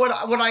 I know what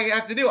I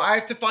have to do. I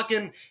have to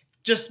fucking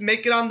just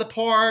make it on the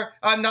par.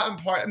 Not in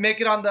par.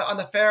 Make it on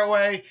the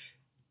fairway,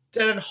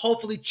 and then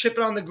hopefully chip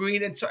it on the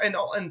green and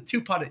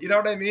two putt it. You know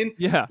what I mean?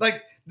 Yeah.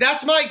 Like,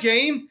 that's my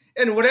game,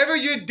 and whatever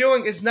you're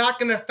doing is not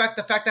going to affect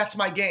the fact that's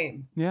my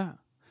game. Yeah.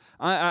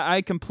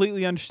 I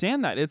completely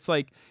understand that. It's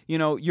like,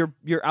 you're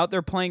out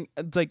there playing.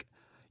 It's like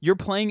you're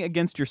playing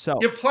against yourself.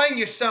 You're playing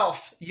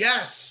yourself.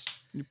 Yes.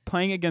 You're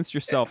playing against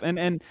yourself.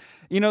 And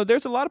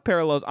there's a lot of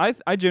parallels. I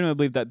genuinely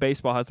believe that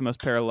baseball has the most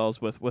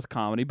parallels with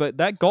comedy, but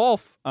that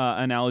golf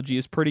analogy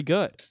is pretty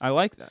good. I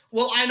like that.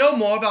 Well, I know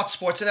more about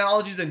sports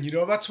analogies than you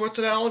know about sports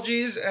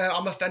analogies, and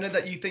I'm offended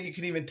that you think you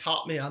can even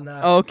top me on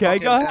that. Okay,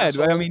 go ahead.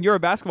 Asshole. I mean, you're a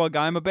basketball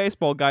guy. I'm a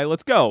baseball guy.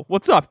 Let's go.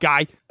 What's up,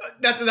 guy?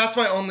 That's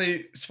my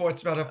only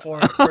sports metaphor.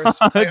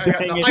 I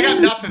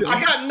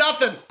got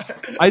nothing.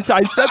 I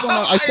said,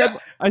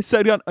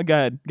 go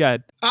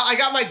ahead. I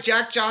got my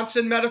Jack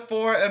Johnson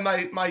metaphor and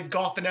my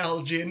golf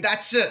analogy, and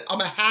that's it.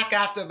 I'm a hack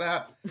after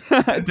that.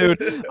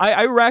 Dude,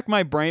 I rack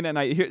my brain,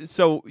 and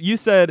so you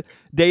said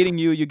dating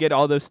you get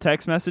all those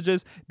text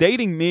messages.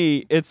 Dating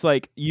me, it's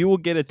like you will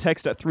get a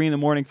text at 3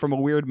 a.m. from a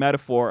weird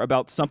metaphor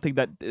about something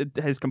that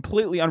is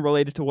completely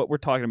unrelated to what we're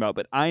talking about,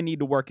 but I need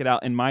to work it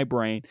out in my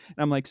brain. And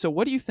I'm like, so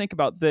what do you think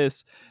about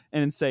this?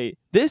 And say,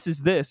 this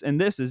is this,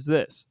 and this is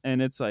this.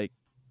 And it's like,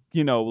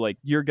 like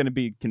you're going to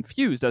be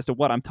confused as to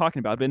what I'm talking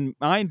about. But in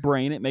my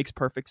brain, it makes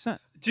perfect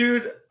sense.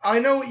 Dude, I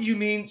know what you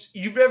mean.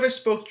 You've never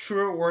spoke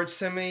truer words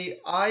to me.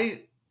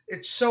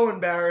 It's so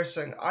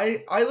embarrassing.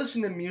 I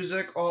listen to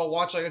music or I'll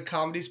watch like a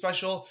comedy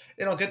special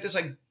and I'll get this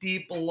like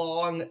deep,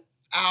 long,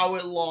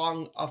 hour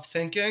long of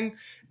thinking,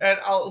 and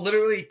I'll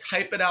literally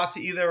type it out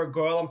to either a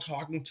girl I'm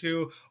talking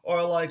to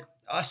or like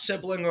a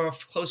sibling or a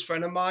close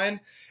friend of mine.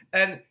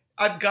 And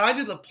I've gotten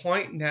to the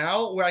point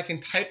now where I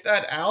can type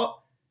that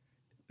out,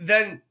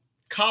 then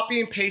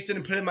copy and paste it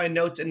and put it in my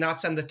notes and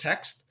not send the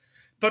text.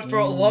 But for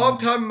a long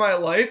time in my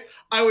life,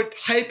 I would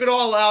type it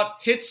all out,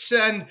 hit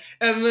send,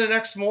 and then the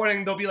next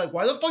morning they'll be like,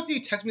 why the fuck do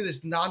you text me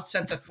this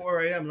nonsense at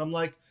 4 a.m.? And I'm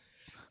like,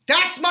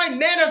 That's my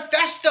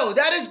manifesto.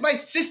 That is my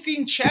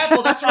Sistine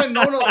Chapel. That's my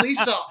Mona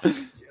Lisa.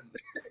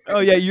 Oh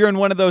yeah, you're in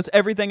one of those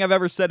everything I've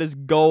ever said is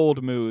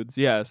gold moods.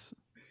 Yes.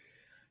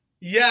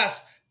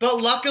 Yes,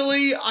 but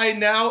luckily I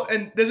now,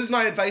 and this is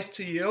my advice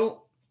to you,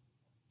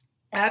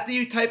 after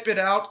you type it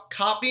out,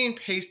 copy and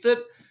paste it,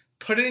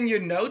 put it in your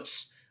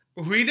notes,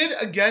 read it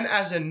again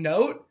as a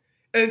note,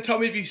 and tell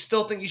me if you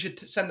still think you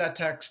should send that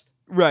text.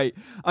 Right.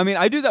 I mean,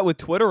 I do that with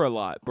Twitter a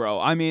lot, bro.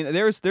 I mean,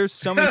 there's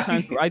so many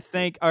times where I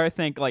think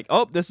like,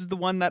 oh, this is the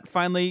one that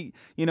finally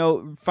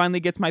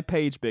gets my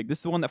page big. This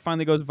is the one that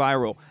finally goes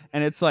viral.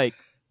 And it's like,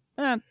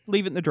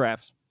 leave it in the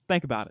drafts.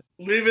 Think about it.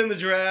 Leave it in the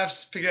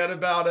drafts. Forget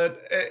about it.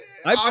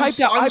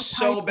 I'm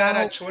so bad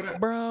at Twitter.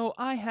 Bro,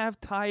 I have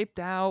typed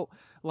out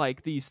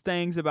like these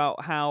things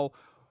about how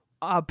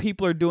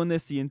people are doing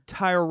this the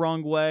entire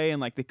wrong way, and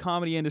like the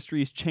comedy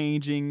industry is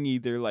changing.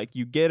 Either like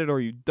you get it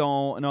or you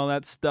don't, and all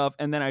that stuff.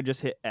 And then I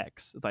just hit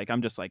X. Like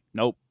I'm just like,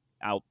 nope,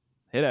 out.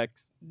 Hit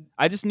X.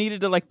 I just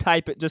needed to like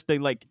type it just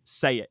to like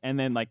say it, and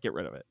then like get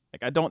rid of it.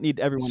 Like I don't need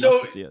everyone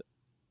else to see it.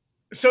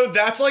 So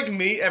that's like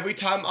me every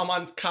time I'm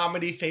on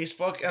comedy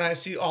Facebook and I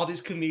see all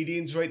these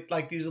comedians write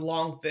like these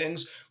long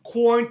things.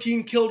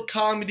 Quarantine killed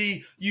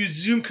comedy. You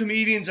Zoom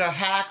comedians are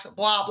hacks.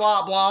 Blah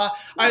blah blah.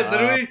 I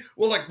literally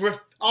will like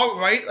I'll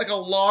write like a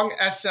long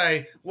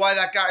essay why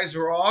that guy's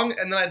wrong,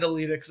 and then I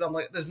delete it because I'm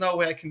like, there's no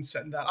way I can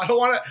send that. I don't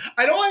want to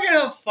get in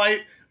a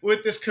fight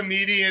with this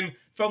comedian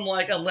from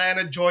like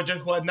Atlanta, Georgia,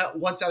 who I met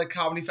once at a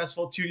comedy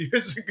festival 2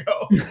 years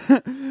ago.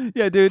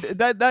 Yeah, dude,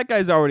 that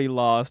guy's already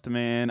lost,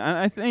 man.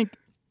 I think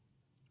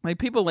like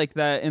people like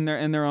that in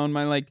their own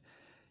mind, like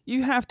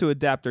you have to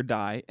adapt or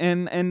die,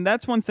 and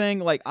that's one thing.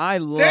 Like I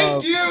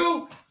love.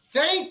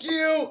 Thank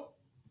you.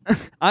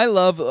 I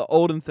love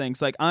olden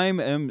things. Like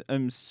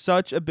I'm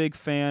such a big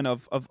fan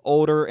of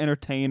older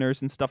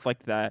entertainers and stuff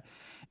like that.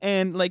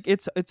 And like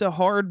it's a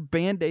hard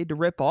band-aid to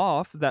rip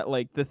off that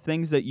like the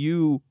things that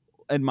you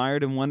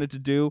admired and wanted to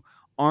do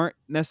aren't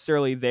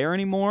necessarily there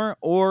anymore,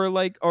 or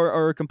like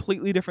are a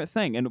completely different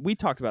thing. And we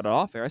talked about it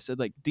off air. I said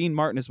like Dean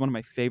Martin is one of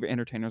my favorite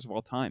entertainers of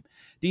all time.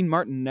 Dean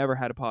Martin never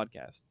had a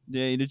podcast.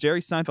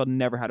 Jerry Seinfeld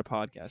never had a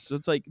podcast. So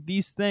it's like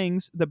these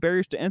things, the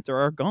barriers to enter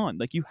are gone.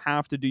 Like you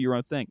have to do your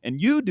own thing, and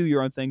you do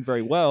your own thing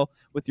very well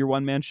with your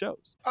one-man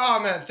shows. Oh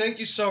man, thank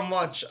you so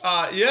much.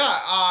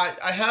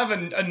 I have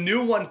a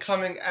new one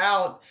coming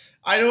out.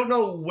 I don't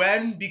know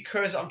when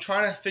because I'm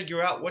trying to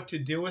figure out what to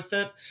do with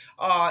it.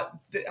 I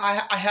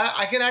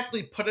can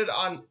actually put it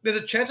on. There's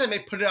a chance I may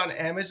put it on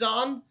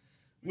Amazon,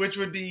 which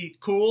would be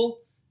cool.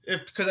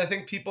 Because I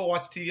think people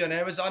watch TV on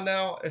Amazon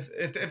now.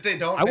 If they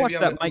don't, I watched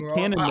that Mike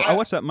Cannon. I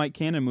watched that Mike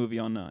Cannon movie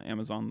on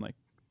Amazon like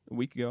a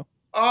week ago.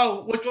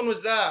 Oh, which one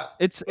was that?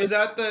 It's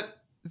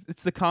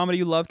the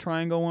Comedy Love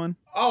Triangle one.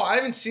 Oh, I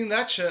haven't seen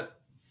that shit.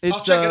 I'll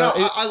check it out.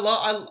 I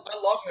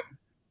love him.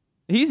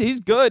 He's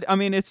good. I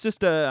mean, it's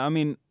just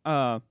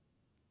like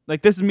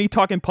this is me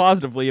talking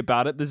positively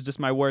about it. This is just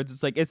my words.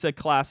 It's like it's a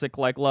classic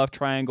like love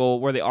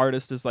triangle where the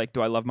artist is like,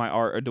 do I love my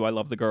art or do I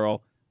love the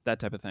girl? That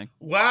type of thing.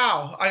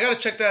 Wow, I gotta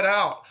check that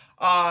out.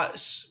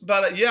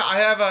 But yeah, I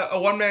have a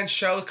one-man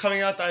show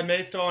coming out that I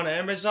may throw on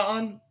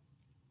Amazon.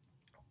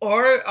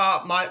 Or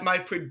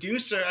my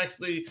producer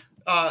actually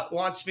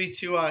wants me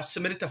to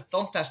submit it to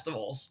film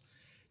festivals.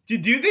 Do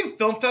you think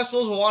film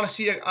festivals will want to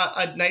see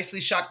a nicely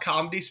shot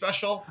comedy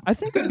special? I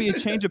think it'd be a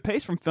change of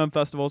pace from film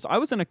festivals. I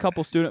was in a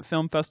couple student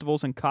film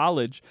festivals in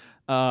college,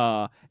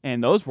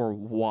 and those were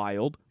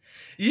wild.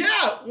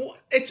 Yeah,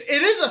 it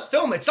is a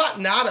film. It's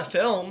not a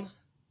film.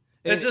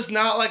 It's just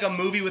not like a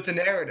movie with a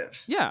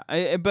narrative.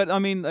 Yeah, but I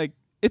mean, like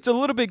it's a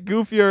little bit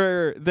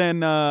goofier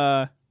than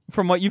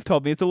from what you've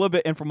told me. It's a little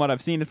bit, and from what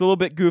I've seen, it's a little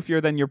bit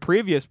goofier than your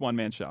previous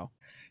one-man show.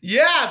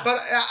 Yeah,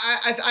 but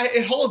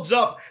it holds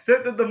up.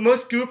 The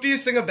most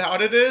goofiest thing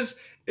about it is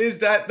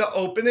that the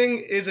opening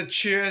is a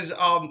Cheers.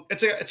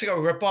 It's like a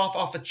ripoff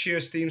off a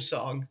Cheers theme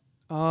song.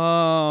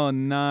 Oh,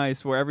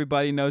 nice! Where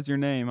everybody knows your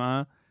name,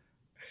 huh?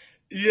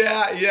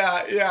 Yeah.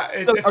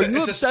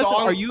 It's a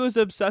song. Are you as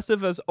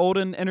obsessive as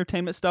olden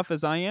entertainment stuff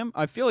as I am?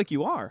 I feel like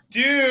you are.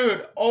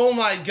 Dude, oh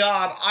my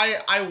God.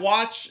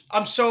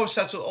 I'm so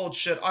obsessed with old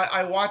shit.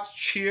 I watch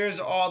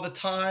Cheers all the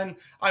time.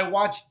 I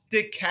watch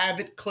Dick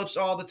Cavett clips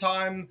all the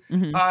time.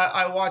 Mm-hmm.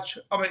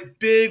 I'm a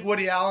big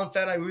Woody Allen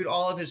fan. I read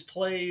all of his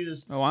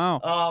plays. Oh,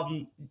 wow.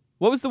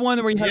 What was the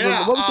one where he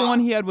had? What was the one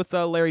he had with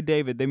Larry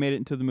David? They made it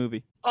into the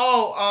movie.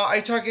 Are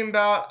you talking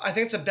about? I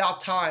think it's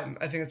About Time.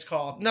 I think it's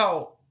called.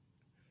 No.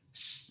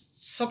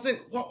 Something.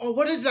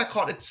 What is that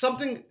called? It's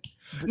something.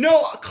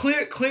 No,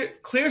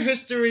 Clear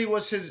History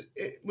was his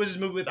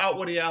movie without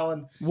Woody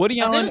Allen. Woody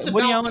Allen,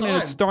 and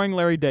it's starring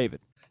Larry David.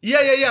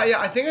 Yeah.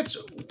 I think it's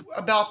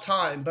About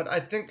Time, but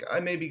I think I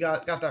maybe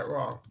got that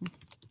wrong.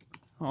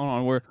 Hold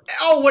on,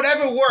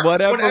 whatever works.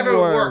 Whatever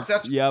works.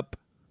 Yep.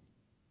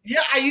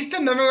 Yeah, I used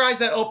to memorize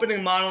that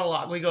opening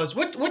monologue where he goes,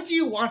 "What do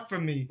you want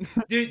from me?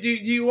 do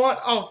you want?"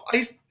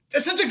 It's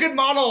such a good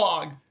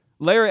monologue.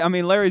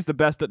 Larry's the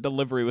best at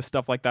delivery with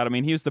stuff like that. I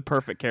mean, he was the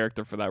perfect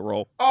character for that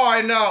role. Oh,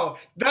 I know.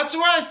 That's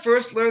where I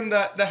first learned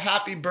the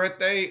happy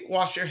birthday,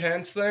 wash your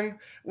hands thing,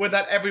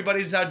 that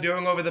everybody's now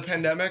doing over the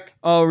pandemic.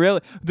 Oh,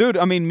 really? Dude,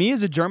 I mean, me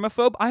as a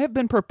germaphobe, I have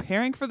been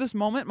preparing for this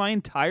moment my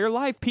entire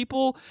life.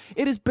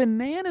 It is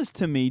bananas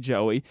to me,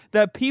 Joey,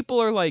 that people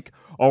are like,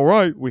 all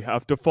right, we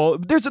have to follow.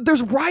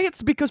 There's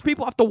riots because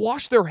people have to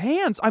wash their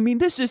hands. I mean,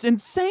 this is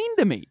insane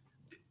to me.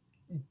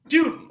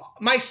 Dude,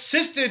 my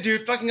sister,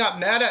 fucking got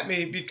mad at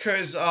me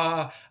because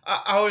I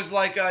was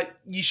like,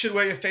 you should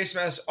wear your face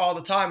mask all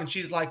the time. And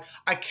she's like,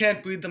 I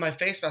can't breathe in my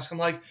face mask. I'm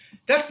like,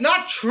 that's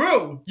not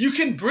true. You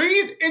can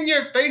breathe in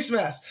your face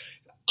mask.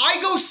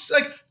 I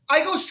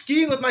go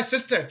skiing with my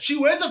sister. She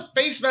wears a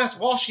face mask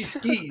while she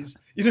skis.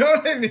 You know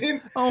what I mean?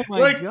 Oh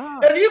my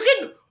God.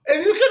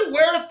 If you can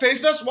wear a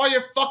face mask while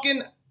you're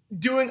fucking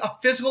doing a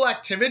physical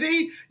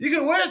activity, you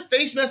can wear a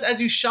face mask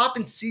as you shop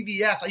in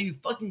CVS. Are you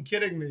fucking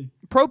kidding me?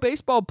 Pro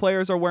baseball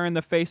players are wearing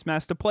the face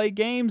mask to play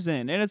games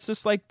in, and it's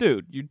just like,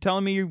 dude, you're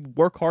telling me you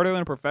work harder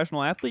than a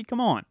professional athlete? Come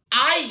on.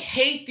 I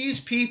hate these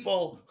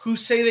people who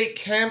say they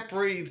can't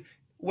breathe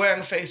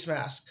wearing a face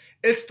mask.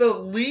 It's the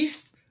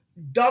least,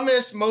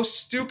 dumbest, most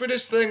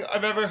stupidest thing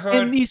I've ever heard.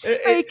 And these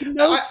fake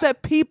notes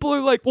that people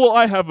are like, well,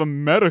 I have a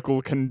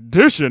medical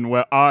condition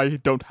where I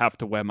don't have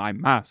to wear my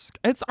mask.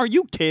 Are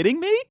you kidding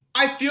me?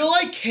 I feel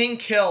like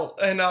Hank Hill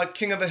in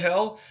King of the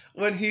Hill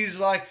when he's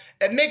like,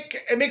 it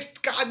makes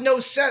God no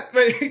sense.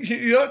 Wait,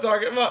 you know what I'm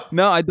talking about?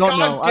 No, I don't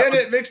know. God damn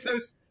it makes no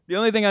sense. The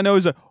only thing I know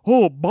is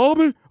oh,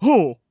 Bobby,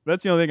 oh.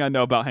 That's the only thing I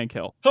know about Hank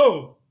Hill.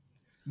 Oh.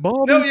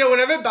 Bobby. No, yeah,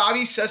 whenever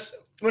Bobby says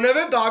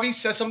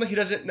something he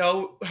doesn't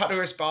know how to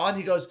respond,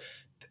 he goes,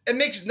 it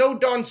makes no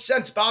darn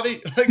sense,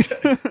 Bobby.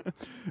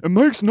 It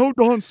makes no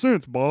darn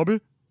sense,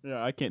 Bobby.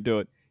 Yeah, I can't do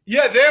it.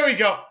 Yeah, there we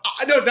go.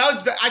 No, that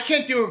was bad. I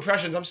can't do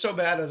impressions. I'm so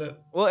bad at it.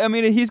 Well, I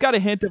mean, he's got a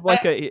hint of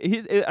like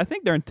I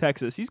think they're in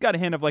Texas. He's got a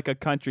hint of like a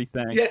country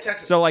thing. Yeah,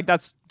 Texas. So like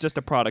that's just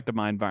a product of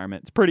my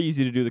environment. It's pretty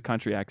easy to do the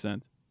country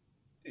accents.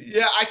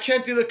 Yeah, I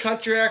can't do the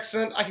country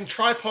accent. I can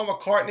try Paul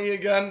McCartney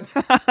again.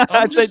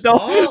 They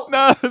don't.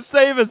 No,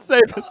 save us,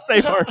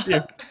 save our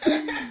cues.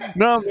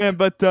 No, man,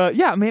 but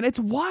yeah, man, it's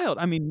wild.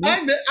 I mean,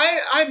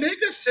 I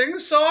make a sing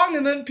song,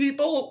 and then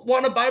people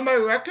want to buy my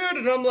record,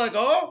 and I'm like,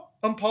 oh,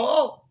 I'm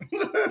Paul.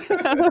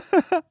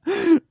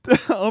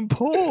 I'm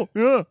Paul.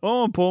 Yeah.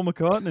 Oh, I'm Paul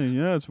McCartney.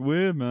 Yeah, it's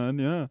weird, man.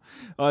 Yeah.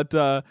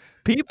 But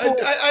people,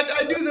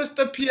 I do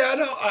the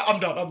piano. I'm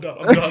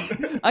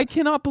done. I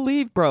cannot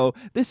believe, bro,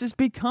 this has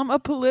become a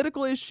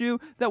political issue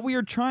that we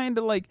are trying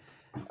to like.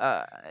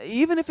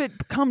 Even if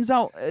it comes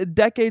out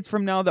decades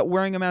from now that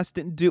wearing a mask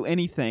didn't do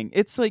anything,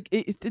 it's like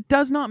it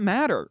does not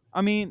matter.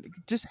 I mean,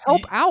 just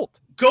help out.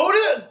 Go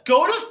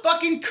to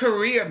fucking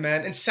Korea,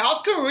 man. In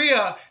South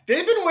Korea,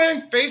 they've been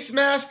wearing face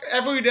masks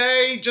every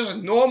day just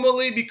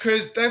normally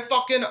because they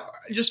fucking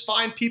just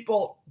find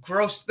people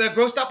gross. They're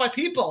grossed out by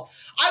people.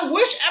 I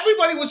wish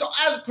everybody was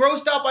as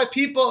grossed out by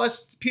people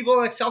as people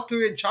like South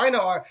Korea and China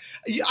are.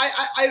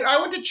 I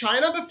went to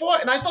China before,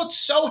 and I felt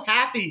so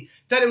happy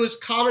that it was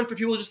common for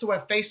people just to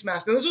wear face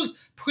masks. And this was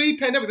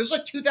pre-pandemic. This was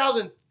like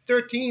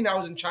 2013. I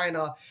was in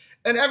China,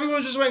 and everyone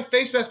was just wearing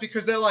face masks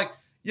because they're like,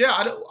 yeah,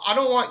 I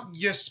don't want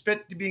your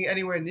spit to be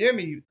anywhere near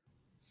me.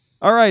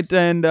 All right,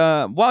 and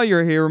while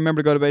you're here,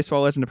 remember to go to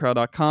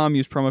baseballlegendapparel.com.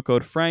 Use promo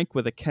code Frank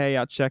with a K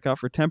at checkout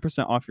for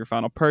 10% off your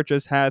final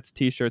purchase. Hats,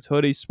 t-shirts,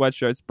 hoodies,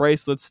 sweatshirts,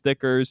 bracelets,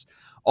 stickers,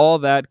 all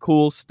that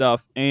cool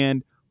stuff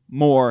and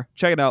more.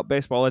 Check it out,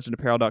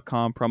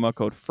 baseballlegendapparel.com. Promo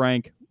code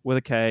Frank with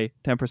a K,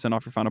 10%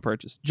 off your final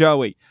purchase.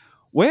 Joey,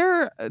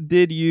 where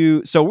did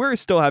you... So we're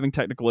still having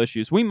technical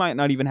issues. We might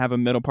not even have a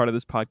middle part of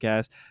this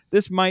podcast.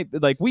 This might...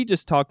 Like, we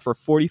just talked for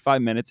 45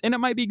 minutes, and it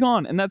might be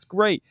gone, and that's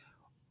great.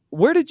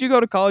 Where did you go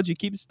to college? You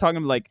keep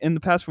talking, like, in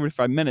the past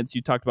 45 minutes,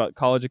 you talked about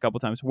college a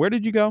couple times. Where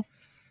did you go?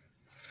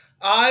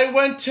 I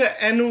went to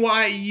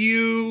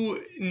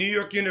NYU, New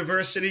York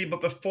University,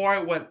 but before I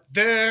went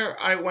there,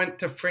 I went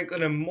to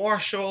Franklin and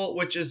Marshall,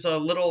 which is a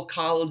little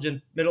college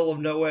in middle of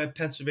nowhere,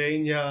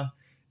 Pennsylvania.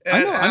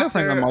 And I know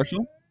Franklin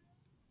Marshall.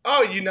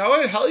 Oh, you know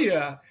it? Hell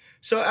yeah.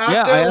 So after,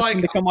 yeah, I asked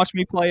him to come watch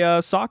me play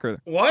soccer.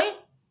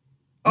 What?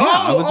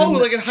 Yeah,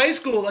 like in high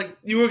school, like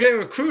you were getting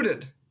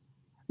recruited.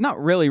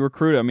 Not really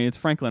recruited. I mean, it's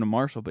Franklin and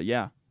Marshall, but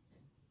yeah.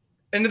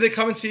 And did they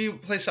come and see you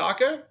play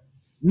soccer?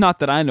 Not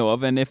that I know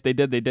of, and if they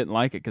did, they didn't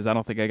like it because I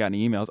don't think I got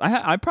any emails.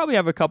 I probably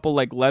have a couple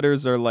like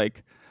letters or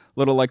like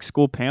little like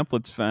school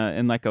pamphlets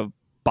in like a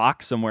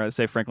box somewhere that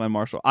say Franklin and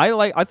Marshall.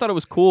 I thought it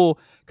was cool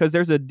because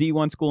there's a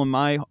D1 school in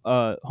my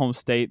home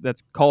state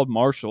that's called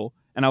Marshall.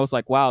 And I was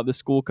like, wow, this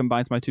school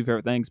combines my two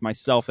favorite things,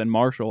 myself and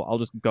Marshall. I'll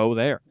just go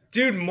there.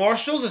 Dude,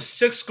 Marshall's a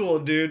sick school,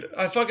 dude.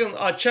 I fucking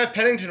Chad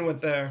Pennington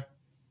went there.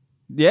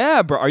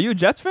 Yeah, bro. Are you a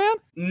Jets fan?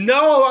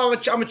 No,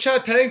 I'm a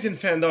Chad Pennington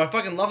fan, though. I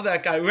fucking love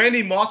that guy.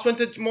 Randy Moss went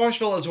to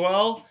Marshall as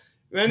well.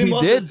 He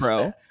did,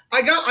 bro.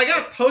 I got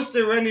a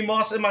poster of Randy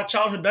Moss in my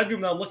childhood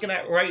bedroom that I'm looking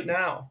at right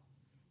now.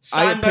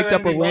 I picked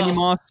up a Randy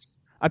Moss.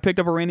 I picked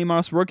up a Randy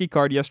Moss rookie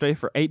card yesterday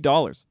for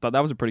 $8. Thought that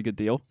was a pretty good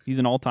deal. He's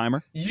an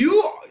all-timer.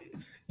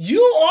 You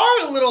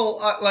are a little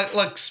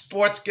like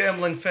sports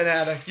gambling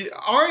fanatic,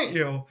 aren't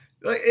you?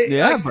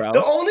 Yeah, Like bro.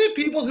 the only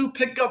people who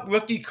pick up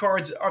rookie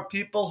cards are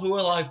people who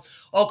are like,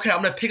 okay,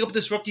 I'm gonna pick up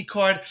this rookie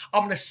card,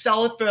 I'm gonna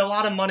sell it for a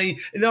lot of money,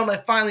 and then I'm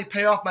gonna finally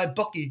pay off my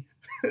bookie.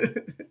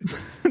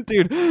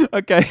 Dude,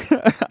 okay.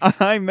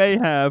 I may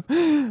have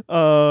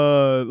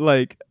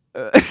like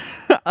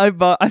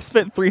I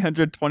spent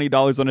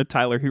 $320 on a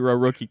Tyler Hero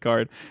rookie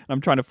card. And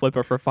I'm trying to flip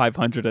it for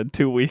 500 in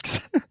 2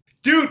 weeks.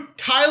 Dude,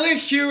 Tyler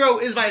Hero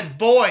is my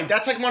boy.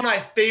 That's like one of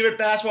my favorite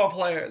basketball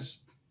players.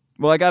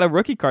 Well, I got a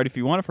rookie card if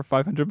you want it for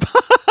 500.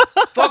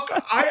 Fuck,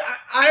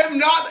 I am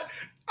not.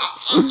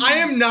 I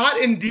am not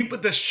in deep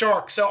with the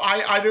shark, so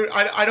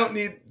I don't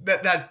need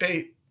that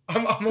bait.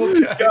 I'm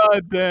okay.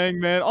 God dang,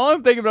 man. All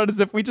I'm thinking about is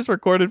if we just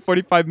recorded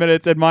 45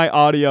 minutes and my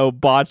audio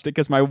botched it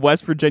because my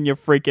West Virginia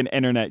freaking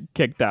internet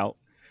kicked out.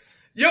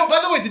 Yo,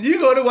 by the way, did you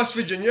go to West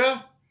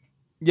Virginia?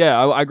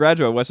 Yeah, I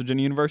graduated West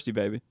Virginia University,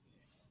 baby.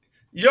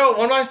 Yo,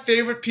 one of my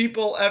favorite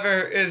people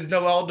ever is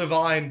Noel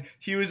Devine.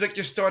 He was like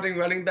your starting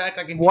running back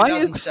like in Why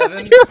 2007.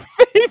 is that your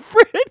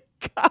favorite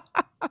guy?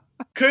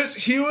 Because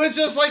he was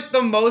just like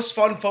the most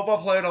fun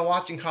football player to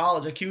watch in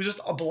college. Like he was just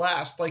a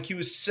blast. Like he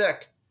was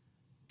sick.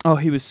 Oh,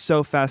 he was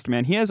so fast,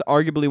 man. He has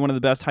arguably one of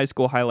the best high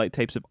school highlight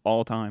tapes of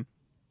all time.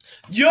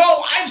 Yo,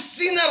 I've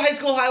seen that high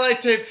school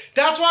highlight tape.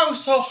 That's why I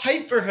was so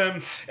hyped for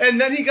him.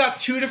 And then he got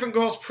 2 different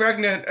girls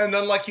pregnant, and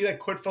then like he like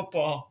quit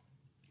football.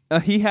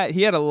 He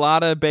had a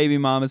lot of baby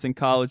mamas in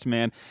college,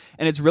 man.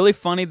 And it's really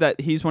funny that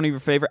he's one of your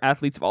favorite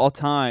athletes of all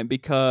time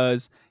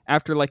because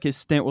after like his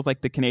stint with like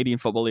the Canadian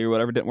Football League or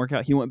whatever didn't work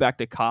out, he went back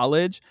to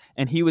college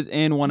and he was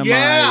in one of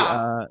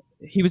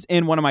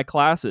my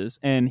classes,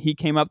 and he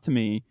came up to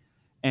me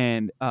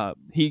and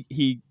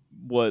he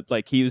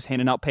was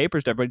handing out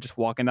papers to everybody, just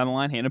walking down the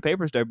line handing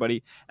papers to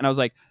everybody, and I was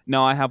like,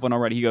 no, I have one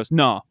already. He goes,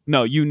 no,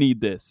 you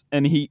need this,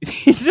 and he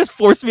just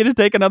forced me to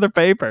take another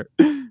paper.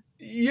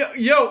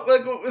 Yo,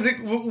 like,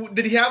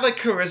 did he have like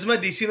charisma?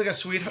 Did he seem like a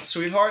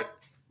sweetheart?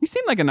 He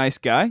seemed like a nice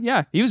guy.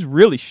 Yeah, he was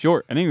really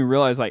short. I didn't even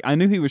realize, like, I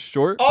knew he was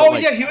short. Oh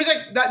yeah, he was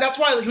like that's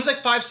why he was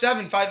like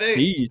 5'7", 5'8".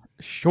 He's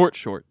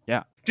short.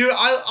 Yeah. Dude,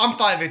 I'm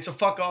 5'8", so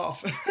fuck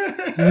off.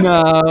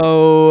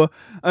 No,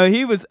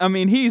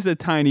 he's a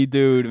tiny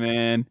dude,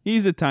 man.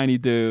 He's a tiny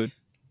dude.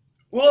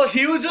 Well,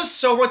 he was just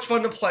so much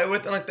fun to play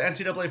with in like the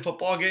NCAA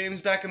football games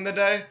back in the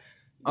day.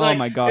 Like, oh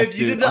my gosh,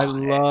 dude! I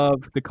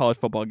love the college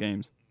football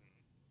games.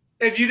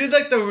 If you did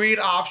like the read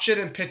option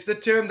and pitched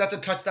it to him, that's a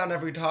touchdown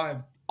every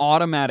time.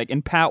 Automatic.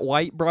 And Pat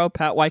White, bro.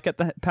 Pat White at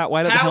the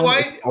helm.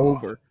 It's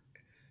over.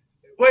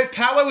 Wait,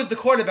 Pat White was the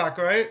quarterback,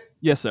 right?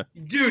 Yes, sir.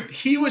 Dude,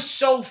 he was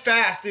so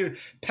fast, dude.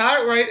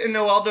 Pat White and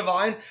Noel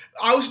Devine.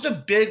 I was such a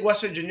big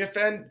West Virginia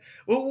fan.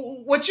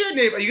 What's your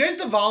name? Are you guys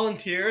the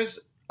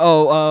Volunteers?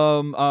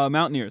 Oh,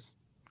 Mountaineers.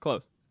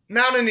 Close.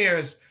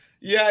 Mountaineers.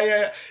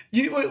 Yeah.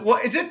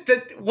 What is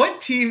it?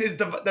 What team is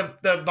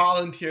the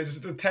Volunteers? Is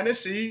it the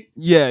Tennessee?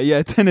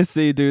 Yeah,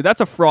 Tennessee, dude.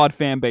 That's a fraud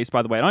fan base,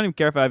 by the way. I don't even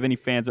care if I have any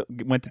fans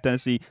that went to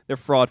Tennessee. They're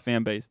fraud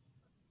fan base.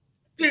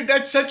 Dude,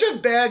 that's such a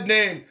bad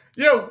name.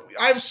 Yo,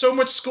 I have so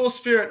much school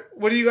spirit.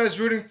 What are you guys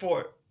rooting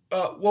for?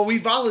 Well, we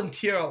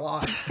volunteer a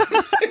lot.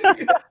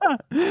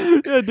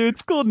 Yeah, dude.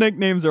 School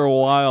nicknames are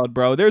wild,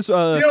 bro. There's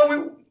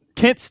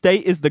Kent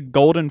State is the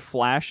Golden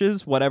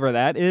Flashes, whatever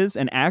that is,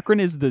 and Akron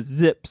is the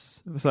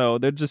Zips. So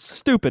they're just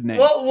stupid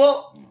names.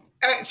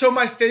 So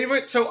my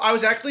favorite. So I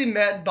was actually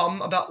mad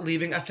bum about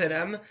leaving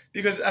FNM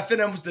because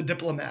FNM was the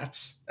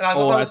Diplomats, and I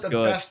thought that was the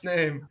best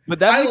name. But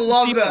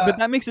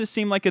that makes it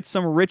seem like it's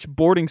some rich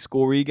boarding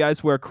school where you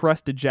guys wear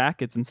crusted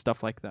jackets and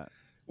stuff like that.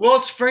 Well,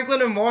 it's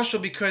Franklin and Marshall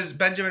because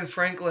Benjamin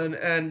Franklin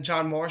and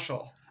John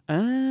Marshall.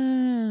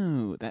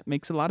 Oh, that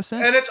makes a lot of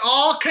sense. And it's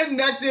all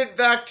connected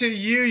back to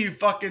you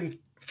fucking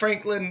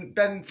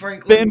Ben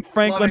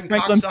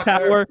Franklin's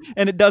Tower,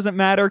 and it doesn't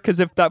matter because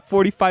if that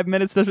 45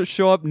 minutes doesn't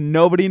show up,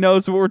 nobody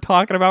knows what we're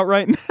talking about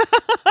right now.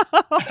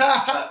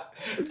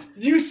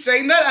 You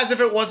saying that as if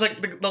it was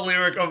like the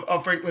lyric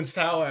of Franklin's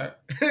Tower.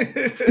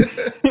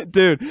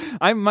 Dude,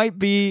 I might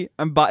be,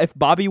 if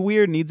Bobby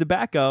Weir needs a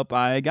backup,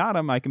 I got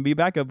him. I can be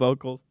backup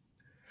vocals.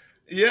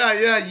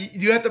 Yeah.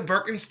 You had the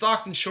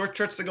Birkenstocks and short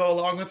shorts to go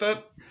along with it?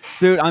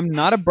 Dude, I'm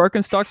not a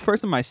Birkenstocks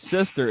person. My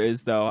sister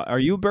is, though. Are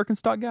you a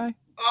Birkenstock guy?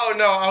 Oh,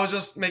 no. I was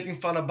just making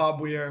fun of Bob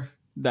Weir.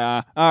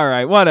 Nah. All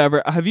right.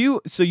 Whatever.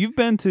 You've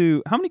been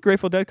to, how many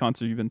Grateful Dead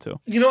concerts have you been to?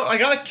 I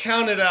got to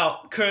count it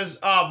out because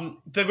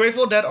the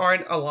Grateful Dead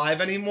aren't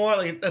alive anymore.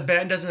 Like, the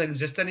band doesn't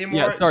exist anymore.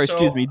 Yeah, sorry.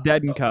 Excuse me.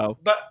 Dead & Co.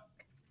 Do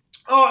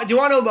you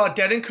want to know about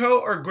Dead & Co.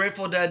 or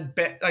Grateful Dead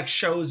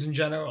shows in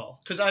general?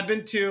 Because I've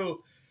been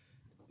to...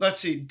 Let's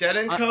see, Dead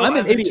 & Co. I'm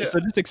an idiot, so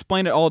just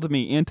explain it all to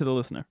me and to the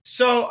listener.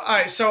 So, all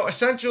right, so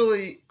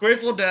essentially,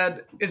 Grateful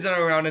Dead isn't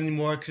around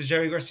anymore because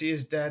Jerry Garcia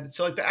is dead.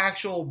 So, like, the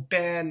actual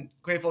band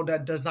Grateful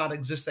Dead does not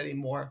exist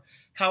anymore.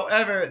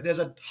 However, there's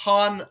a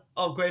ton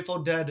of Grateful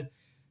Dead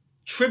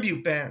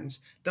tribute bands.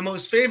 The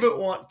most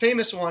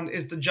famous one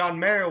is the John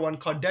Mayer one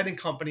called Dead &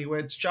 Company, where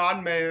it's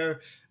John Mayer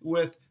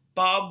with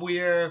Bob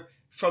Weir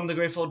from the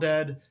Grateful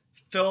Dead,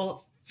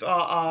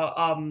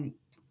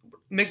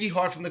 Mickey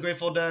Hart from the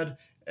Grateful Dead,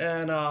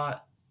 and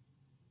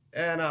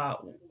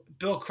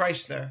Bill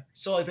Kreischer.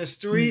 So like there's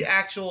three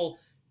actual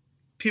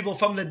people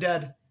from the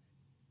Dead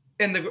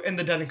in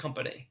the Dead and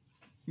Company.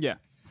 Yeah.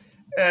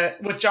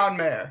 With John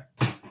Mayer.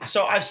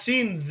 So I've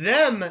seen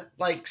them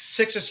like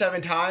 6 or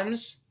 7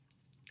 times,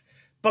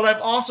 but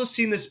I've also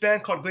seen this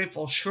band called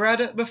Grateful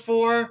Shred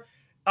before.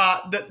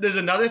 There's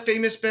another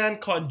famous band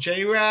called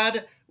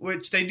J-Rad,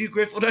 which they do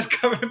Grateful Dead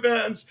cover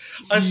bands.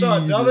 I saw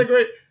another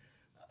great.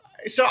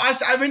 So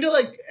I'm into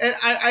like,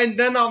 and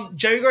then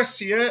Jerry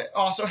Garcia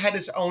also had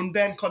his own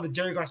band called the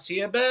Jerry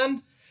Garcia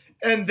Band,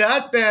 and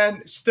that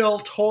band still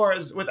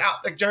tours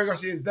without, like, Jerry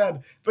Garcia is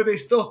dead, but they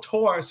still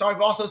tour. So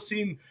I've also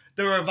seen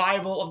the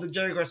revival of the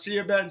Jerry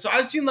Garcia Band. So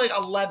I've seen like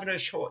 11 or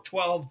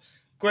 12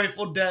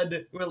 Grateful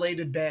Dead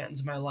related bands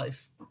in my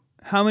life.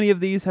 How many of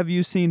these have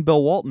you seen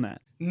Bill Walton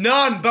at?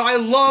 None, but I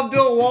love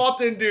Bill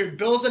Walton, dude.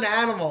 Bill's an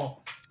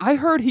animal. I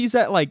heard he's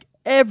at like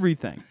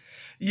everything.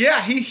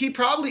 Yeah, he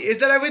probably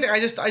is at everything. I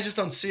just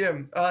don't see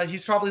him.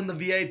 He's probably in the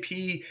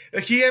VIP.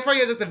 Like, he probably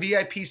has like the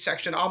VIP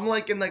section. I'm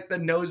like in like the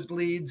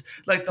nosebleeds,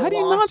 like the. How do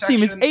you not see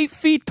him? He's 8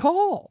 feet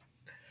tall.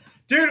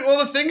 Dude,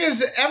 well, the thing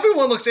is,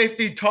 everyone looks 8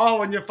 feet tall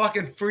when you're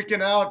fucking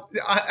freaking out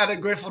at a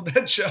Grateful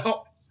Dead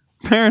show.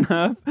 Fair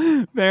enough.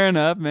 Fair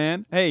enough,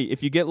 man. Hey,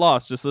 if you get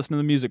lost, just listen to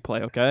the music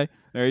play, okay?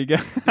 There you go.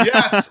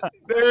 Yes,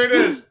 there it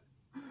is.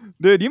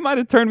 Dude, you might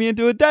have turned me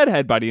into a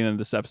deadhead by the end of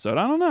this episode.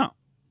 I don't know.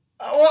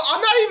 Well,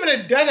 I'm not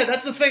even a deadhead.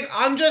 That's the thing.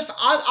 I'm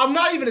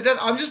not even a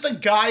deadhead. I'm just a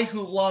guy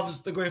who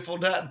loves the Grateful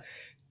Dead.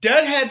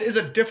 Deadhead is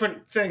a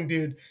different thing,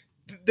 dude.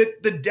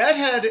 The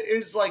Deadhead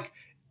is like,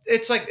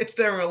 it's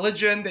their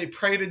religion. They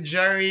pray to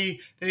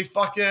Jerry. They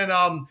fucking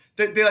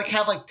they like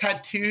have like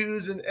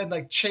tattoos and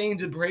like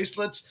chains and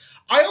bracelets.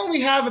 I only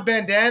have a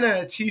bandana and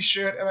a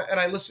t-shirt, and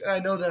I listen and I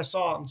know their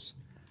songs.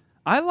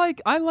 I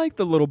like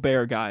the little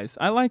bear guys.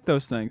 I like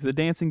those things, the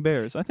dancing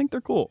bears. I think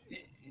they're cool.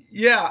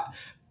 Yeah.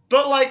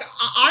 But like,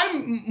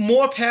 I'm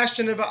more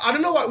passionate about, I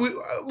don't know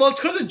what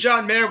it's because of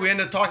John Mayer we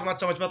ended up talking about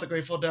so much about the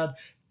Grateful Dead.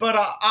 But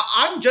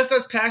I'm just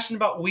as passionate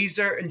about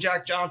Weezer and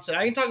Jack Johnson.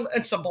 I can talk about,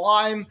 and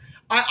Sublime.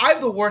 I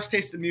have the worst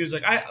taste in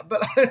music.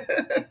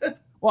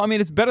 Well, I mean,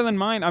 it's better than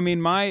mine. I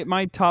mean,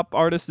 my top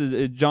artist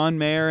is John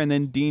Mayer, and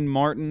then Dean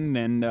Martin,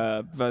 and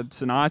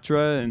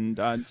Sinatra,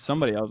 and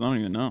somebody else. I don't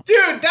even know.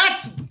 Dude,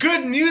 that's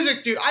good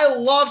music, dude. I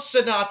love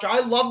Sinatra. I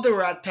love the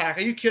Rat Pack.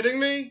 Are you kidding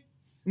me?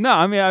 No,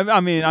 I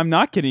mean, I'm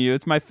not kidding you.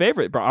 It's my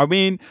favorite, bro. I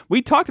mean,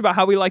 we talked about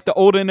how we like the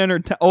older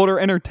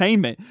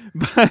entertainment,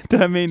 but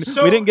I mean,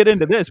 we didn't get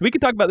into this. We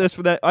could talk about this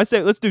for that. I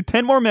say, let's do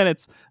 10 more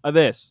minutes of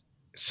this.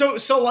 So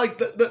like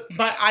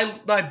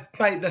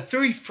the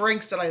three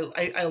Franks that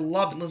I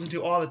love and listen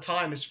to all the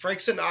time is Frank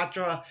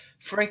Sinatra,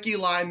 Frankie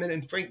Lyman,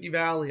 and Frankie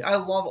Valli. I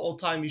love old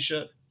timey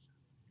shit.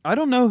 I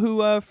don't know who.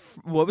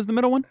 What was the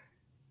middle one?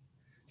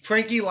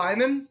 Frankie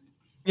Lyman.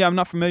 Yeah, I'm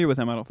not familiar with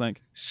him, I don't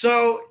think.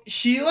 So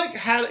he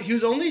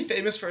was only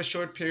famous for a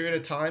short period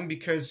of time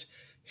because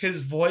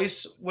his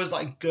voice was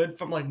like good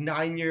from like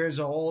 9 years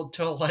old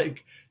till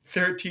like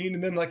 13,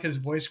 and then like his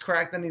voice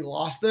cracked and he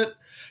lost it.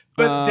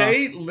 But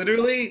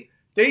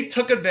they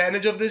took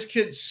advantage of this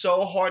kid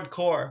so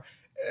hardcore.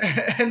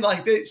 And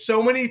like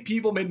so many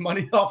people made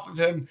money off of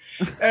him.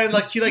 And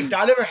like he like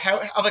died of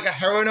a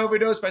heroin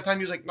overdose by the time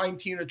he was like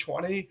 19 or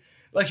 20.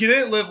 Like, he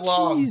didn't live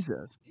long.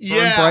 Jesus.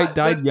 Yeah. Burn Bright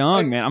died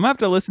young, man. I'm going to have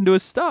to listen to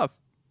his stuff.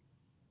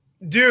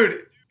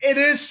 Dude, it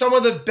is some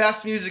of the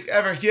best music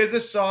ever. He has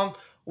this song,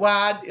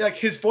 like,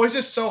 his voice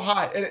is so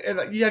high. And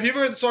like, have you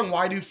ever heard the song,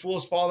 Why Do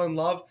Fools Fall in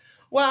Love?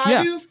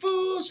 Why do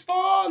fools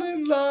fall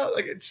in love?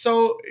 Like, it's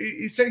so,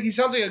 he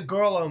sounds like a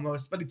girl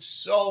almost, but it's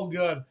so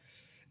good.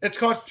 It's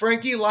called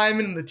Frankie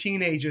Lyman and the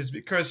Teenagers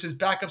because his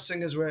backup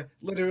singers were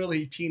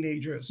literally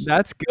teenagers.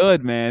 That's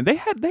good, man. They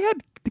had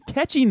the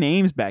catchy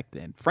names back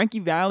then. Frankie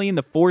Valli and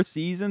the Four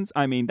Seasons.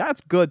 I mean,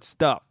 that's good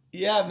stuff.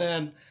 Yeah,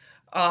 man.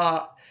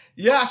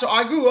 Yeah, so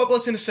I grew up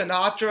listening to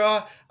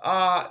Sinatra.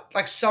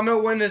 Like Summer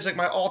Wind is like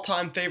my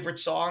all-time favorite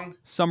song.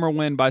 Summer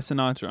Wind by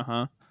Sinatra,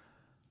 huh?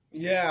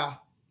 Yeah.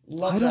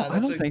 Love that. I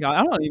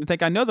don't even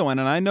think I know the one,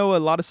 and I know a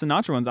lot of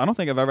Sinatra ones. I don't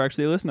think I've ever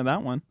actually listened to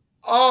that one.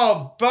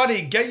 Oh,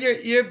 buddy, get your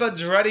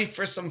earbuds ready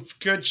for some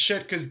good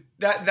shit, because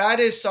that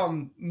is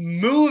some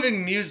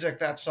moving music,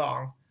 that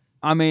song.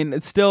 I mean,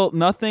 it's still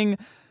nothing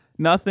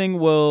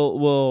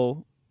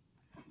will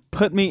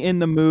put me in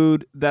the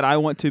mood that I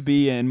want to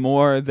be in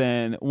more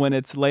than when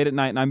it's late at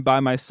night and I'm by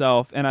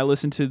myself and I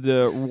listen to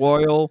the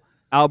Royal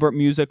Albert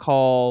Music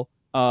Hall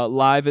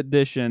live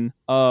edition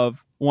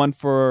of One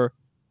for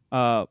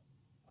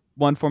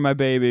My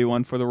Baby,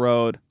 One for the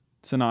Road,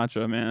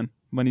 Sinatra, man.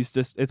 When he's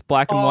just, it's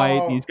black and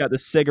white, and he's got the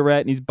cigarette,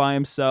 and he's by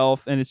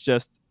himself, and it's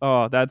just,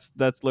 that's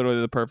literally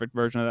the perfect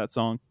version of that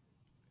song.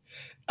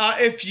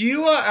 If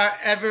you are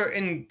ever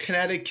in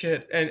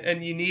Connecticut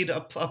and you need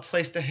a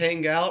place to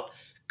hang out,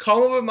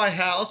 come over to my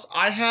house.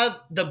 I have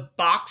the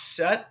box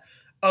set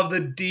of the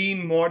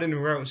Dean Martin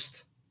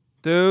roast.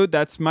 Dude,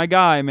 that's my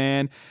guy,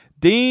 man.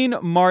 Dean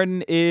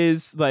Martin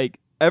is like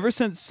ever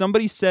since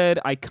somebody said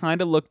I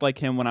kind of looked like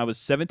him when I was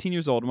 17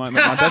 years old. My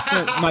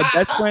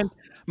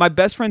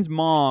best friend's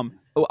mom.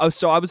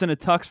 So I was in a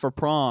tux for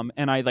prom,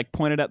 and I like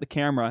pointed at the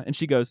camera, and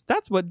she goes,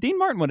 "That's what Dean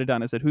Martin would have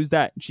done." I said, "Who's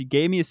that?" And she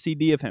gave me a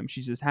CD of him.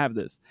 She says, "Have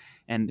this,"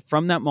 and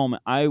from that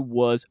moment, I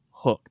was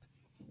hooked.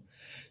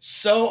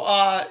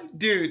 So,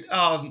 dude,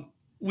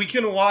 we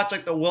can watch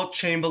like the Wilt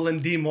Chamberlain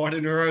Dean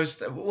Martin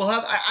roast. We'll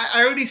have.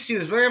 I already see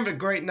this. We're having a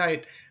great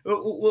night.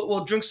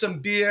 We'll drink some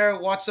beer,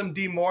 watch some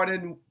Dean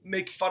Martin,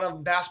 make fun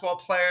of basketball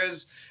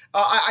players.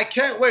 I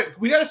can't wait.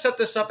 We got to set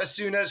this up as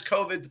soon as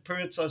COVID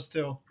permits us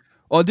to.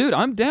 Well, dude,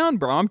 I'm down,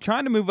 bro. I'm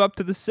trying to move up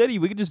to the city.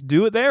 We could just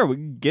do it there. We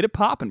can get it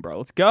popping, bro.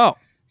 Let's go.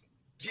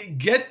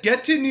 Get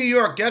to New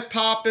York. Get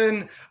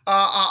popping.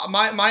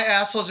 My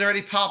asshole's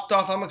already popped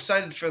off. I'm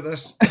excited for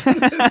this.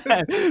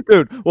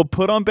 Dude, we'll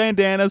put on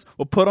bandanas.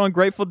 We'll put on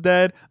Grateful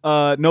Dead.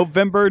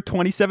 November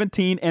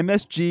 2017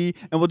 MSG,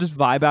 and we'll just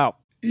vibe out.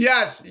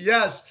 Yes.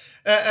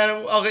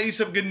 And I'll get you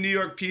some good New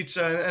York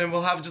pizza, and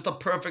we'll have just a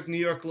perfect New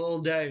York little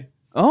day.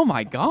 Oh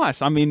my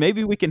gosh. I mean,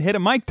 maybe we can hit a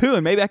mic too,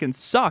 and maybe I can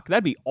suck.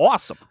 That'd be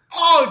awesome.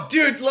 Oh,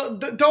 dude,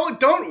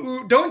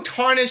 don't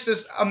tarnish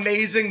this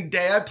amazing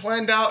day I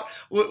planned out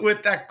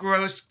with that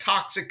gross,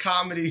 toxic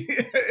comedy.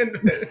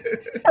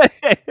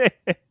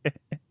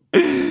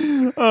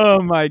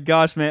 Oh my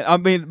gosh, man. I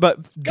mean,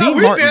 but God,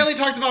 Dean Martin, barely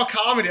talked about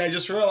comedy. I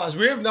just realized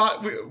we have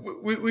not.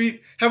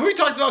 We have we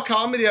talked about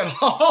comedy at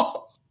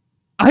all?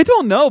 I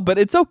don't know, but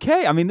it's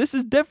okay. I mean, this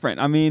is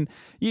different. I mean,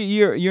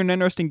 you're an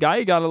interesting guy.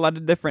 You got a lot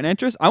of different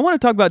interests. I want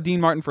to talk about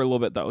Dean Martin for a little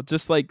bit, though.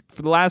 Just like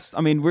for the last,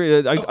 I mean,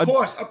 of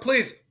course,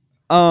 please.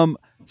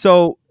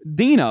 So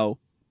Dino,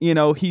 you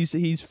know,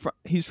 he's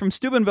from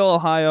Steubenville,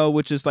 Ohio,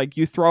 which is like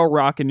you throw a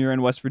rock and you're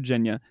in West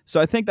Virginia. So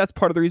I think that's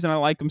part of the reason I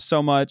like him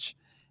so much.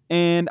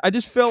 And I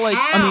just feel like,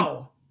 How? I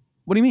mean,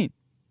 what do you mean?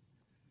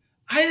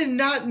 I did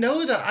not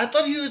know that. I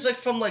thought he was like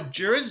from like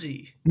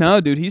Jersey. No,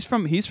 dude, he's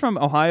from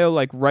Ohio,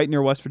 like right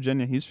near West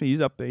Virginia. He's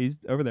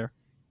over there.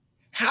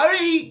 How did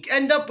he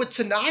end up with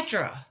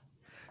Sinatra?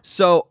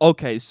 So,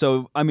 okay,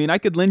 I mean, I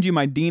could lend you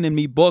my Dean and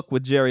Me book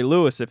with Jerry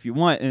Lewis if you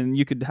want, and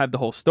you could have the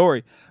whole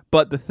story.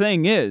 But the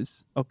thing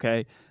is,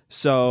 okay,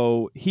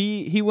 so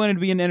he wanted to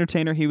be an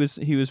entertainer. He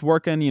was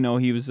working, you know,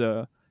 he was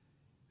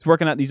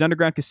working at these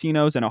underground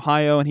casinos in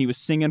Ohio, and he was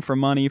singing for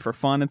money, for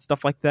fun and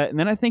stuff like that. And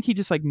then I think he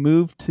just like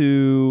moved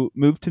to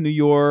New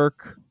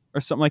York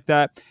or something like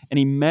that, and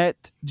he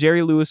met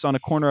Jerry Lewis on a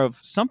corner of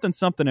something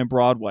in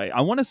Broadway.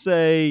 I want to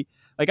say,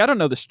 like, I don't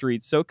know the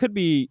streets, so it could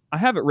be, I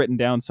have it written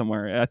down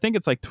somewhere. I think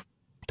it's like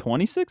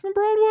 26 in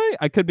Broadway.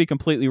 I could be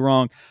completely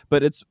wrong,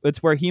 but it's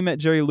where he met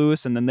Jerry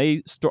Lewis, and then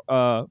they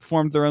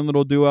formed their own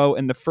little duo.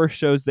 And the first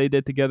shows they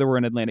did together were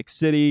in Atlantic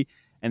City,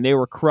 and they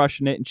were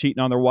crushing it and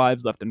cheating on their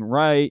wives left and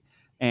right.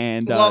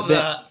 And love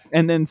that.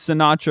 And then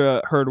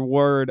Sinatra heard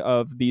word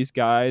of these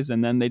guys,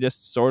 and then they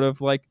just sort of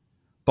like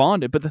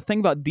bonded. But the thing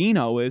about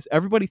Dino is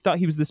everybody thought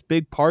he was this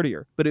big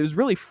partier, but it was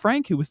really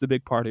Frank who was the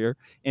big partier,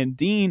 and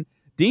Dean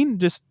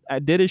just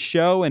did his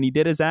show and he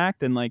did his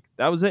act, and like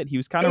that was it. He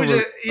was kind of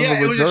a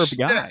reserved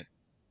guy.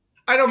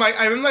 I know.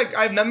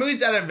 I have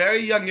memories at a very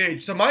young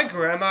age. So my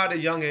grandma at a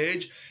young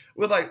age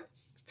would like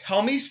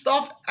tell me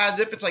stuff as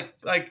if it's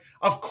like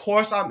of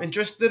course I'm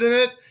interested in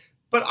it,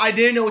 but I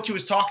didn't know what she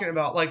was talking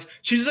about. Like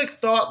she just like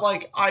thought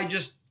like I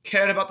just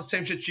cared about the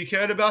same shit she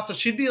cared about. So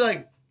she'd be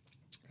like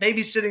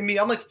babysitting me.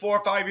 I'm like 4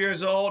 or 5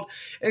 years old,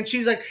 and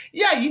she's like,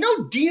 "Yeah, you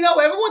know, Dino.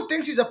 Everyone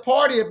thinks he's a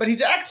partier, but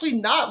he's actually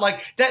not.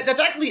 Like that's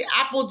actually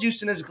apple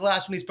juice in his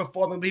glass when he's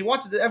performing, but he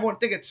wants everyone to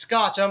think it's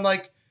scotch." I'm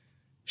like,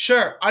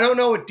 "Sure, I don't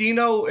know what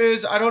Dino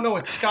is. I don't know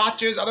what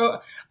scotch is.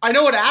 I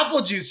know what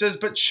apple juice is,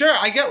 but sure,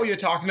 I get what you're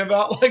talking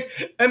about." Like,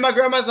 and my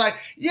grandma's like,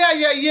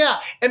 yeah.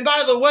 And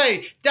by the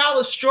way,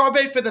 Dallas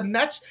Strawberry for the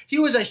Mets, he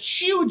was a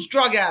huge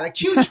drug addict,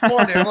 huge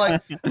partier. I'm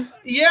like,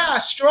 yeah,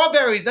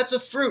 strawberries, that's a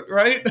fruit,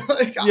 right?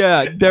 Like,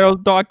 yeah,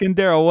 Daryl, Doc, and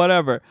Daryl,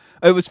 whatever.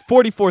 It was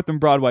 44th and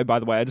Broadway, by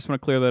the way. I just want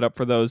to clear that up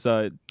for those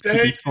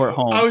keeping score at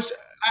home.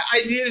 I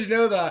needed to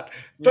know that.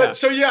 But yeah.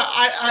 So yeah,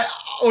 I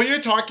what you're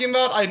talking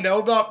about, I know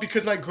about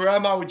because my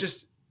grandma would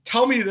just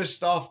tell me this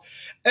stuff.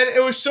 And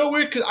it was so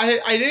weird because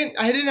I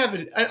didn't have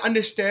an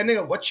understanding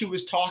of what she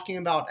was talking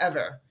about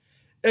ever.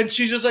 And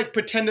she just like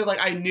pretended like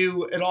I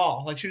knew it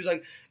all. Like she was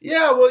like,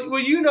 yeah, well,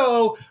 you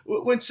know,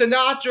 when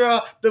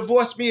Sinatra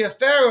divorced Mia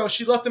Farrow,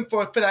 she left him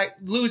for that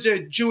loser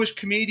Jewish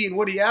comedian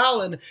Woody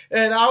Allen.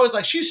 And I was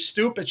like, she's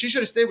stupid. She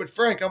should have stayed with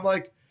Frank. I'm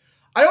like,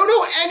 I don't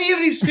know any of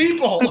these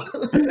people.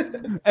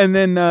 And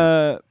then,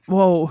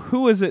 well,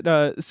 who was it?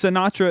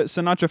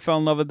 Sinatra fell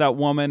in love with that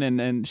woman,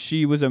 and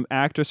she was an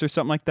actress or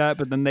something like that.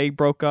 But then they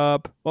broke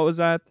up. What was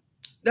that?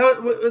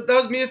 That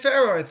was Mia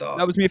Farrow, I thought.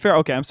 That was Mia Farrow.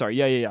 Okay, I'm sorry.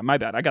 Yeah. My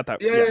bad. I got that.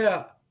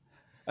 Yeah.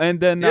 And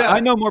then I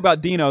know more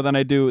about Dino than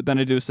I do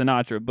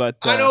Sinatra. But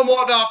I know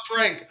more about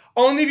Frank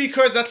only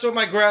because that's what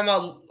my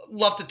grandma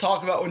loved to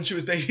talk about when she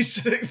was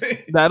babysitting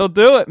me. That'll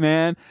do it,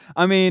 man.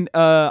 I mean,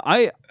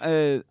 I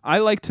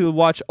like to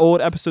watch old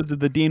episodes of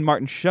the Dean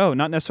Martin show,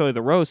 not necessarily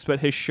the roast,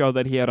 but his show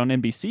that he had on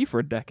NBC for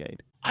a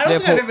decade. I don't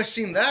think I've ever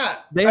seen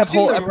that. They I've have seen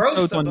whole the roast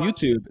episodes on of him.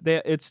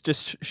 YouTube. It's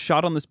just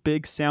shot on this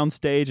big sound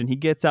stage, and he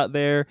gets out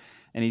there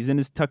and he's in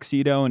his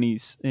tuxedo and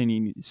he's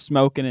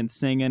smoking and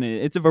singing. And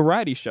it's a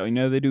variety show. You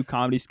know, they do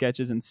comedy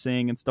sketches and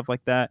sing and stuff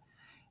like that.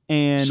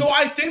 And so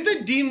I think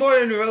the Dean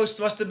Martin roast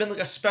must have been like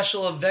a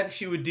special event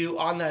he would do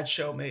on that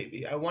show.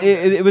 Maybe I wonder.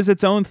 it was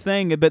its own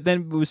thing, but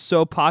then it was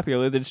so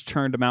popular they just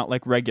churned them out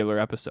like regular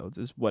episodes.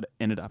 Is what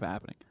ended up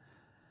happening.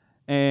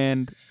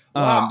 And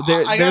wow,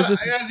 I there's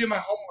gotta do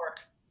my homework.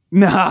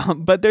 No,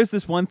 but there's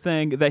this one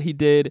thing that he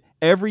did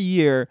every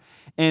year,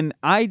 and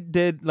I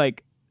did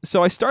like.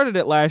 So I started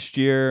it last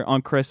year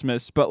on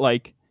Christmas, but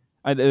like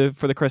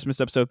for the Christmas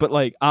episode. But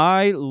like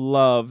I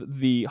love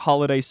the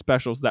holiday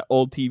specials that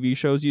old TV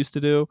shows used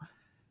to do.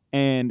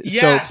 And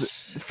yes.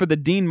 So for the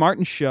Dean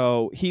Martin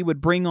show, he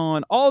would bring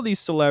on all these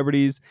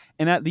celebrities,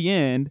 and at the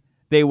end,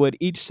 they would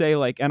each say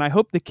like, and I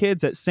hope the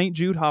kids at St.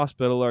 Jude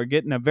Hospital are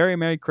getting a very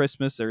Merry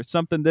Christmas or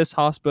something this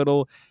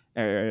hospital,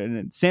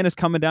 and Santa's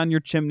coming down your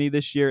chimney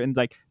this year. And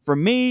like, for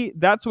me,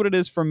 that's what it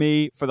is for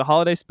me for the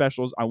holiday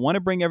specials. I want to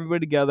bring everybody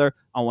together.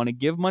 I want to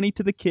give money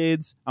to the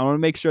kids. I want to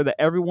make sure that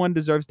everyone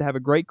deserves to have a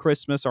great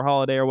Christmas or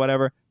holiday or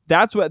whatever.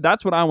 That's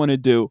what I want to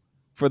do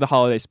for the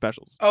holiday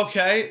specials.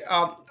 Okay,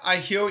 I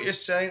hear what you're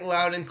saying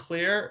loud and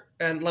clear,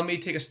 and let me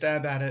take a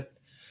stab at it.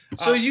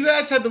 So you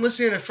guys have been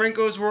listening to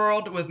Franco's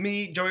World with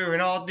me, Joey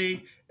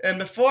Rinaldi, and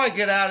before I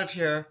get out of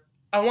here,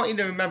 I want you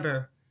to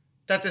remember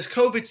that this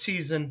COVID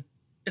season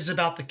is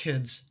about the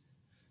kids.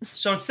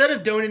 So instead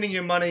of donating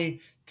your money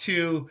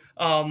to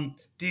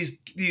these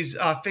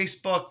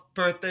Facebook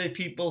birthday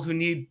people who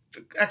need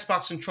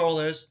Xbox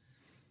controllers,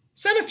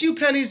 send a few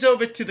pennies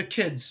over to the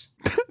kids.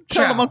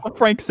 Tell them Uncle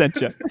Frank sent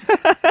you.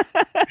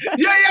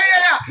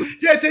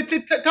 Yeah.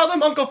 Tell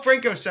them Uncle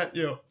Franco sent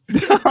you.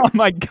 Oh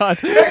my God!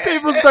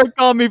 People start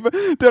calling me,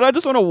 dude. I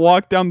just want to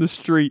walk down the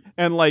street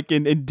and like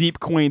in deep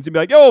Queens and be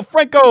like, "Yo,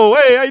 Franco,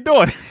 hey, how you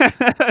doing?"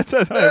 That's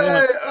what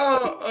I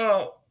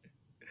want.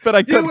 But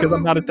I could because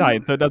I'm not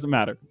Italian, so it doesn't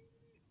matter.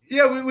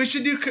 Yeah, we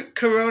should do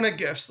Corona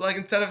gifts, like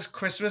instead of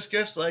Christmas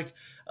gifts. Like,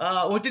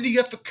 what did you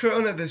get for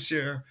Corona this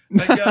year?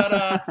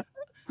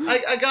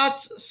 I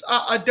got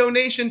a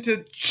donation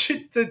to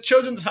the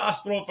Children's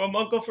Hospital from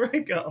Uncle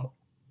Franco.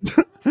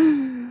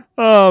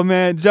 Oh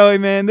man, Joey,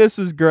 man, this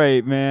was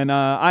great, man.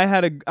 I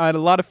had a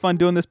lot of fun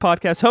doing this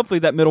podcast. Hopefully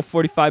that middle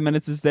 45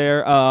 minutes is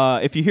there.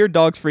 If you hear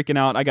dogs freaking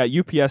out, I got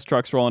UPS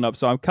trucks rolling up,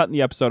 so I'm cutting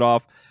the episode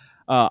off.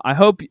 I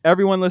hope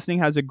everyone listening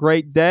has a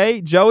great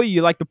day. Joey,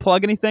 you like to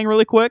plug anything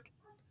really quick?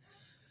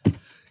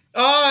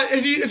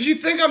 If you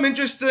think I'm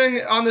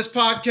interesting on this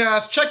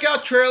podcast, check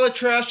out Trailer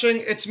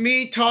Trashing. It's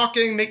me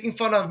talking, making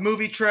fun of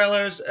movie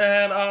trailers,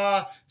 and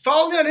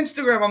follow me on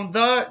Instagram. I'm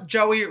the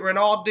Joey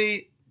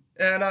Rinaldi.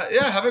 And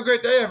have a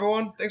great day,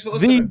 everyone. Thanks for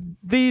listening.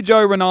 The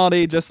Joey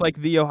Rinaldi, just like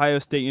the Ohio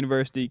State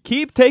University.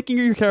 Keep taking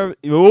your care.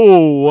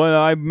 Oh,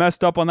 I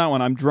messed up on that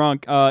one. I'm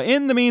drunk.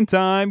 In the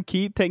meantime,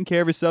 keep taking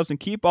care of yourselves and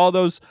keep all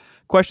those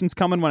questions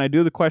coming when I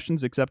do the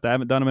questions, except I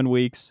haven't done them in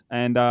weeks.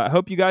 And I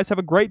hope you guys have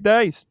a great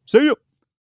day. See you.